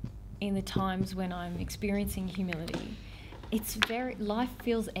in the times when I'm experiencing humility, life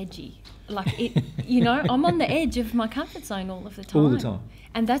feels edgy. Like I'm on the edge of my comfort zone all of the time. All the time.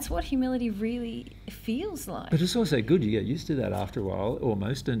 And that's what humility really feels like. But it's also good, you get used to that after a while,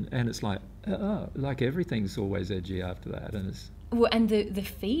 almost, and it's like everything's always edgy after that. And the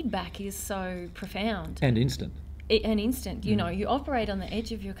feedback is so profound. And instant. You operate on the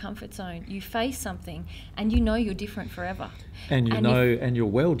edge of your comfort zone, you face something and you're different forever, and and your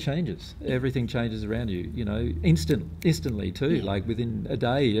world changes, everything changes around you, instantly too. Yeah. Like within a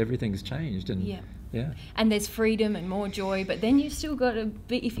day everything's changed. And and there's freedom and more joy, but then you've still got to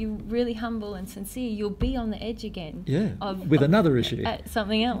be, if you're really humble and sincere, you'll be on the edge again with another issue,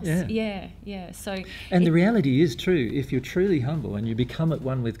 something else. So the reality is true. If you're truly humble and you become at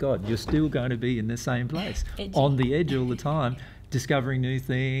one with God, you're still going to be in the same place, on the edge all the time, discovering new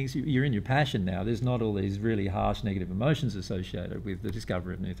things. You're in your passion now. There's not all these really harsh negative emotions associated with the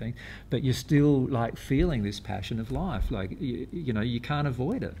discovery of new things, but you're still like feeling this passion of life. Like you can't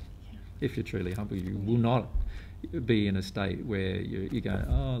avoid it. If you're truly humble, you will not be in a state where you're going,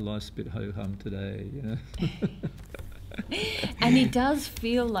 oh, life's a bit ho-hum today, you know. And it does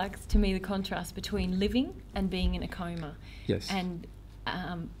feel like, to me, the contrast between living and being in a coma. Yes. And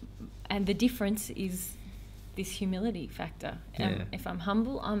the difference is this humility factor. Yeah. If I'm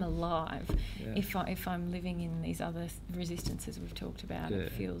humble, I'm alive. Yeah. If I'm living in these other resistances we've talked about,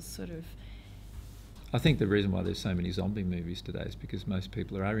 it feels sort of... I think the reason why there's so many zombie movies today is because most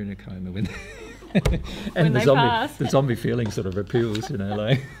people are in a coma when when they pass. The zombie feeling sort of appeals, you know,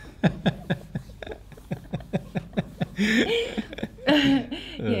 like...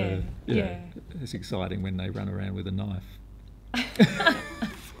 yeah. It's exciting when they run around with a knife.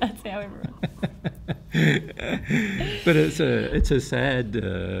 That's how everyone... But it's a sad,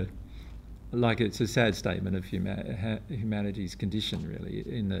 it's a sad statement of humanity's condition, really,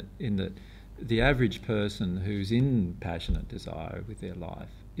 in that the average person who's in passionate desire with their life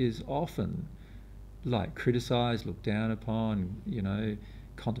is often like criticised, looked down upon, you know,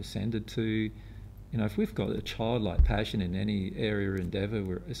 condescended to. You know, if we've got a childlike passion in any area or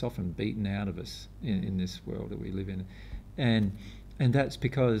endeavour, it's often beaten out of us in this world that we live in, and that's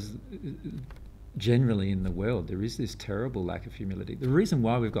because generally in the world there is this terrible lack of humility. The reason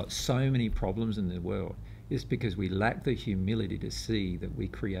why we've got so many problems in the world is because we lack the humility to see that we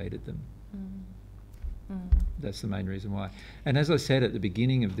created them. That's the main reason why. And as I said at the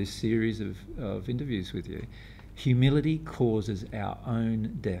beginning of this series of interviews with you, humility causes our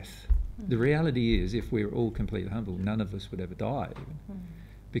own death. The reality is, if we were all completely humble, none of us would ever die, even.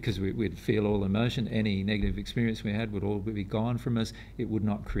 Because we'd feel all emotion, any negative experience we had would all be gone from us. It would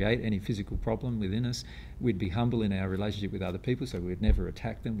not create any physical problem within us. We'd be humble in our relationship with other people, so we'd never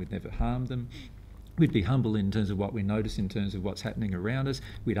attack them, we'd never harm them. We'd be humble in terms of what we notice, in terms of what's happening around us.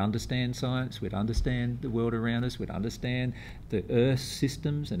 We'd understand science, we'd understand the world around us, we'd understand the Earth's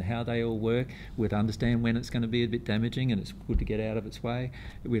systems and how they all work. We'd understand when it's going to be a bit damaging and it's good to get out of its way.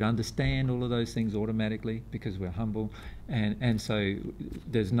 We'd understand all of those things automatically because we're humble. And so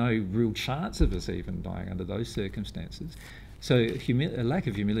there's no real chance of us even dying under those circumstances. So a lack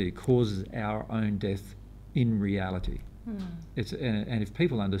of humility causes our own death in reality. And if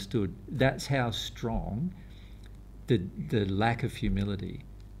people understood that's how strong the lack of humility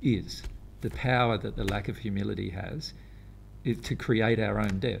is, the power that the lack of humility has is to create our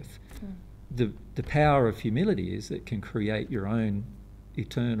own death. The power of humility is it can create your own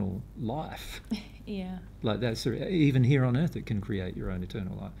eternal life. Yeah. Like that's even here on earth, it can create your own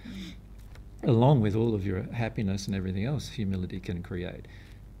eternal life. Along with all of your happiness and everything else, humility can create.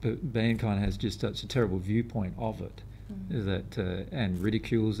 But mankind has just such a terrible viewpoint of it. That and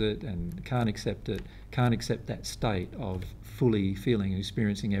ridicules it and can't accept that state of fully feeling and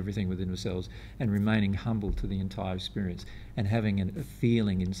experiencing everything within themselves and remaining humble to the entire experience and having a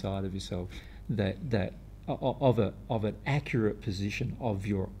feeling inside of yourself that of an accurate position of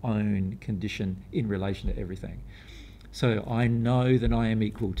your own condition in relation to everything. So I know that I am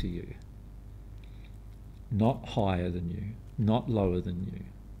equal to you, not higher than you, not lower than you,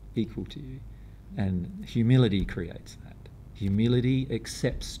 equal to you. And humility creates that. Humility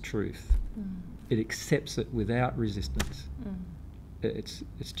accepts truth. It accepts it without resistance. It's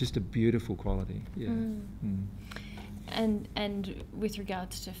just a beautiful quality. Yeah. And with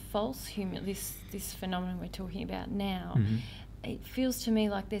regards to false humility, this phenomenon we're talking about now, it feels to me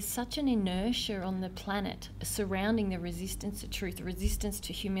like there's such an inertia on the planet surrounding the resistance to truth, the resistance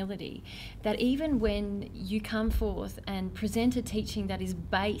to humility, that even when you come forth and present a teaching that is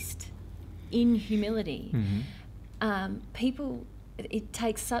based in humility, people, it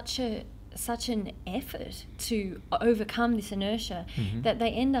takes such an effort to overcome this inertia that they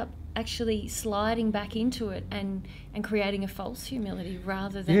end up actually sliding back into it and creating a false humility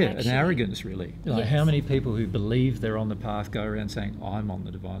rather than an arrogance, really. Like yes. How many people who believe they're on the path go around saying, I'm on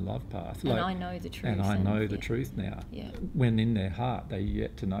the divine love path. And I know the truth. And I know the truth now. Yeah. When in their heart they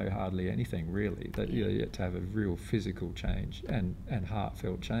yet to know hardly anything, really. That you're yet to have a real physical change and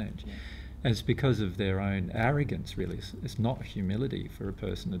heartfelt change. Yeah. And it's because of their own arrogance, really. It's not humility for a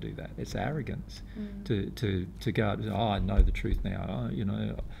person to do that. It's arrogance to go, I know the truth now.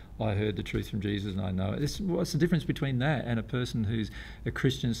 I heard the truth from Jesus and I know it. What's the difference between that and a person who's a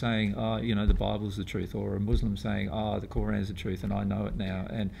Christian saying, the Bible's the truth, or a Muslim saying, the Koran's the truth and I know it now?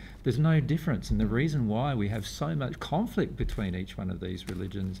 And there's no difference. And the reason why we have so much conflict between each one of these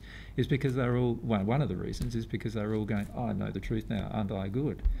religions is because they're all, one of the reasons is because they're all going, I know the truth now, aren't I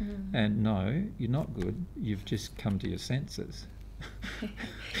good? And no, you're not good. You've just come to your senses.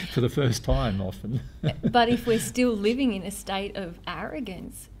 for the first time often. But if we're still living in a state of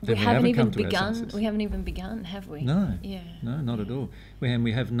arrogance, Then we haven't even come to our begun. senses. We haven't even begun, have we? No. Yeah. No, not at all.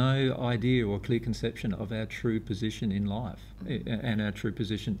 We have no idea or clear conception of our true position in life and our true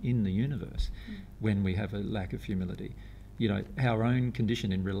position in the universe when we have a lack of humility. You know, our own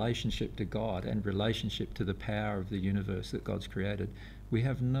condition in relationship to God and relationship to the power of the universe that God's created, we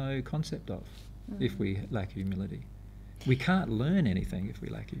have no concept of if we lack humility. We can't learn anything if we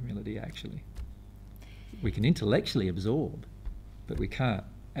lack humility, actually. We can intellectually absorb, but we can't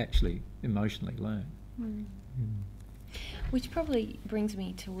actually emotionally learn. Which probably brings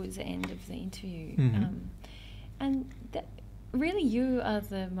me towards the end of the interview. And that, really, you are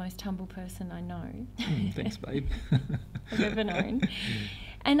the most humble person I know. Thanks, babe. I've ever known.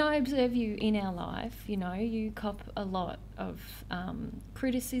 And I observe you in our life, you know, you cop a lot of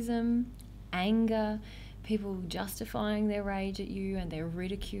criticism, anger, people justifying their rage at you and their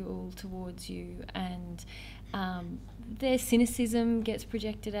ridicule towards you, and their cynicism gets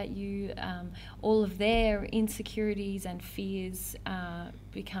projected at you. All of their insecurities and fears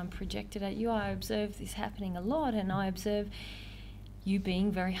become projected at you. I observe this happening a lot, and I observe you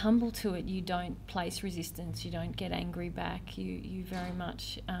being very humble to it. You don't place resistance, you don't get angry back, you very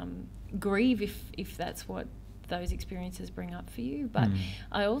much grieve if that's what those experiences bring up for you. But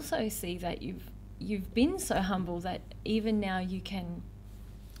I also see that you've been so humble that even now you can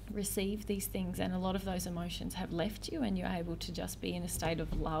receive these things, and a lot of those emotions have left you, and you're able to just be in a state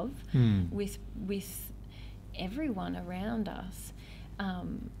of love with everyone around us.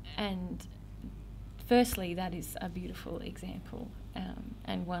 And firstly, that is a beautiful example,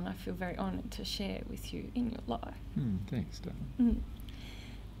 and one I feel very honoured to share with you in your life. Thanks, darling.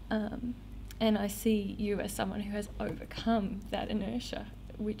 And I see you as someone who has overcome that inertia,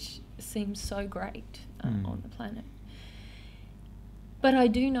 which seems so great on the planet. But I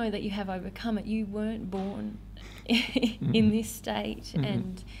do know that you have overcome it. You weren't born in this state,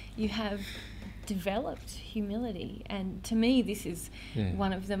 and you have developed humility. And to me, this is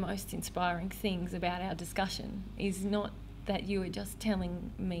one of the most inspiring things about our discussion, is not that you are just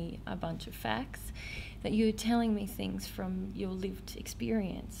telling me a bunch of facts, that you're telling me things from your lived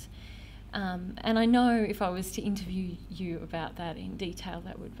experience. And I know if I was to interview you about that in detail,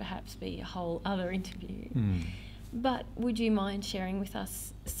 that would perhaps be a whole other interview. But would you mind sharing with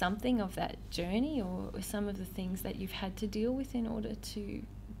us something of that journey, or some of the things that you've had to deal with in order to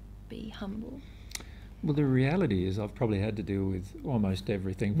be humble? Well, the reality is I've probably had to deal with almost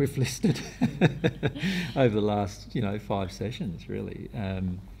everything we've listed over the last, 5 sessions, really.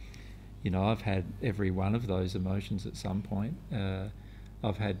 I've had every one of those emotions at some point.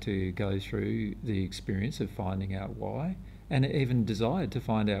 I've had to go through the experience of finding out why, and even desired to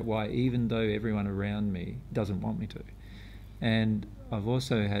find out why, even though everyone around me doesn't want me to. And I've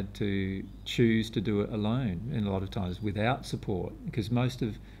also had to choose to do it alone, and a lot of times without support, because most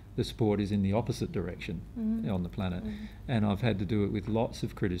of the support is in the opposite direction on the planet. And I've had to do it with lots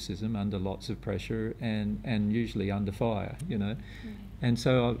of criticism, under lots of pressure, and usually under fire, And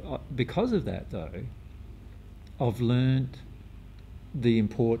so because of that, though, I've learnt the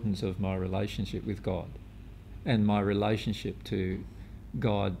importance of my relationship with God and my relationship to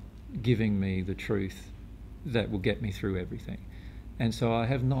God giving me the truth that will get me through everything. And so I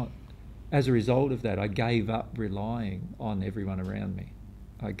have not, as a result of that, I gave up relying on everyone around me.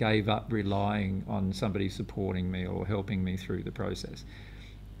 I gave up relying on somebody supporting me or helping me through the process.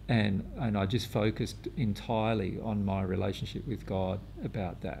 And I just focused entirely on my relationship with God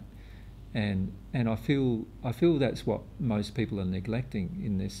about that. And I feel that's what most people are neglecting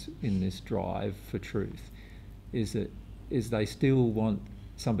in this drive for truth, is they still want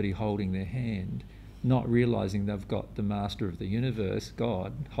somebody holding their hand, not realizing they've got the master of the universe,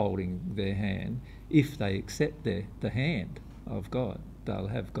 God, holding their hand. If they accept the hand of God, they'll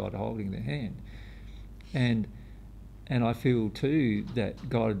have God holding their hand. And I feel too that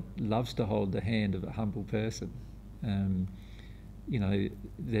God loves to hold the hand of a humble person.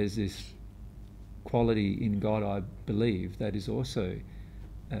 There's this quality in God, I believe, that is also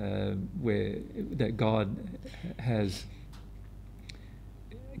that God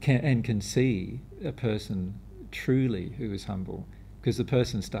can see a person truly who is humble, because the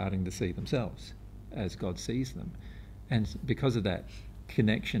person's starting to see themselves as God sees them. And because of that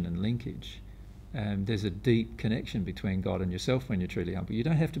connection and linkage, there's a deep connection between God and yourself when you're truly humble. You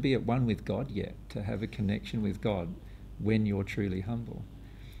don't have to be at one with God yet to have a connection with God when you're truly humble.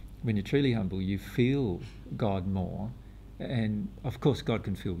 When you're truly humble, you feel God more, and of course God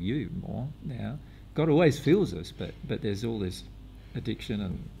can feel you more now. God always feels us, but there's all this addiction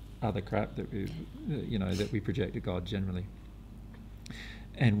and other crap that we project to God generally.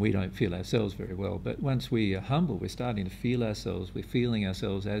 and we don't feel ourselves very well. But once we are humble, we're starting to feel ourselves, we're feeling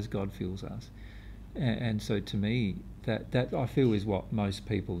ourselves as God feels us. And so to me, that I feel is what most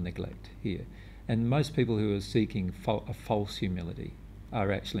people neglect here. And most people who are seeking a false humility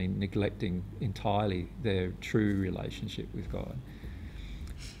are actually neglecting entirely their true relationship with God,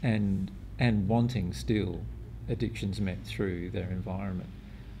 and wanting still addictions met through their environment.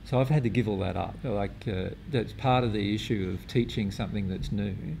 So I've had to give all that up. That's part of the issue of teaching something that's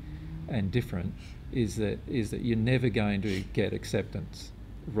new and different, is that you're never going to get acceptance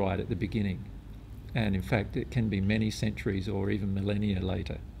right at the beginning. And in fact, it can be many centuries or even millennia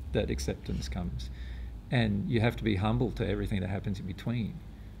later that acceptance comes. And you have to be humble to everything that happens in between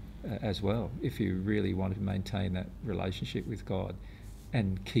as well, if you really want to maintain that relationship with God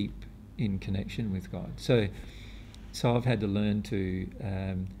and keep in connection with God. So I've had to learn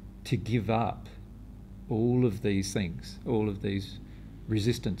to give up all of these things, all of these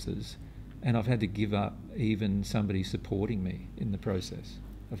resistances, and I've had to give up even somebody supporting me in the process.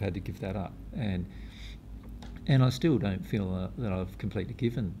 I've had to give that up, and I still don't feel that I've completely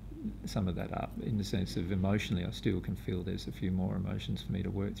given some of that up, in the sense of emotionally I still can feel there's a few more emotions for me to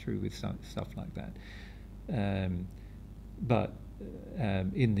work through with stuff like that. But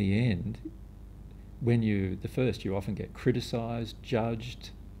in the end, when you're the first, you often get criticised,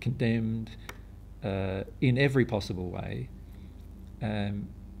 judged, condemned in every possible way. And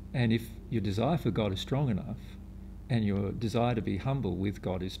if your desire for God is strong enough, and your desire to be humble with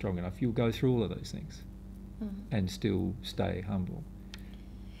God is strong enough, you'll go through all of those things and still stay humble.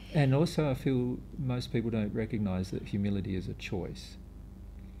 And also I feel most people don't recognise that humility is a choice.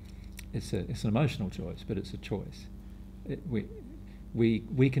 It's an emotional choice, but it's a choice.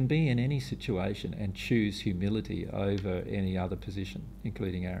 We can be in any situation and choose humility over any other position,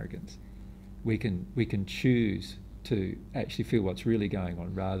 including arrogance. We can choose to actually feel what's really going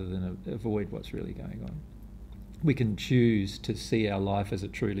on rather than avoid what's really going on. We can choose to see our life as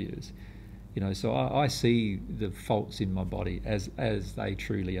it truly is. So I see the faults in my body as they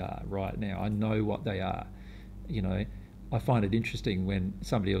truly are right now. I know what they are. I find it interesting when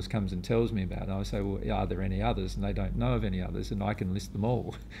somebody else comes and tells me about it. I say, well, are there any others? And they don't know of any others, and I can list them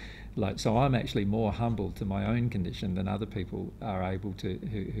all. So I'm actually more humble to my own condition than other people are able to,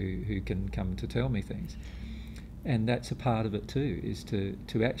 who can come to tell me things. And that's a part of it too, is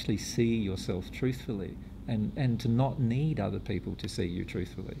to actually see yourself truthfully, and to not need other people to see you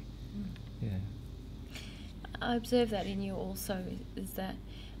truthfully. Yeah. I observe that in you also, is that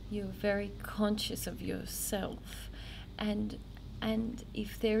you're very conscious of yourself, and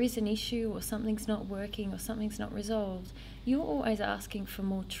if there is an issue or something's not working or something's not resolved, you're always asking for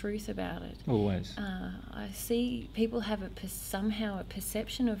more truth about it. Always. I see people have somehow a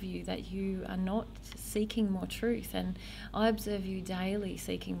perception of you that you are not seeking more truth, and I observe you daily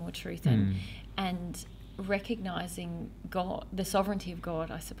seeking more truth and recognising God, the sovereignty of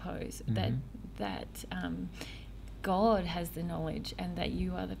God, I suppose, that God has the knowledge and that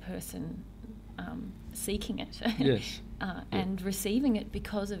you are the person seeking it. Yes. And receiving it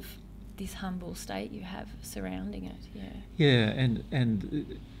because of this humble state you have surrounding it. Yeah,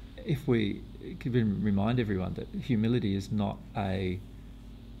 and if we can remind everyone that humility is not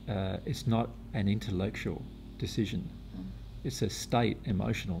it's not an intellectual decision. It's a state,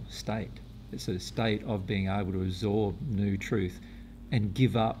 emotional state. It's a state of being able to absorb new truth and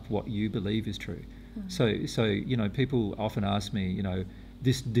give up what you believe is true. So people often ask me,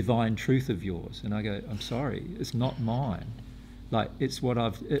 this divine truth of yours, and I go, I'm sorry, it's not mine. It's what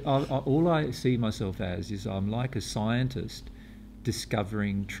all I see myself as is I'm like a scientist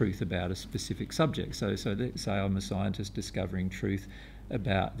discovering truth about a specific subject. So let's say I'm a scientist discovering truth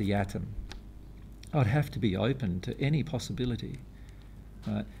about the atom. I'd have to be open to any possibility.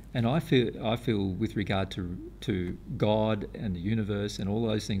 Right? And I feel with regard to God and the universe and all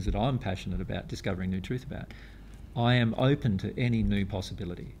those things that I'm passionate about discovering new truth about, I am open to any new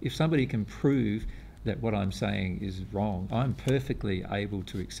possibility. If somebody can prove that what I'm saying is wrong, I'm perfectly able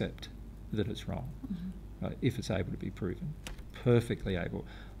to accept that it's wrong, right? If it's able to be proven. Perfectly able.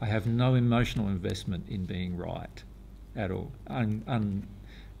 I have no emotional investment in being right at all.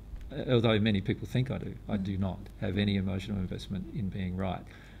 Although many people think I do, I do not have any emotional investment in being right.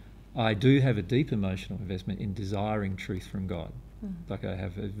 I do have a deep emotional investment in desiring truth from God. Like I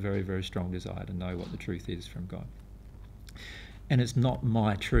have a very, very strong desire to know what the truth is from God. And it's not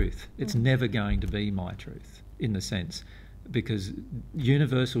my truth. It's never going to be my truth, in the sense, because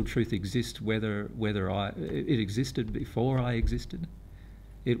universal truth exists whether it existed before I existed.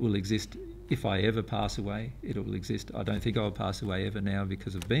 It will exist if I ever pass away. It will exist. I don't think I'll pass away ever now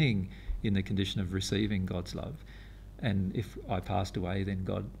because of being in the condition of receiving God's love. and if I passed away, then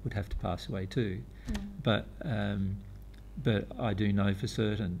God would have to pass away too. But I do know for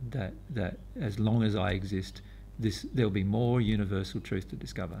certain that as long as I exist, there'll be more universal truth to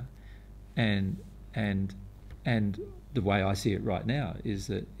discover, and the way I see it right now is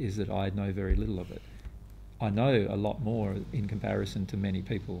that I know very little of it. I know a lot more in comparison to many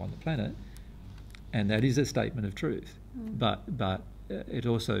people on the planet, and that is a statement of truth. But it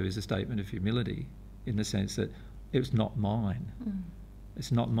also is a statement of humility, in the sense that it's not mine.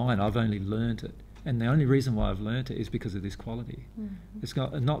 It's not mine. I've only learnt it. And the only reason why I've learnt it is because of this quality. It's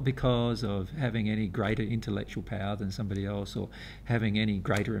not because of having any greater intellectual power than somebody else, or having any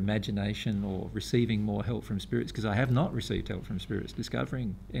greater imagination, or receiving more help from spirits, because I have not received help from spirits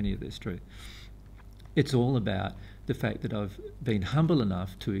discovering any of this truth. It's all about the fact that I've been humble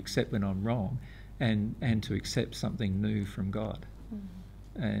enough to accept when I'm wrong, and to accept something new from God.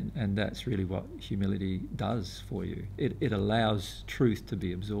 And that's really what humility does for you. It allows truth to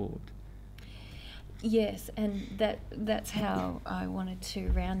be absorbed. Yes, and that's how I wanted to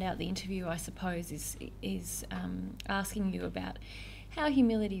round out the interview, I suppose, is asking you about how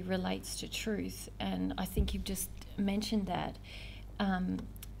humility relates to truth. And I think you've just mentioned that.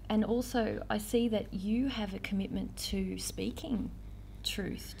 And also, I see that you have a commitment to speaking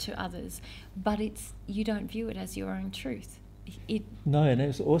truth to others, but you don't view it as your own truth. No, and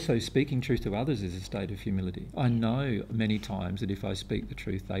it's also speaking truth to others is a state of humility. I know many times that if I speak the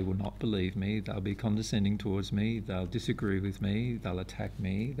truth, they will not believe me, they'll be condescending towards me, they'll disagree with me, they'll attack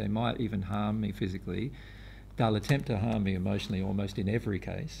me, they might even harm me physically, they'll attempt to harm me emotionally almost in every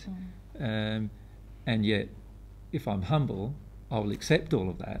case. And yet, if I'm humble, I will accept all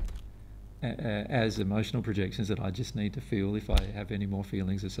of that as emotional projections that I just need to feel if I have any more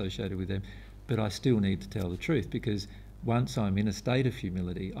feelings associated with them. But I still need to tell the truth, because once I'm in a state of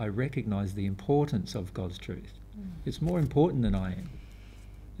humility, I recognise the importance of God's truth. It's more important than I am.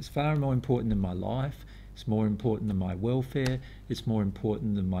 It's far more important than my life. It's more important than my welfare. It's more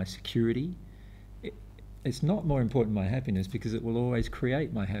important than my security. It's not more important than my happiness, because it will always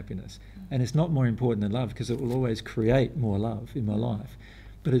create my happiness. And it's not more important than love, because it will always create more love in my life.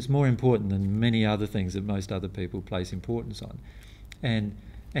 But it's more important than many other things that most other people place importance on. And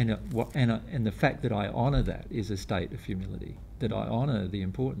the fact that I honour that is a state of humility, that I honour the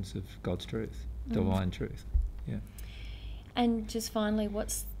importance of God's truth, divine truth. Yeah. And just finally,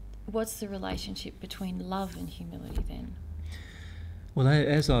 what's the relationship between love and humility then? Well,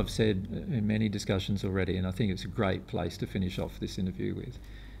 as I've said in many discussions already, and I think it's a great place to finish off this interview with,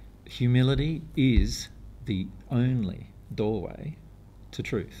 humility is the only doorway to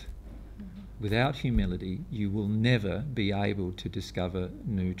truth. Without humility, you will never be able to discover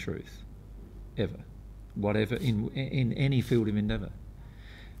new truth, ever, whatever, in any field of endeavour.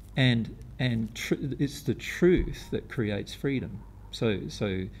 And it's the truth that creates freedom.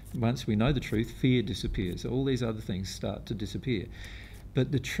 So once we know the truth, fear disappears. All these other things start to disappear.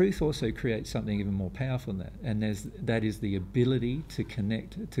 But the truth also creates something even more powerful than that, and that is the ability to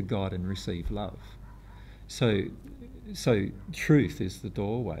connect to God and receive love. So truth is the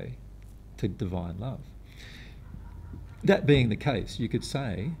doorway to divine love. That being the case, you could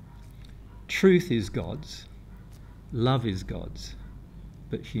say truth is God's, love is God's,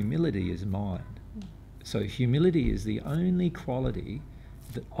 but humility is mine. So humility is the only quality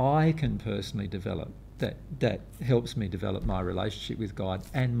that I can personally develop that helps me develop my relationship with God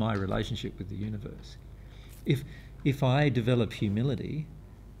and my relationship with the universe. If I develop humility,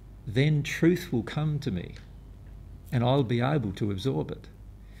 then truth will come to me and I'll be able to absorb it.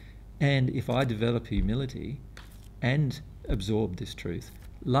 And if I develop humility and absorb this truth,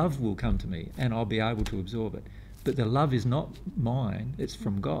 love will come to me and I'll be able to absorb it. But the love is not mine, it's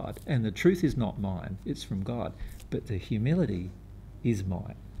from God. And the truth is not mine, it's from God. But the humility is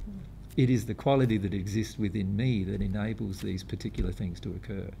mine. It is the quality that exists within me that enables these particular things to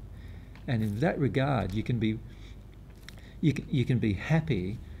occur. And in that regard, you can be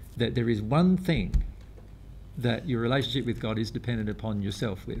happy that there is one thing that your relationship with God is dependent upon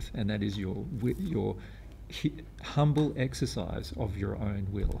yourself with, and that is your humble exercise of your own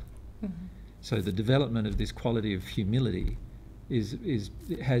will. So the development of this quality of humility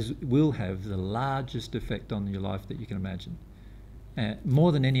will have the largest effect on your life that you can imagine,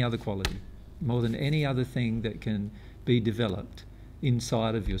 more than any other quality, more than any other thing that can be developed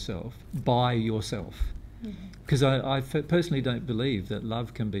inside of yourself by yourself. Because I personally don't believe that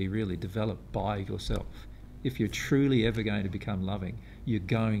love can be really developed by yourself. If you're truly ever going to become loving, you're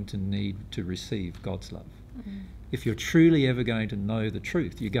going to need to receive God's love. If you're truly ever going to know the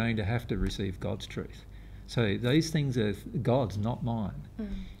truth, you're going to have to receive God's truth. So these things are God's, not mine.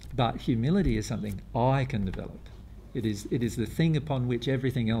 But humility is something I can develop. It is the thing upon which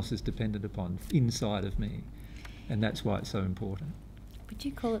everything else is dependent upon inside of me. And that's why it's so important. Would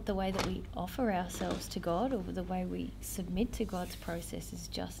you call it the way that we offer ourselves to God, or the way we submit to God's process is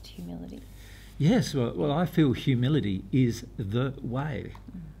just humility? Yes, well, I feel humility is the way.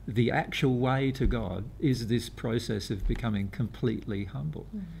 The actual way to God is this process of becoming completely humble.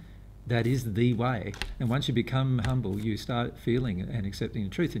 That is the way. And once you become humble, you start feeling and accepting the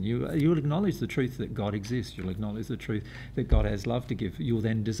truth. And you'll acknowledge the truth that God exists. You'll acknowledge the truth that God has love to give. You'll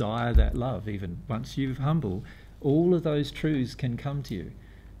then desire that love. Even once you're humble, all of those truths can come to you.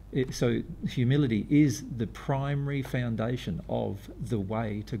 So humility is the primary foundation of the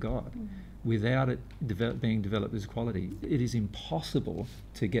way to God. Without it being developed as a quality, it is impossible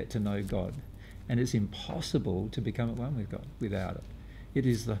to get to know God. And it's impossible to become at one with God without it. It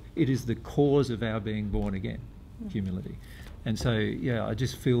is the cause of our being born again, humility. And so, yeah, I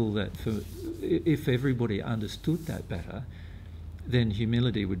just feel that if everybody understood that better, then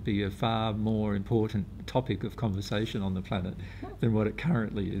humility would be a far more important topic of conversation on the planet than what it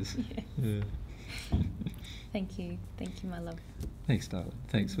currently is. Yes. Yeah. Thank you, my love. Thanks, darling.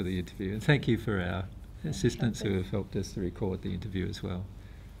 Thanks for the interview. And thank you for our assistants who have helped us to record the interview as well.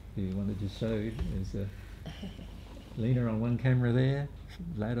 You wanted to show, there's Lena on one camera there,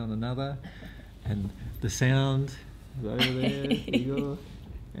 Vlad on another, and the sound over there, Igor,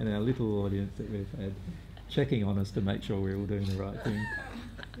 and our little audience that we've had checking on us to make sure we're all doing the right thing.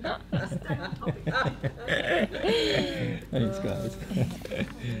 Thanks, guys.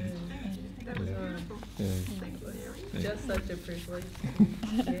 Just such a privilege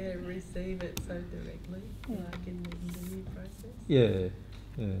to receive it so directly, like in the interview process. Yeah.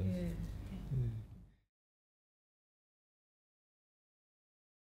 Yeah.